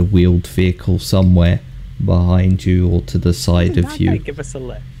kind of wheeled vehicle somewhere behind you or to the side That of guy you, give us a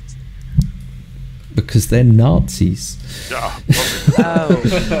lift. because they're Nazis. Yeah, Oh,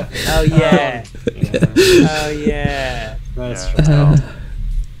 oh yeah, Yeah, oh yeah. that's Yeah. right.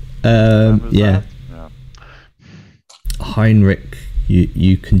 Remember Yeah. that? Yeah. Heinrich,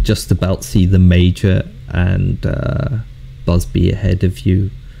 you can just about see the Major and Busby ahead of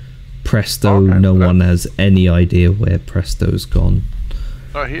you. Presto, Okay, no yeah. one has any idea where Presto's gone.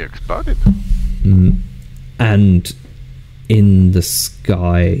 Oh, he exploded. And in the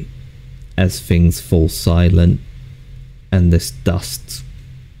sky, as things fall silent and this dust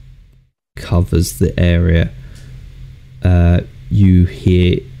covers the area, you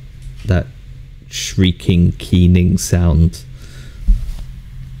hear that shrieking, keening sound.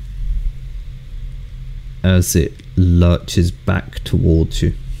 as it lurches back towards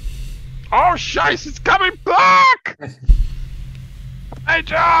you. Oh, shice, it's coming back! Hey,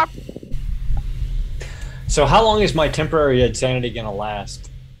 job! So how long is my temporary insanity going to last?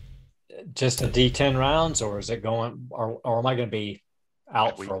 Just a D10 rounds, or is it going, or am I going to be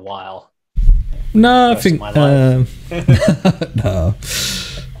out for a while? No, I Rest of think my life? no.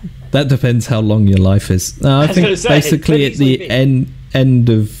 That depends how long your life is. No, I was think gonna say, basically it at could the easily be. end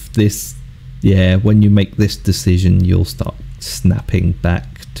of this, yeah, when you make this decision, you'll start snapping back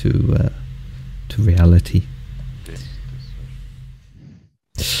to reality.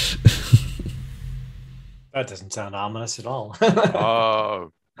 That doesn't sound ominous at all.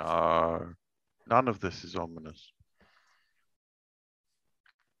 Oh, no. None of this is ominous.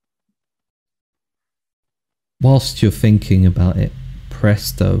 Whilst you're thinking about it,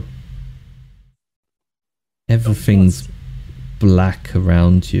 presto, everything's black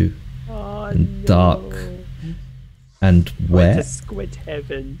around you and dark and Went to wet, squid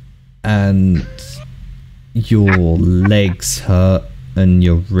heaven. and your legs hurt and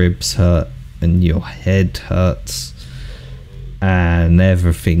your ribs hurt and your head hurts and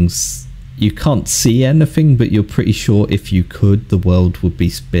everything's, you can't see anything, but you're pretty sure if you could, the world would be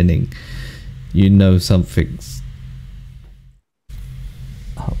spinning. You know something's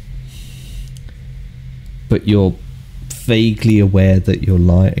up. But you're vaguely aware that you're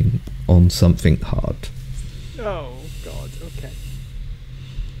lying on something hard. Oh God. Okay.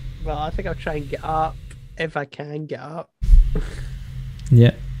 Well, I think I'll try and get up if I can get up.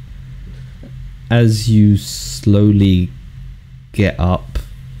 Yeah. As you slowly get up,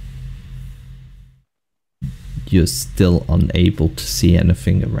 you're still unable to see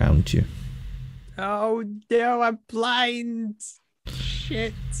anything around you. Oh no, I'm blind.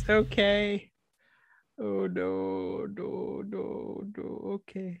 Shit. Okay. Oh no, no.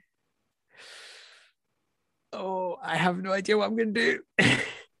 Okay. Oh, I have no idea what I'm gonna do.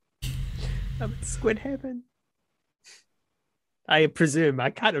 I'm in squid heaven. I presume I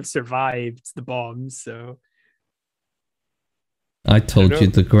kind of survived the bombs, so I told you know.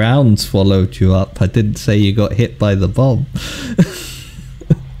 the ground swallowed you up. I didn't say you got hit by the bomb.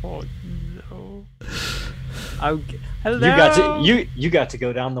 oh no. Hello. You got to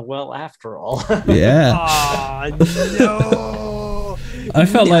go down the well after all. Yeah. Oh no. I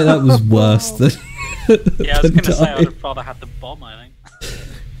felt like that was worse than. Yeah, I was than going to say I would dying. have rather had the bomb, I think.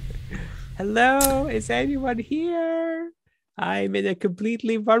 Hello, is anyone here? I'm in a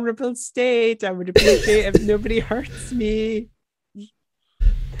completely vulnerable state. I would appreciate if nobody hurts me.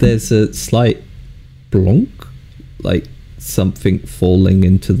 There's a slight blonk, like something falling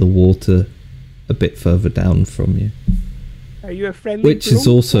into the water a bit further down from you. Are you a friendly Which is blunk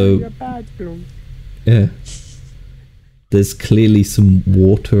or also- are you a bad blunk? Yeah. There's clearly some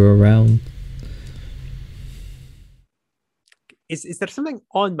water around. Is there something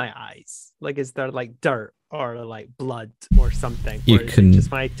on my eyes? Like, is there like dirt or like blood or something? You or is can- it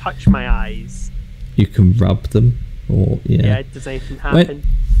just when I touch my eyes? You can rub them, or Yeah, does anything happen?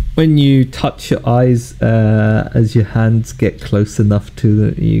 When you touch your eyes, as your hands get close enough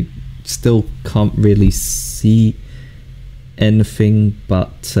to them, you still can't really see anything,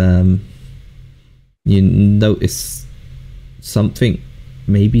 but you notice something,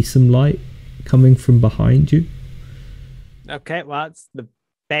 maybe some light coming from behind you. Okay, well, that's the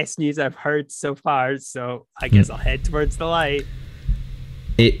best news I've heard so far, so I guess I'll head towards the light.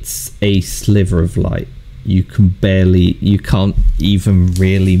 It's a sliver of light. You can't even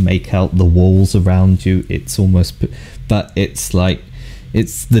really make out the walls around you. It's almost, but it's like,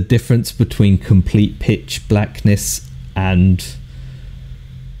 it's the difference between complete pitch blackness and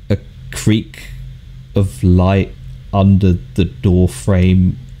a creak of light under the door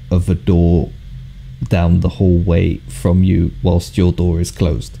frame of a door down the hallway from you whilst your door is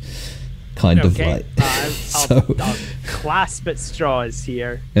closed. Kind of like. I'll clasp at straws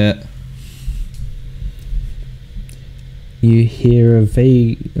here. Yeah. You hear a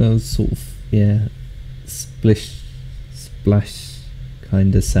vague sort of, splish, splash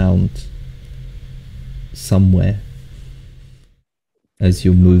kind of sound somewhere as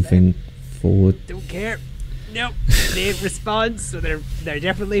you're moving forward. Don't care. Nope. They didn't respond, so they're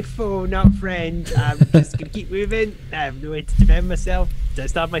definitely foe, not friend. I'm just gonna keep moving. I have no way to defend myself. Do I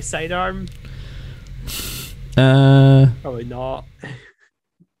still have my sidearm? Probably not.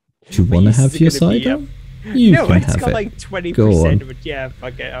 Do you want to have your sidearm? You no, can it's have got it. like 20%. Go on. But yeah,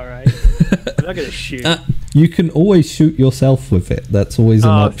 fuck it. All right. I'm not gonna shoot. You can always shoot yourself with it. That's always an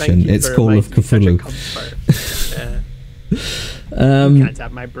option. It's Call of Cthulhu. You can't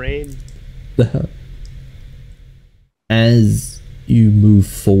have my brain. As you move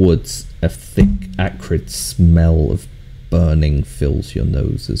forwards, a thick, acrid smell of burning fills your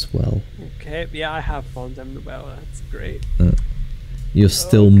nose as well. Okay, yeah, I have found them. Well, that's great. You're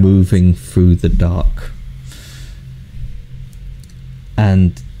still moving through the dark.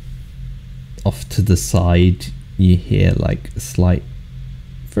 And off to the side, you hear like a slight,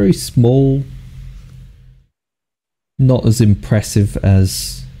 very small, not as impressive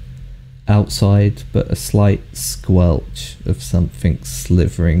as outside, but a slight squelch of something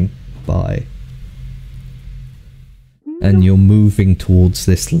slithering by. And you're moving towards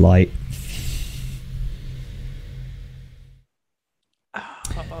this light.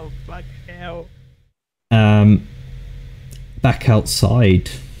 Oh, fuck hell. Back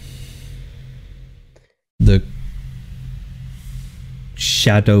outside, the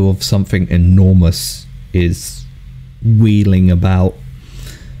shadow of something enormous is wheeling about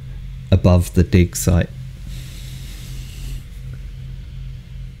above the dig site.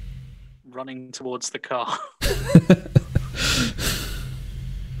 Running towards the car.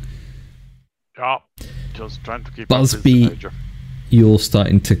 Yeah, just trying to keep Busby, up with the Major. you're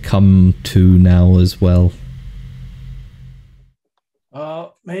starting to come to now as well.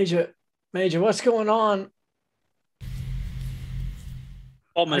 Major, what's going on?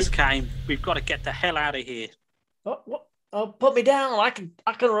 Bombers came. We've got to get the hell out of here. Put me down. I can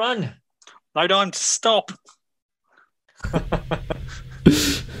run. No time to stop.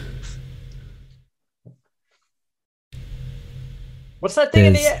 What's that thing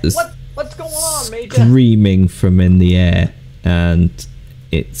in the air? There's What's going on, Major? Screaming from in the air, and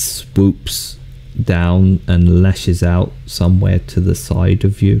it swoops down and lashes out somewhere to the side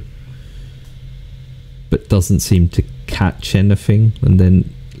of you, but doesn't seem to catch anything, and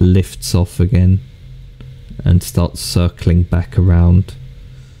then lifts off again and starts circling back around.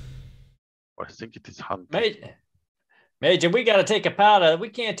 I think it is hunting. Major, we got to take a powder. We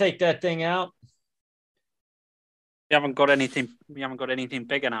can't take that thing out. We haven't got anything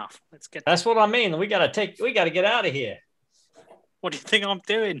big enough. Let's get. That's what I mean. We got to get out of here. What do you think I'm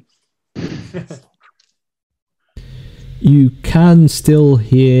doing? You can still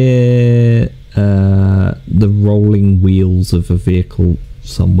hear the rolling wheels of a vehicle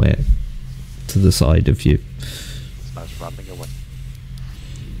somewhere to the side of you. It's nice running away.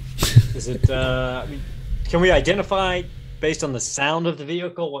 Is it? Can we identify based on the sound of the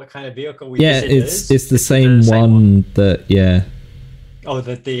vehicle what kind of vehicle Yeah, it is? it's the same one that Oh,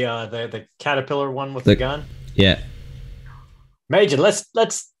 the caterpillar one with the gun. Yeah. Major, let's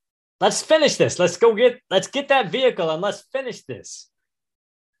finish this. Let's get that vehicle and let's finish this.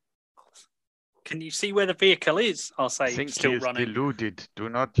 Can you see where the vehicle is? I'll say I think still he is running. deluded. Do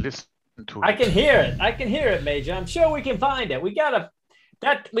not listen to him. I can hear it, Major. I'm sure we can find it.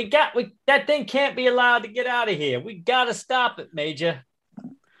 That thing can't be allowed to get out of here. We gotta stop it, Major.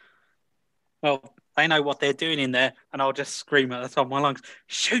 Well, they know what they're doing in there, and I'll just scream at the top of my lungs,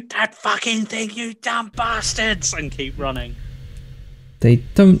 "Shoot that fucking thing, you dumb bastards!" and keep running. They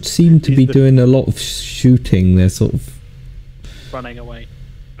don't seem to be doing a lot of shooting. They're sort of Running away.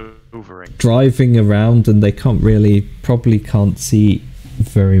 Maneuvering. driving around, and they probably can't see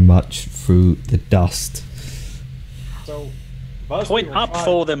very much through the dust. So, Point up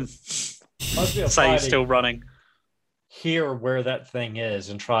for them. Say Say he's still running. Hear where that thing is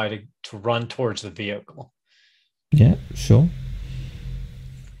and try to run towards the vehicle. Yeah, sure.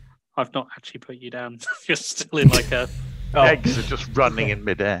 I've not actually put you down. You're still in like a... Eggs are just running in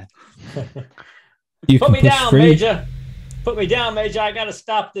midair. You Put can me push down, through. Major. Put me down, Major. I gotta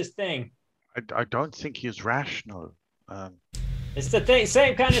stop this thing. I don't think he's rational. It's the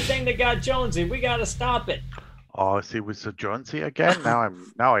same kind of thing that got Jonesy. We gotta stop it. Oh, is he with Sir Jonesy again?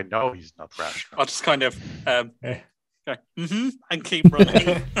 Now I know he's not rational. I'll just kind of go, and keep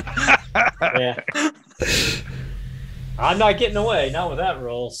running. Yeah. I'm not getting away, not with that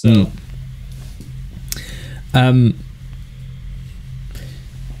roll. So, and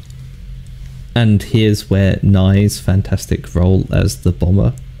here's where Nye's fantastic role as the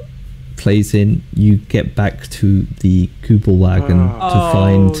bomber plays in. You get back to the Kubelwagen to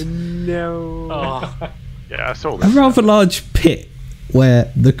find No. Yeah, I saw a that. rather large pit where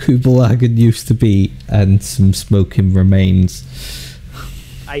the Kubelwagen used to be, and some smoking remains.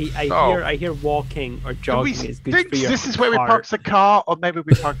 I hear walking or Do we jogging is good think for your this is where we heart. parked the car, or maybe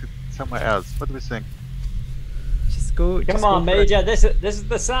we parked it somewhere else? What do we think? Just go. come on, Major. This is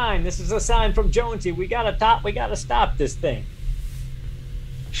the sign. This is a sign from Jonesy. We gotta stop this thing.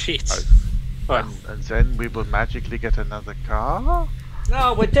 Shit. And then we will magically get another car?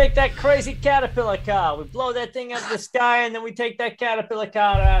 No, we take that crazy caterpillar car. We blow that thing up the sky, and then we take that caterpillar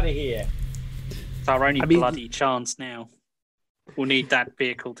car out of here. It's our only bloody chance now. We'll need that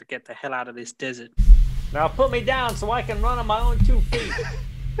vehicle to get the hell out of this desert. Now put me down so I can run on my own 2 feet.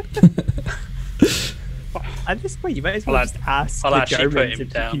 At this point, you might as well I'll just ask I'll the actually put Germans him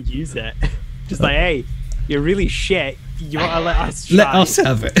if down. you can use it. Just like, hey, you're really shit. You want to let us try? Let us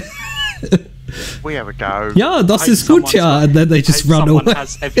have it. We have a go. Ja, das Hope ist gut, someone's ja. got- And then they just hope run someone away.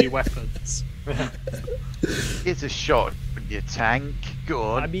 has heavy weapons. Here's a shot in your tank. Go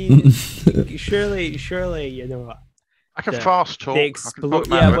on. I mean, surely, you know, I can the- fast talk. the I can talk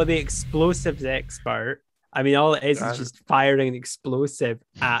them out yeah, of well, it. the explosives expert. I mean, all it is just firing an explosive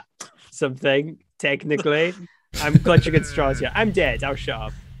at something. Technically, I'm clutching at straws here. I'm dead. I'll shut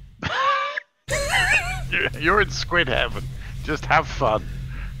up. You're in squid heaven. Just have fun.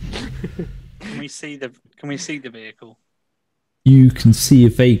 Can we see the vehicle? You can see a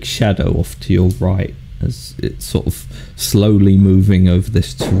vague shadow off to your right as it's sort of slowly moving over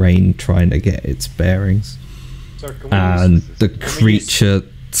this terrain, trying to get its bearings. So can we And use, the can we use- creature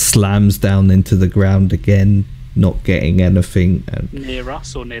slams down into the ground again, not getting anything. And Near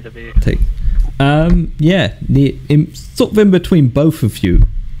us or near the vehicle? take, sort of in between both of you,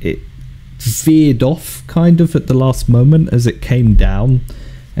 it veered off kind of at the last moment as it came down,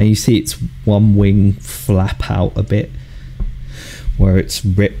 and you see its one wing flap out a bit, where it's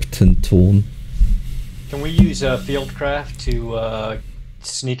ripped and torn. Can we use Fieldcraft to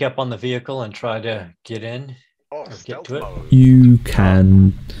sneak up on the vehicle and try to get in? Oh, Get stealth to it. mode. You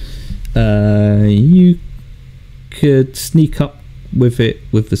can, you could sneak up with it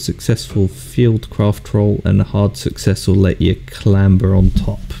with a successful fieldcraft roll, and a hard success will let you clamber on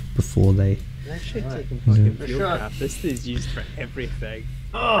top before they. That should Right. take fucking For field sure. craft. This is used for everything.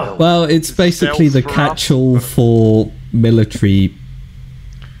 Oh, Well, it's basically the Stealth for us. catch-all for military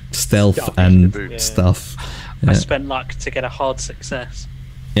stealth Stuff. and Yeah. stuff. I Yeah. spent luck to get a hard success.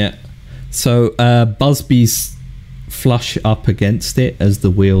 Yeah. So Busby's flush up against it as the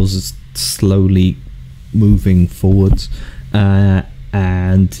wheels are slowly moving forwards,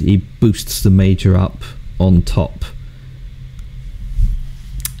 and he boosts the major up on top.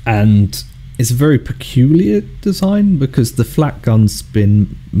 And it's a very peculiar design because the flat gun's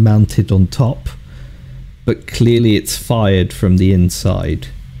been mounted on top, but clearly it's fired from the inside.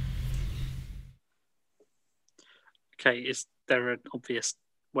 Okay, is there an obvious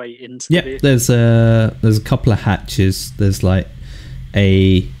way into Yeah, the vehicle? there's a couple of hatches. There's like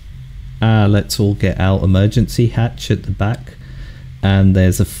a let's all get out emergency hatch at the back, and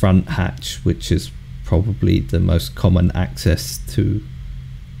there's a front hatch which is probably the most common access to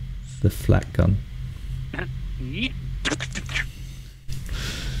the flat gun.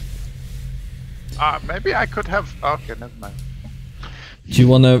 Maybe I could have. Okay, never mind. Do you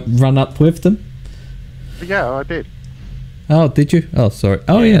want to run up with them? Yeah, I did. Oh, did you? Oh, sorry.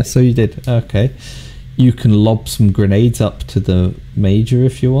 Oh, yeah, so you did. Okay. You can lob some grenades up to the major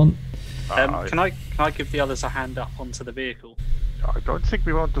if you want. Can I give the others a hand up onto the vehicle? I don't think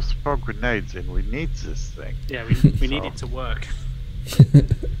we want to throw grenades in. We need this thing. Yeah, we need it to work.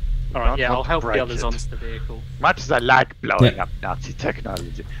 All right, Don't yeah, want I'll to help the break others it. onto the vehicle. Much as I like blowing Yeah. up Nazi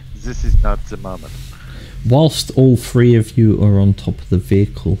technology, this is not the moment. Whilst all three of you are on top of the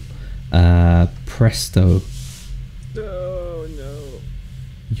vehicle, presto, Oh no.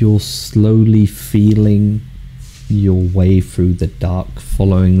 you're slowly feeling your way through the dark,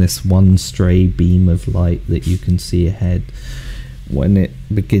 following this one stray beam of light that you can see ahead. When it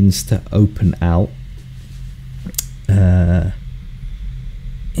begins to open out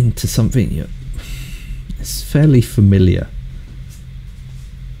into something it's fairly familiar,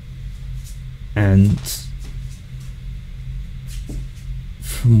 and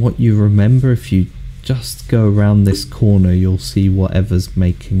from what you remember, if you just go around this corner, you'll see whatever's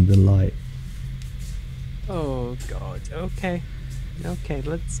making the light. Oh god. Okay. Okay,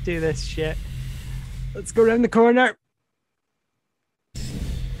 let's do this shit. Let's go around the corner.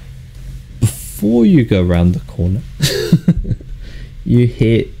 Before you go around the corner, you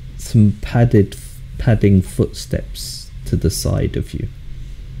hear some padding footsteps to the side of you.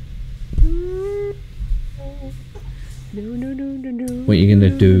 No. What are you gonna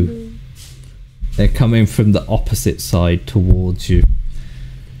do? They're coming from the opposite side towards you.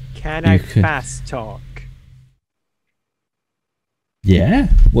 Can You I can- fast talk? Yeah?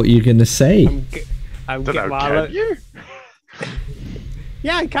 What are you gonna say? I'm Don't know, well, can you?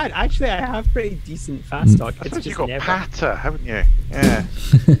 yeah, I can. Actually, I have pretty decent fast talk. I It's suppose just you've got never. patter, haven't you? Yeah.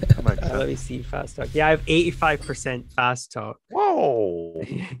 That makes Let me sense. see fast talk. Yeah, I have 85% fast talk. Whoa!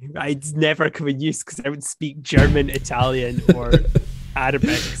 It's never come in use because I would speak German, Italian, or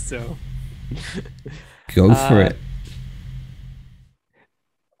Arabic. So Go for it.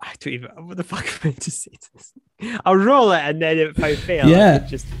 don't even. What the fuck am I to say to this? I'll roll it, and then if I fail, Yeah. I can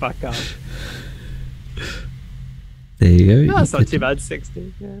just fuck off. There you go. No, that's You not could- too bad.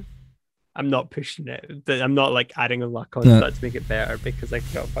 60. Yeah. I'm not pushing it. I'm not like adding a luck on No. that to make it better because I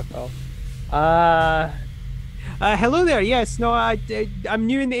got fuck off. Hello there. Yes, no, I'm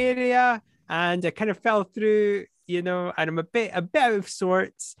new in the area and I kind of fell through, and I'm a bit out of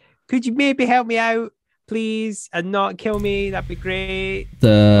sorts. Could you maybe help me out, please, and not kill me? That'd be great.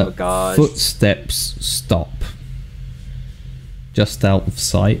 The Oh, God. footsteps stop just out of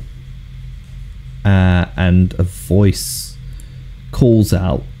sight, and a voice calls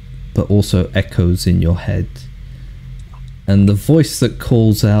out, but also echoes in your head. And the voice that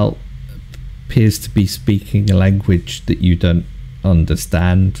calls out appears to be speaking a language that you don't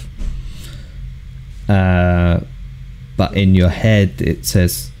understand. But in your head, it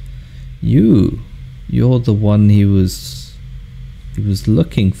says, "You're the one he was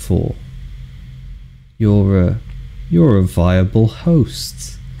looking for. You're a viable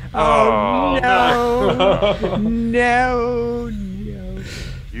host." Oh, no. no.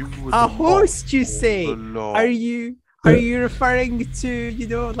 You were A the host, you all say? along. Are you referring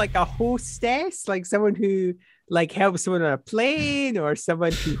to, like a hostess, like someone who like helps someone on a plane, or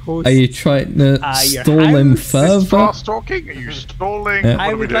someone who hosts? Are you trying to your stall him house? Is this further? fast talking? Are you stalling? Yeah. What I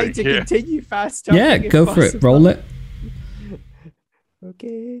are we would like to doing here? continue fast talking. Yeah, if go for it. possible. Roll it.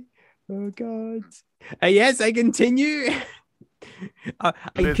 Okay. Oh God. Yes, I continue. Clear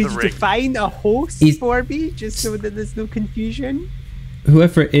Could the you ring. define a host He's- for me, just so that there's no confusion?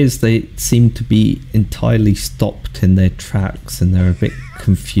 Whoever it is, they seem to be entirely stopped in their tracks, and they're a bit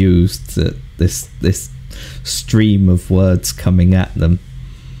confused at this stream of words coming at them.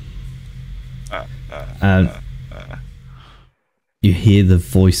 And you hear the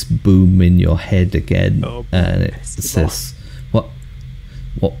voice boom in your head again, Oh, and it piss me says,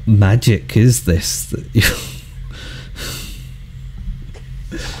 "What magic is this that you?"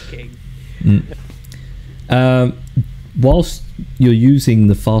 Fucking. Whilst you're using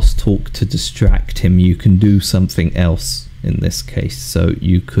the fast talk to distract him, you can do something else in this case. So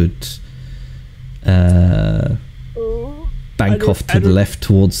you could bank don't- off I to the don't- left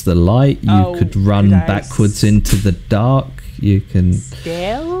towards the light. You Oh, could run could I backwards into the dark. You can.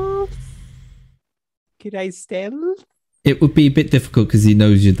 Stealth? Could I stealth? It would be a bit difficult because he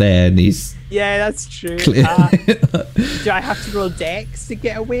knows you're there, and he's Yeah, that's true. clear. Do I have to roll dex to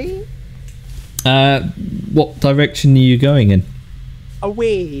get away? What direction are you going in?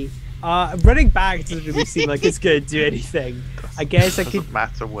 Away. Running back doesn't really seem like it's going to do anything. I guess I could. Doesn't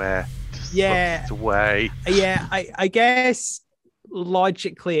matter where. Just Yeah. it's away. Yeah, I guess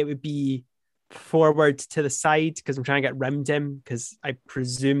logically it would be forward to the side because I'm trying to get round him because I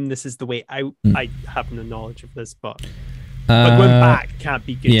presume this is the way out. I have no knowledge of this, but going back can't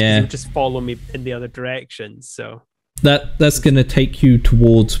be good because yeah. he would just follow me in the other direction. So That's going to take you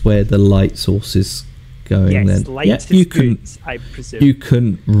towards where the light source is going. yes, then light yeah, is you good, can I presume. you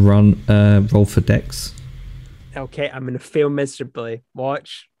can roll for dex. Okay, I'm gonna fail miserably.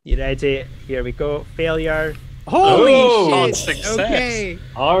 Watch. You ready? Here we go. Failure. Holy Oh, shit! success. Okay.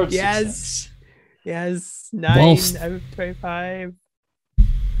 Hard Yes. success. Yes. 9 Whilst- out of 25.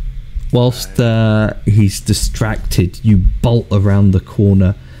 Whilst he's distracted, you bolt around the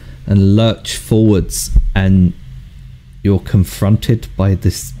corner and lurch forwards, and you're confronted by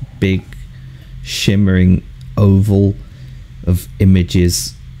this big shimmering oval of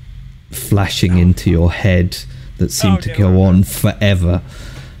images flashing into your head that seem to go on forever.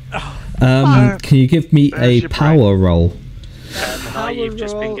 Can you give me There's a your power roll? And now you've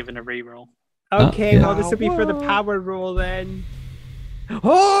just been roll. given a reroll. Okay, yeah. well this will be for the power roll then.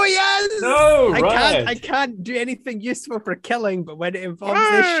 Oh yes! No, right. I can't do anything useful for killing, but when it involves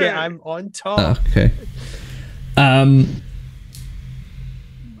this shit, I'm on top. Okay.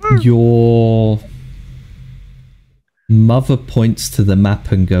 Your mother points to the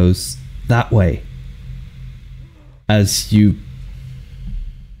map and goes, "That way." As you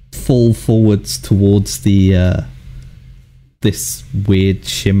fall forwards towards the this weird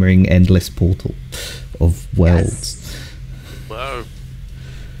shimmering endless portal of worlds. Whoa.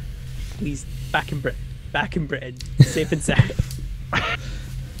 Please, back in Britain. Back in Britain. Safe and sound.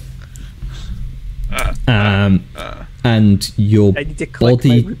 And your I need to collect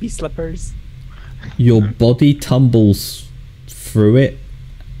body my ruby slippers. your body tumbles through it,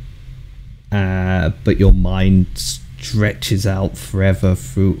 but your mind stretches out forever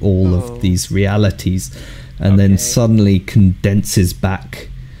through all Oh. of these realities, and then Okay. suddenly condenses back,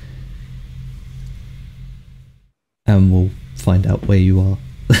 and we'll find out where you are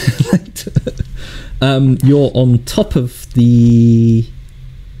later. You're on top of the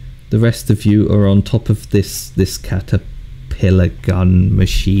the rest of you are on top of this caterpillar gun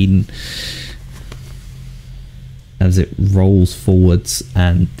machine as it rolls forwards,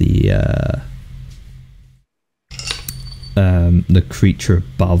 and the creature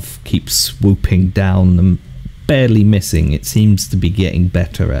above keeps swooping down and barely missing. It seems to be getting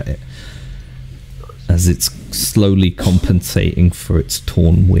better at it as it's slowly compensating for its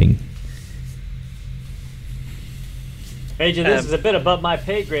torn wing. Major, this is a bit above my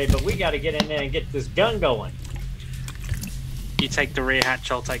pay grade, but we got to get in there and get this gun going. You take the rear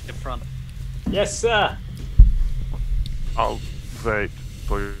hatch, I'll take the front. Yes, sir. I'll wait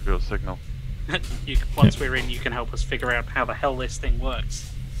for your signal. Once we're in, you can help us figure out how the hell this thing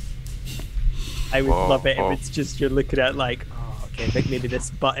works. I would Whoa, love it whoa. if it's just you're looking at like, oh, okay, I think maybe this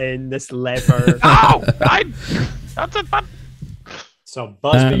button, this lever. Ow! That's a button. So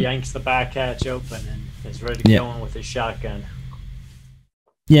Busby yanks the back hatch open and is ready to go in with his shotgun.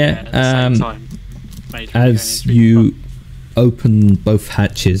 And at the same time, Major will be As going in through the you open both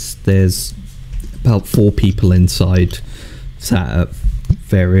hatches, there's about 4 people inside, sat at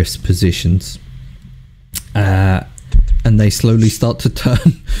various positions, and they slowly start to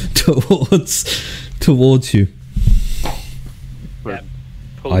turn towards you. front.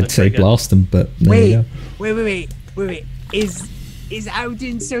 Pull the I'd say trigger. blast them, but there you go. Wait. Is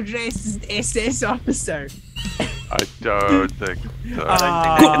Alden still dressed as an SS officer? I don't think so.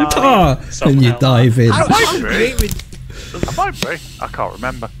 I don't think they're gonna be And you somehow. dive in. How great would I might be. I can't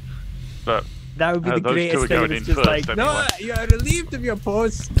remember. But that would be the those two greatest are thing. going It's in just first like, no, anyway. you are relieved of your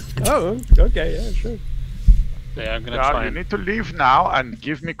post. Oh, okay, yeah, sure. Yeah, I'm gonna yeah, try you and need to leave now and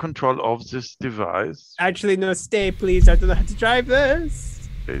give me control of this device. Actually, no, stay, please. I don't know how to drive this.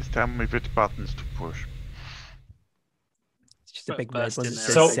 Please tell me which buttons to push. It's just a Put big burst red one in that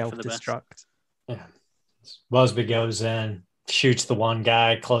there says and hope for the best. self-destruct. Yeah. Busby goes in, shoots the one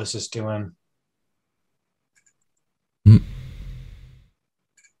guy closest to him.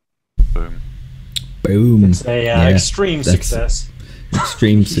 Boom. Boom. It's a extreme that's- success.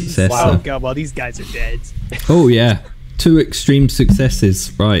 Extreme success. Wow. Oh god, well these guys are dead. Oh yeah, 2 extreme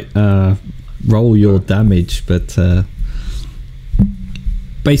successes. Right, roll your damage, but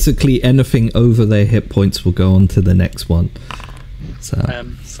basically anything over their hit points will go on to the next one. So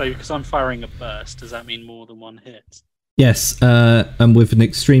So because I'm firing a burst, does that mean more than one hit? yes, and with an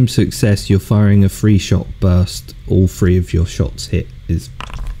extreme success, you're firing a 3-shot burst. All 3 of your shots hit. Is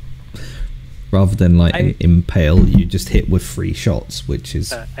rather than like an impale, you just hit with 3 shots, which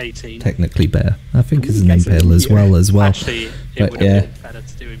is 18. technically better. I think it's You an guys are impale as weird. well. Actually, it But would yeah. have been better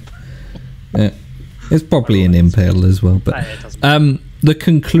to do him. Yeah. It's probably an impale as well, but It doesn't matter. the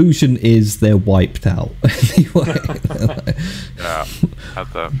conclusion is they're wiped out anyway. Yeah.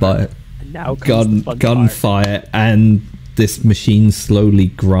 At the But And now comes the fun part. gunfire, and this machine slowly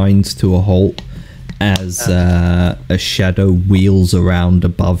grinds to a halt as a shadow wheels around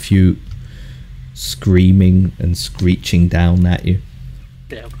above you, screaming and screeching down at you.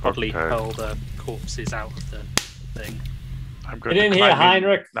 Yeah, probably Okay. hurl the corpses out of the thing. I'm going Get to in here, climb in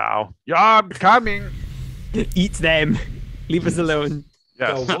Heinrich. now. Yeah, I'm coming. Eat them. Leave us alone.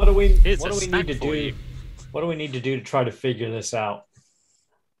 Yes. So what do we Here's what a do we snack need to for do? you. What do we need to do to try to figure this out?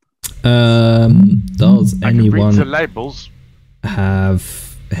 Does I can read the anyone labels.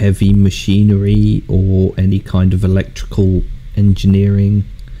 have heavy machinery or any kind of electrical engineering?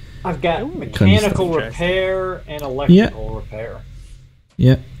 I've got Ooh, mechanical interesting. repair and electrical repair.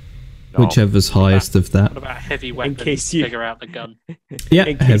 Yeah, No. whichever's highest of that. What about heavy weapons? case you- Figure out the gun. Yeah,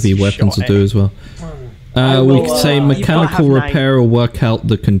 in case heavy you weapons will shot do it. as well. I We will, could say you've got to mechanical have repair will work out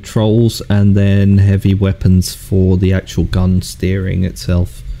the controls, and then heavy weapons for the actual gun steering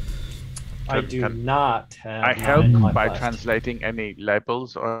itself. I do Can not have. I help mine by left. translating any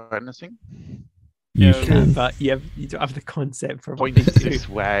labels or anything? You No. can. But you don't have the concept for what Point they do. this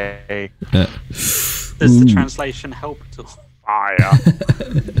way. Does the Ooh. translation help at all? Fire.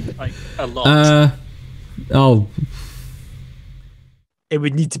 Like, a lot. Oh, It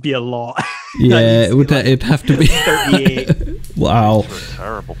would need to be a lot. yeah, needs to be it'd have to be 38. Wow. These were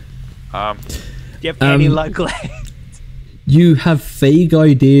terrible. Do you have any luck left? You have vague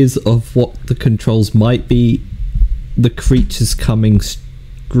ideas of what the controls might be. The creature's coming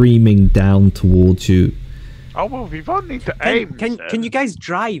screaming down towards you. Oh, well, we won't need to aim. Can you guys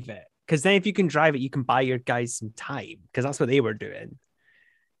drive it? Because then if you can drive it, you can buy your guys some time. Because that's what they were doing.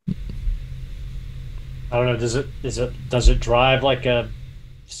 I don't know. Does it drive like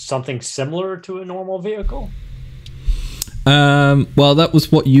something similar to a normal vehicle? Well, that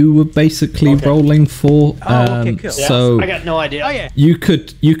was what you were basically Okay. rolling for. Okay, cool. Yeah, So I got no idea. Oh yeah. you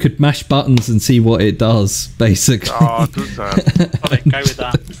could mash buttons and see what it does, basically. Oh, do that. Got it, go with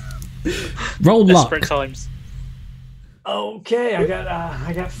that. Roll luck. Desperate times. Okay,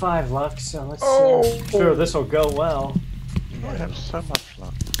 I got 5 luck, so let's sure this will go well. I have so much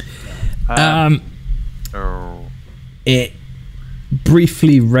luck. Oh. It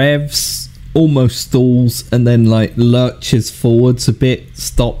briefly revs, almost stalls, and then like lurches forwards a bit,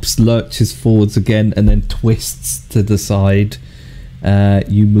 stops, lurches forwards again, and then twists to the side.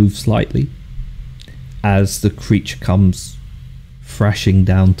 You move slightly as the creature comes thrashing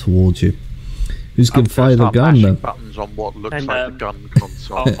down towards you. Who's going to fire the gun though? Buttons on what looks And, like the gun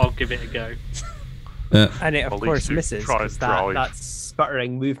console. I'll give it a go. And it, of At least course, you misses try because and drive. that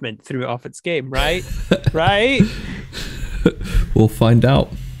sputtering movement threw it off its game, right? Right? We'll find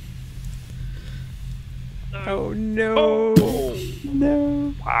out. Oh, no.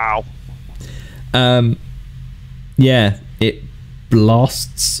 No. Wow. Yeah, it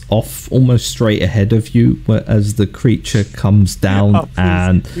blasts off almost straight ahead of you as the creature comes down Oh, please-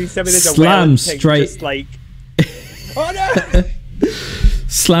 and please tell me there's a wailing slams thing straight just like... Oh, no!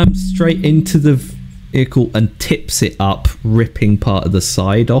 slams straight into the vehicle and tips it up, ripping part of the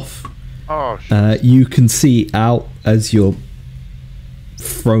side off. Oh, shit. You can see out as you're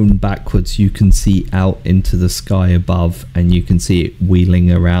thrown backwards, you can see out into the sky above, and you can see it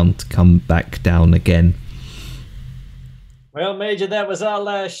wheeling around to come back down again. Well, Major, that was our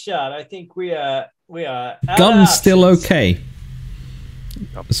last shot. I think we are out of Gun's still options. okay,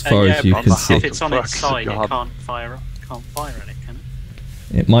 as far yeah, as you but can the see. if it's on its Fuck, side, it God. can't fire on it, can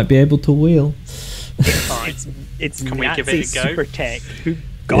it? It might be able to wheel. Fine. It's Can we Nazi give it a go? super tech. Who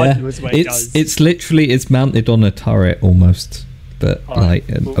God knows what it does. It's literally it's mounted on a turret almost, but All right,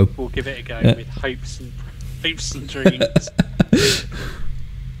 like an we'll give it a go Yeah. with hopes and dreams.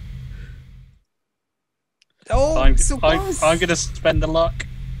 Oh, I'm so close. going to spend the luck.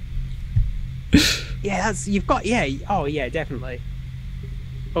 Yeah, that's, you've got, yeah. Oh, yeah, definitely.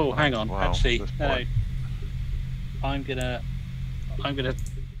 Oh, hang on. Wow, Actually, this no. point. I'm gonna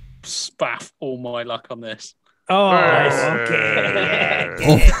spaff all my luck on this. Oh, Hey.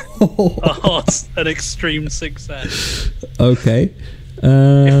 okay. Oh, it's an extreme success. Okay.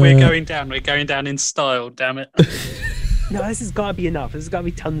 If we're going down in style. Damn it. No, this has got to be enough. This has got to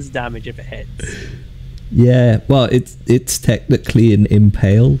be tons of damage if it hits. Yeah, well, it's technically an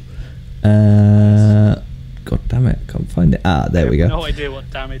impale. God damn it, can't find it. Ah, there we I have go. no idea what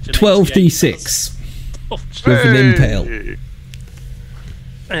damage. an 12d6 does. Oh, with an impale. Hey.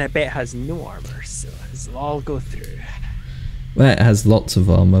 And I bet it has no armor, so it'll all go through. Well, it has lots of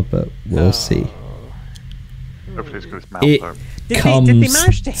armor, but we'll see. Hopefully it's got its mouth It open. Did they comes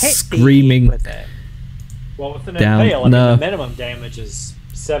manage to hit screaming with it? Well, with an Down, impale, I no. mean, the minimum damage is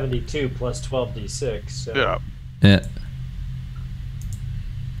 72 plus 12d6. So. Yeah. Yeah.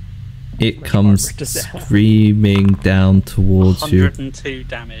 It much comes armor does it have? screaming down towards you, 102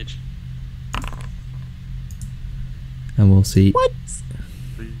 damage. and we'll see. What?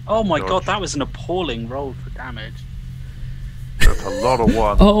 Oh my Dodge. god, that was an appalling roll for damage. That's a lot of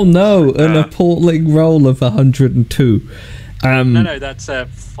ones. Oh no, an Yeah. appalling roll of 102. No, that's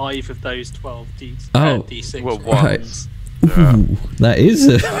 5 of those 12 Oh, d6 well, ones. Yeah. Ooh, that is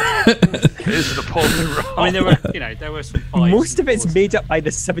a It is an appalling roll. I mean, there were some 5s. Most of and it's 4s. made up by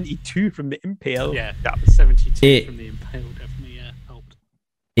the 72 from the impale. Yeah, the 72 It- from the impale definitely helped.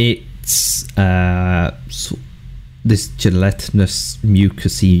 it's this gelatinous,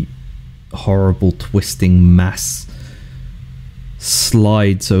 mucousy, horrible twisting mass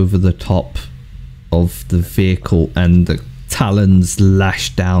slides over the top of the vehicle, and the talons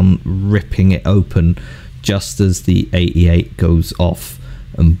lash down, ripping it open just as the 88 goes off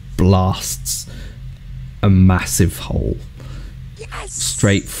and blasts a massive hole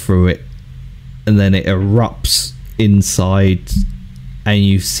straight through it, and then it erupts inside, and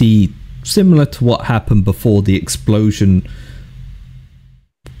you see, similar to what happened before, the explosion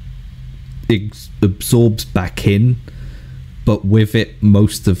absorbs back in, but with it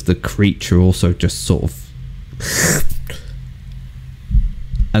most of the creature also just sort of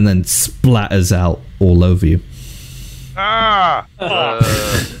and then splatters out all over you. Ah!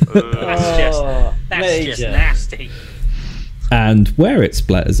 That's just Major. nasty. And where it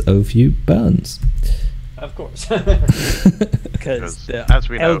splatters over you burns. Of course. Because Because, the as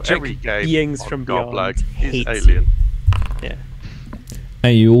we know, eldritch every game beings on from Godlike beyond is hates alien. you. Yeah.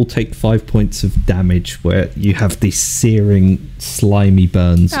 And you all take 5 points of damage, where you have these searing, slimy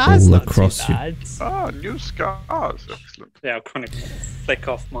burns That's all not across too you. bad. Ah, new scars. Excellent. Yeah, I'll kind of flick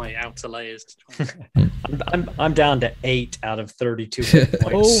off my outer layers to try and I'm down to 8 out of 32 hit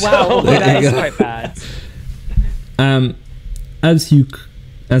points. Oh wow, There that you is go. quite bad.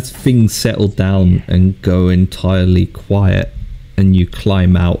 As things settle down and go entirely quiet, and you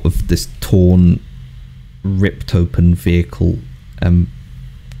climb out of this torn, ripped open vehicle and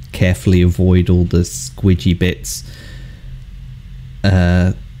carefully avoid all the squidgy bits.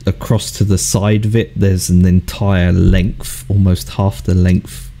 Across to the side of it, there's an entire length, almost half the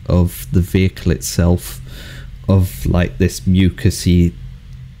length of the vehicle itself, of like this mucousy,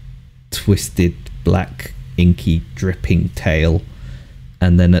 twisted, black, inky, dripping tail.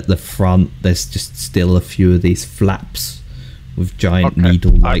 And then at the front, there's just still a few of these flaps with giant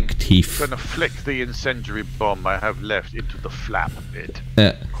needle-like teeth. I'm gonna flick the incendiary bomb I have left into the flap bit.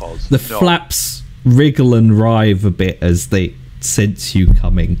 The flaps wriggle and writhe a bit as they sense you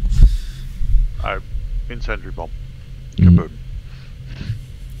coming. Incendiary bomb. Mm. Kaboom.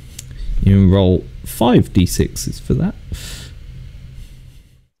 You roll 5d6s for that.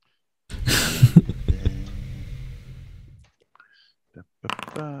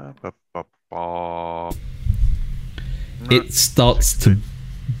 It starts to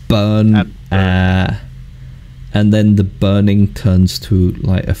burn, and then the burning turns to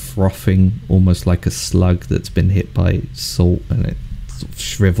like a frothing, almost like a slug that's been hit by salt, and it sort of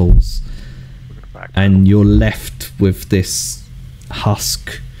shrivels. And you're left with this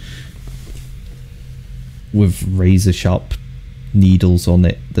husk with razor sharp needles on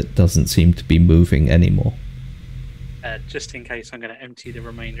it that doesn't seem to be moving anymore. Just in case, I'm going to empty the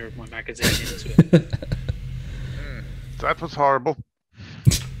remainder of my magazine into it. That was horrible.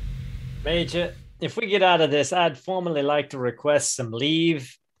 Major, if we get out of this, I'd formally like to request some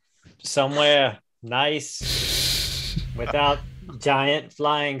leave somewhere nice without giant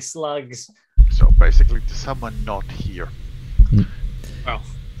flying slugs. So basically, to someone not here. Well,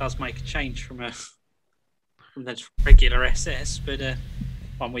 does make a change from the regular SS, but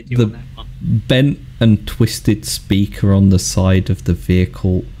I'm with you on that one. Bent and twisted speaker on the side of the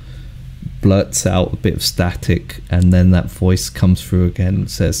vehicle blurts out a bit of static, and then that voice comes through again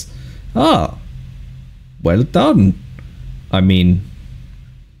and says, "Ah, well done. I mean,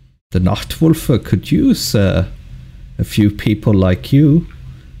 the Nachtwolfer could use a few people like you.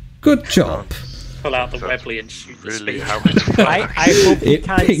 Good job." Pull out the Webley and shoot really the how speaker. I hope he It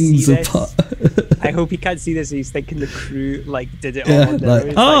can't see pings this. apart. I hope he can't see this. He's thinking the crew like did it Yeah, all. On their like, own.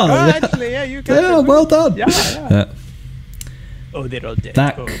 He's "Ah, like, yeah. actually, yeah, you guys Yeah, are well good." done. Yeah. Oh, they're all dead.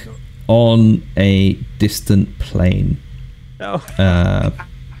 Back Oh, on a distant plane. no.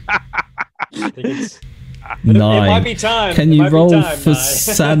 It 9. might be time. Can It you might be roll time, for Nye.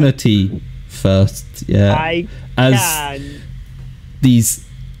 sanity first? Yeah. I As can. these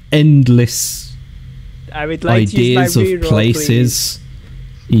endless I would like ideas to of use my reroll, places.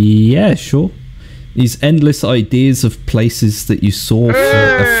 Yeah, sure. These endless ideas of places that you saw for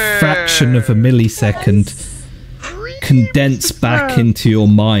a fraction of a millisecond condense back into your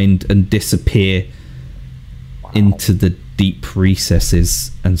mind and disappear into the deep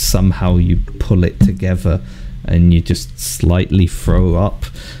recesses, and somehow you pull it together and you just slightly throw up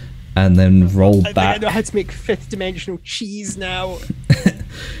and then roll I back. think I know how to make fifth dimensional cheese now.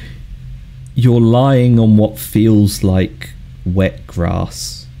 You're lying on what feels like wet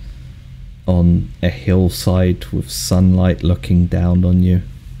grass on a hillside with sunlight looking down on you.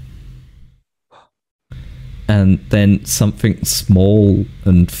 And then something small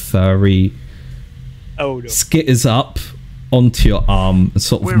and furry Oh no. skitters up onto your arm and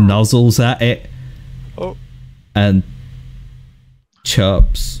sort of nuzzles at it Oh. and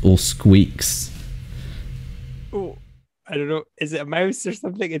chirps or squeaks. Oh. I don't know. Is it a mouse or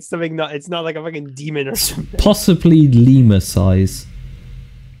something? It's something not. It's not like a fucking demon or something. Possibly lemur size.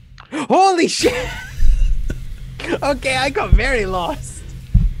 Holy shit! Okay, I got very lost.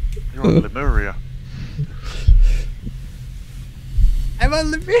 You're on Lemuria. I'm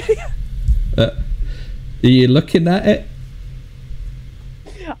on Liberia. Are you looking at it?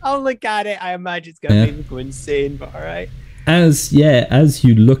 I'll look at it. I imagine it's gonna Yeah. make me go insane, but alright. As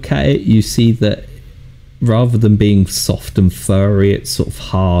you look at it, you see that rather than being soft and furry, it's sort of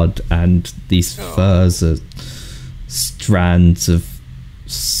hard, and these furs are strands of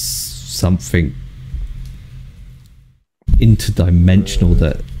something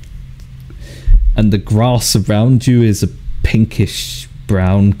interdimensional and the grass around you is a pinkish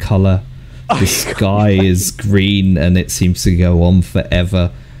brown color. The sky is green, and it seems to go on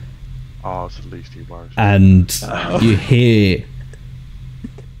forever. Oh, it's the least he worries. And you hear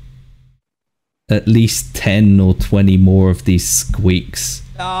at least 10 or 20 more of these squeaks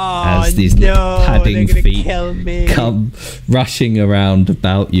Oh, as these no, little padding they're gonna feet kill me. come rushing around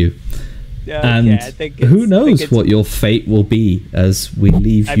about you. Okay, And I think who it's- I knows think it's- what your fate will be as we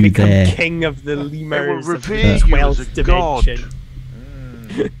leave I you become there. king of the lemurs of revere the you as 12th a god. dimension.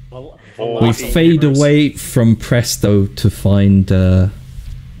 Well, We Velocity fade heroes. away from Presto to find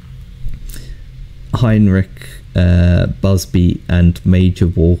Heinrich, Busby, and Major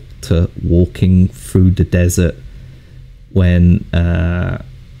Walter walking through the desert when a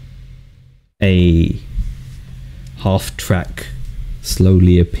half-track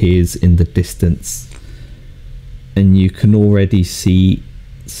slowly appears in the distance, and you can already see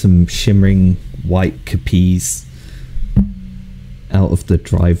some shimmering white capis out of the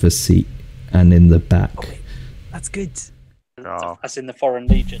driver's seat and in the back. That's good. Oh, As in the Foreign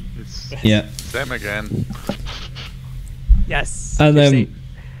Legion. it's Yeah. them again. Yes. And You've then seen-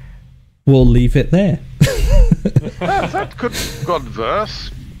 we'll leave it there. That could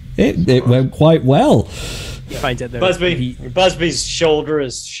converse. It went quite well. you find out that Busby's shoulder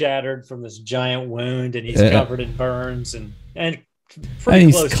is shattered from this giant wound, and he's covered in burns and pretty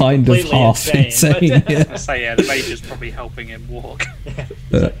And close he's to kind of completely half insane. but- I say, yeah, the Major's probably helping him walk.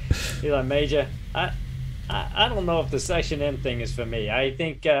 He's like, Major, I don't know if the Section M thing is for me. I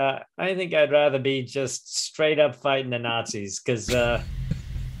think I'd rather be just straight up fighting the Nazis, because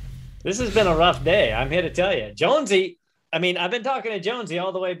this has been a rough day. I'm here to tell you, Jonesy. I mean, I've been talking to Jonesy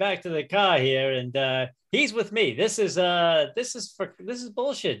all the way back to the car here, and he's with me. This is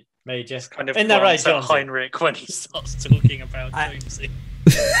bullshit, Major. Kind of Isn't that right, glance at Jonesy? Heinrich when he starts talking about Jonesy.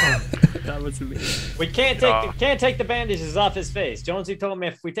 that was me. We can't take the bandages off his face. Jonesy told me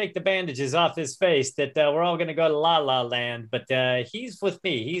if we take the bandages off his face that we're all gonna go to La La Land. But he's with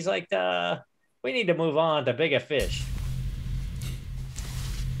me. He's like, we need to move on to bigger fish.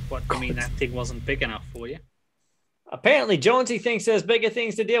 What do you mean that thing wasn't big enough for you? Apparently, Jonesy thinks there's bigger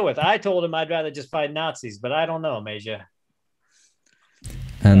things to deal with. I told him I'd rather just fight Nazis, but I don't know, Major.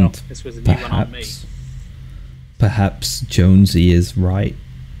 And Well, this was a new one on me. perhaps Jonesy is right,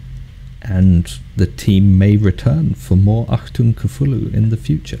 and the team may return for more Achtung Cthulhu in the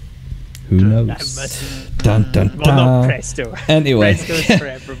future. Who That knows? must- Dun dun Well, not dun. Presto. Anyway, Presto's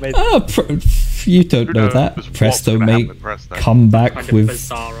forever with you don't Who know knows that. what's Presto gonna may happen, Presto. come back Kind of with.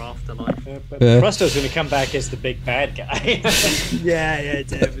 bizarre afterlife. Presto's gonna come back as the big bad guy. yeah,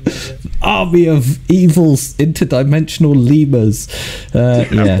 definitely. Army of evils, interdimensional lemurs.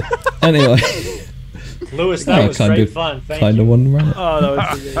 Yeah. Anyway, Lewis, that I was kind great of- fun. Thank kind you. of want to run it. Oh,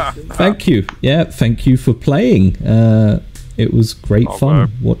 that was amazing. Thank you. Yeah, thank you for playing. It was great Oh, fun no.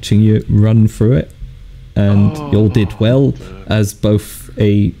 watching you run through it, and you all did well as both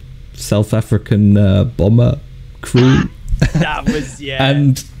a South African bomber crew That was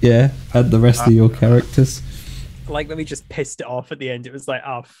and the rest of your characters. like when we just pissed it off at the end. It was like,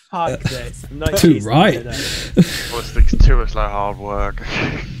 oh fuck this. I'm not Too chasing right. it out. Politics too is like hard work.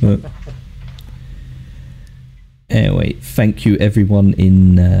 Anyway, thank you everyone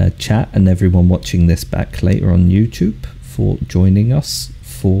in chat and everyone watching this back later on YouTube for joining us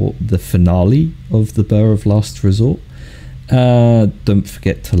for the finale of the Burr of Last Resort. Don't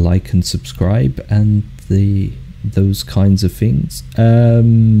forget to like and subscribe and those kinds of things.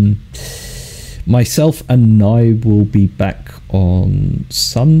 Myself and I will be back on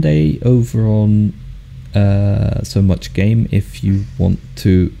Sunday over on So Much Game if you want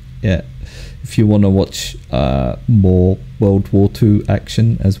to watch more World War II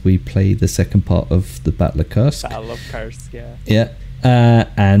action as we play the second part of the Battle of Kursk. Battle of Kursk, yeah. Yeah.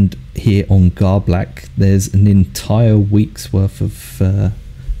 And here on Garblack, there's an entire week's worth of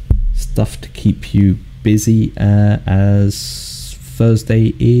stuff to keep you busy, as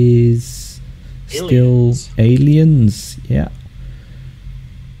Thursday is still Aliens. Yeah.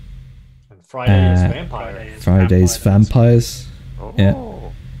 And Friday is Uh, Vampire. Friday's Vampires. Oh. Yeah.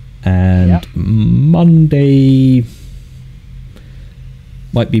 And Yep. Monday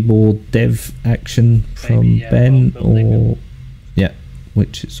might be more dev action from Maybe, yeah, Ben, world building. or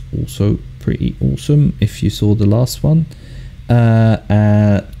which is also pretty awesome if you saw the last one.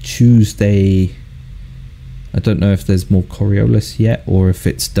 Tuesday, I don't know if there's more Coriolis yet or if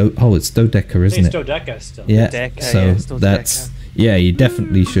it's it's Dodeca, I isn't think it? it's Dodeca still. Yeah, Dodeca, so yeah, still that's Dodeca. you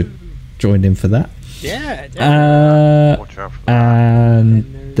definitely should join in for that. Yeah, Watch out for that.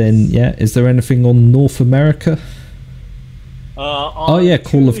 And then is there anything on North America? On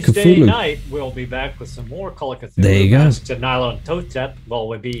Call of Tuesday Cthulhu. night, we'll be back with some more Call of Cthulhu. There you go. Masks and Nylon Totep. Well,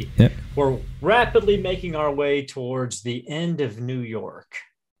 we're rapidly making our way towards the end of New York.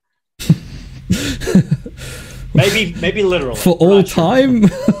 maybe literally. For all Not sure. time?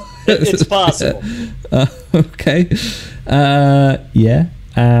 It's possible. Okay.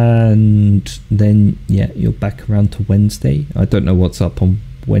 And then you're back around to Wednesday. I don't know what's up on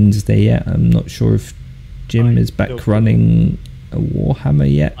Wednesday yet. I'm not sure if Jim is back running a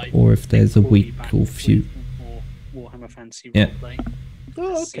Warhammer yet, or if there's a We'll be week back or with few. more Warhammer Fantasy Yeah. roleplay.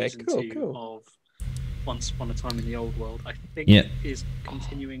 Oh, okay, season cool, 2 cool. of Once Upon a Time in the Old World. I think Yeah. is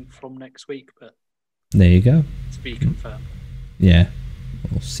continuing from next week, but There you go. to be confirmed. Yeah,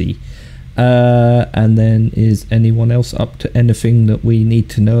 we'll see. And then, is anyone else up to anything that we need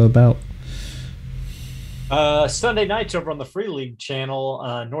to know about? Sunday nights over on the Free League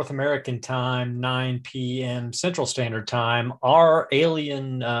channel, North American time, 9 p.m. Central Standard Time. Our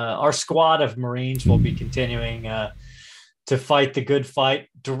squad of Marines will be continuing to fight the good fight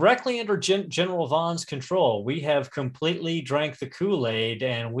directly under General Vaughn's control. We have completely drank the Kool-Aid,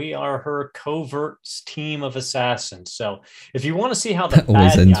 and we are her covert team of assassins. So if you want to see how the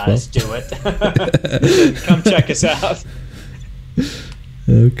bad guys do it, then come check us out.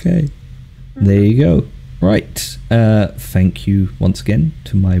 Okay, there you go. Right, thank you once again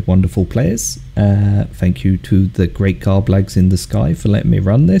to my wonderful players. Thank you to the great Garblags in the sky for letting me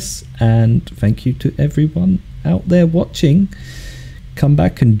run this, and thank you to everyone out there watching. Come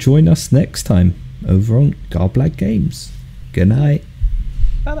back and join us next time over on Garblag Games. Good night.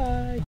 Bye-bye.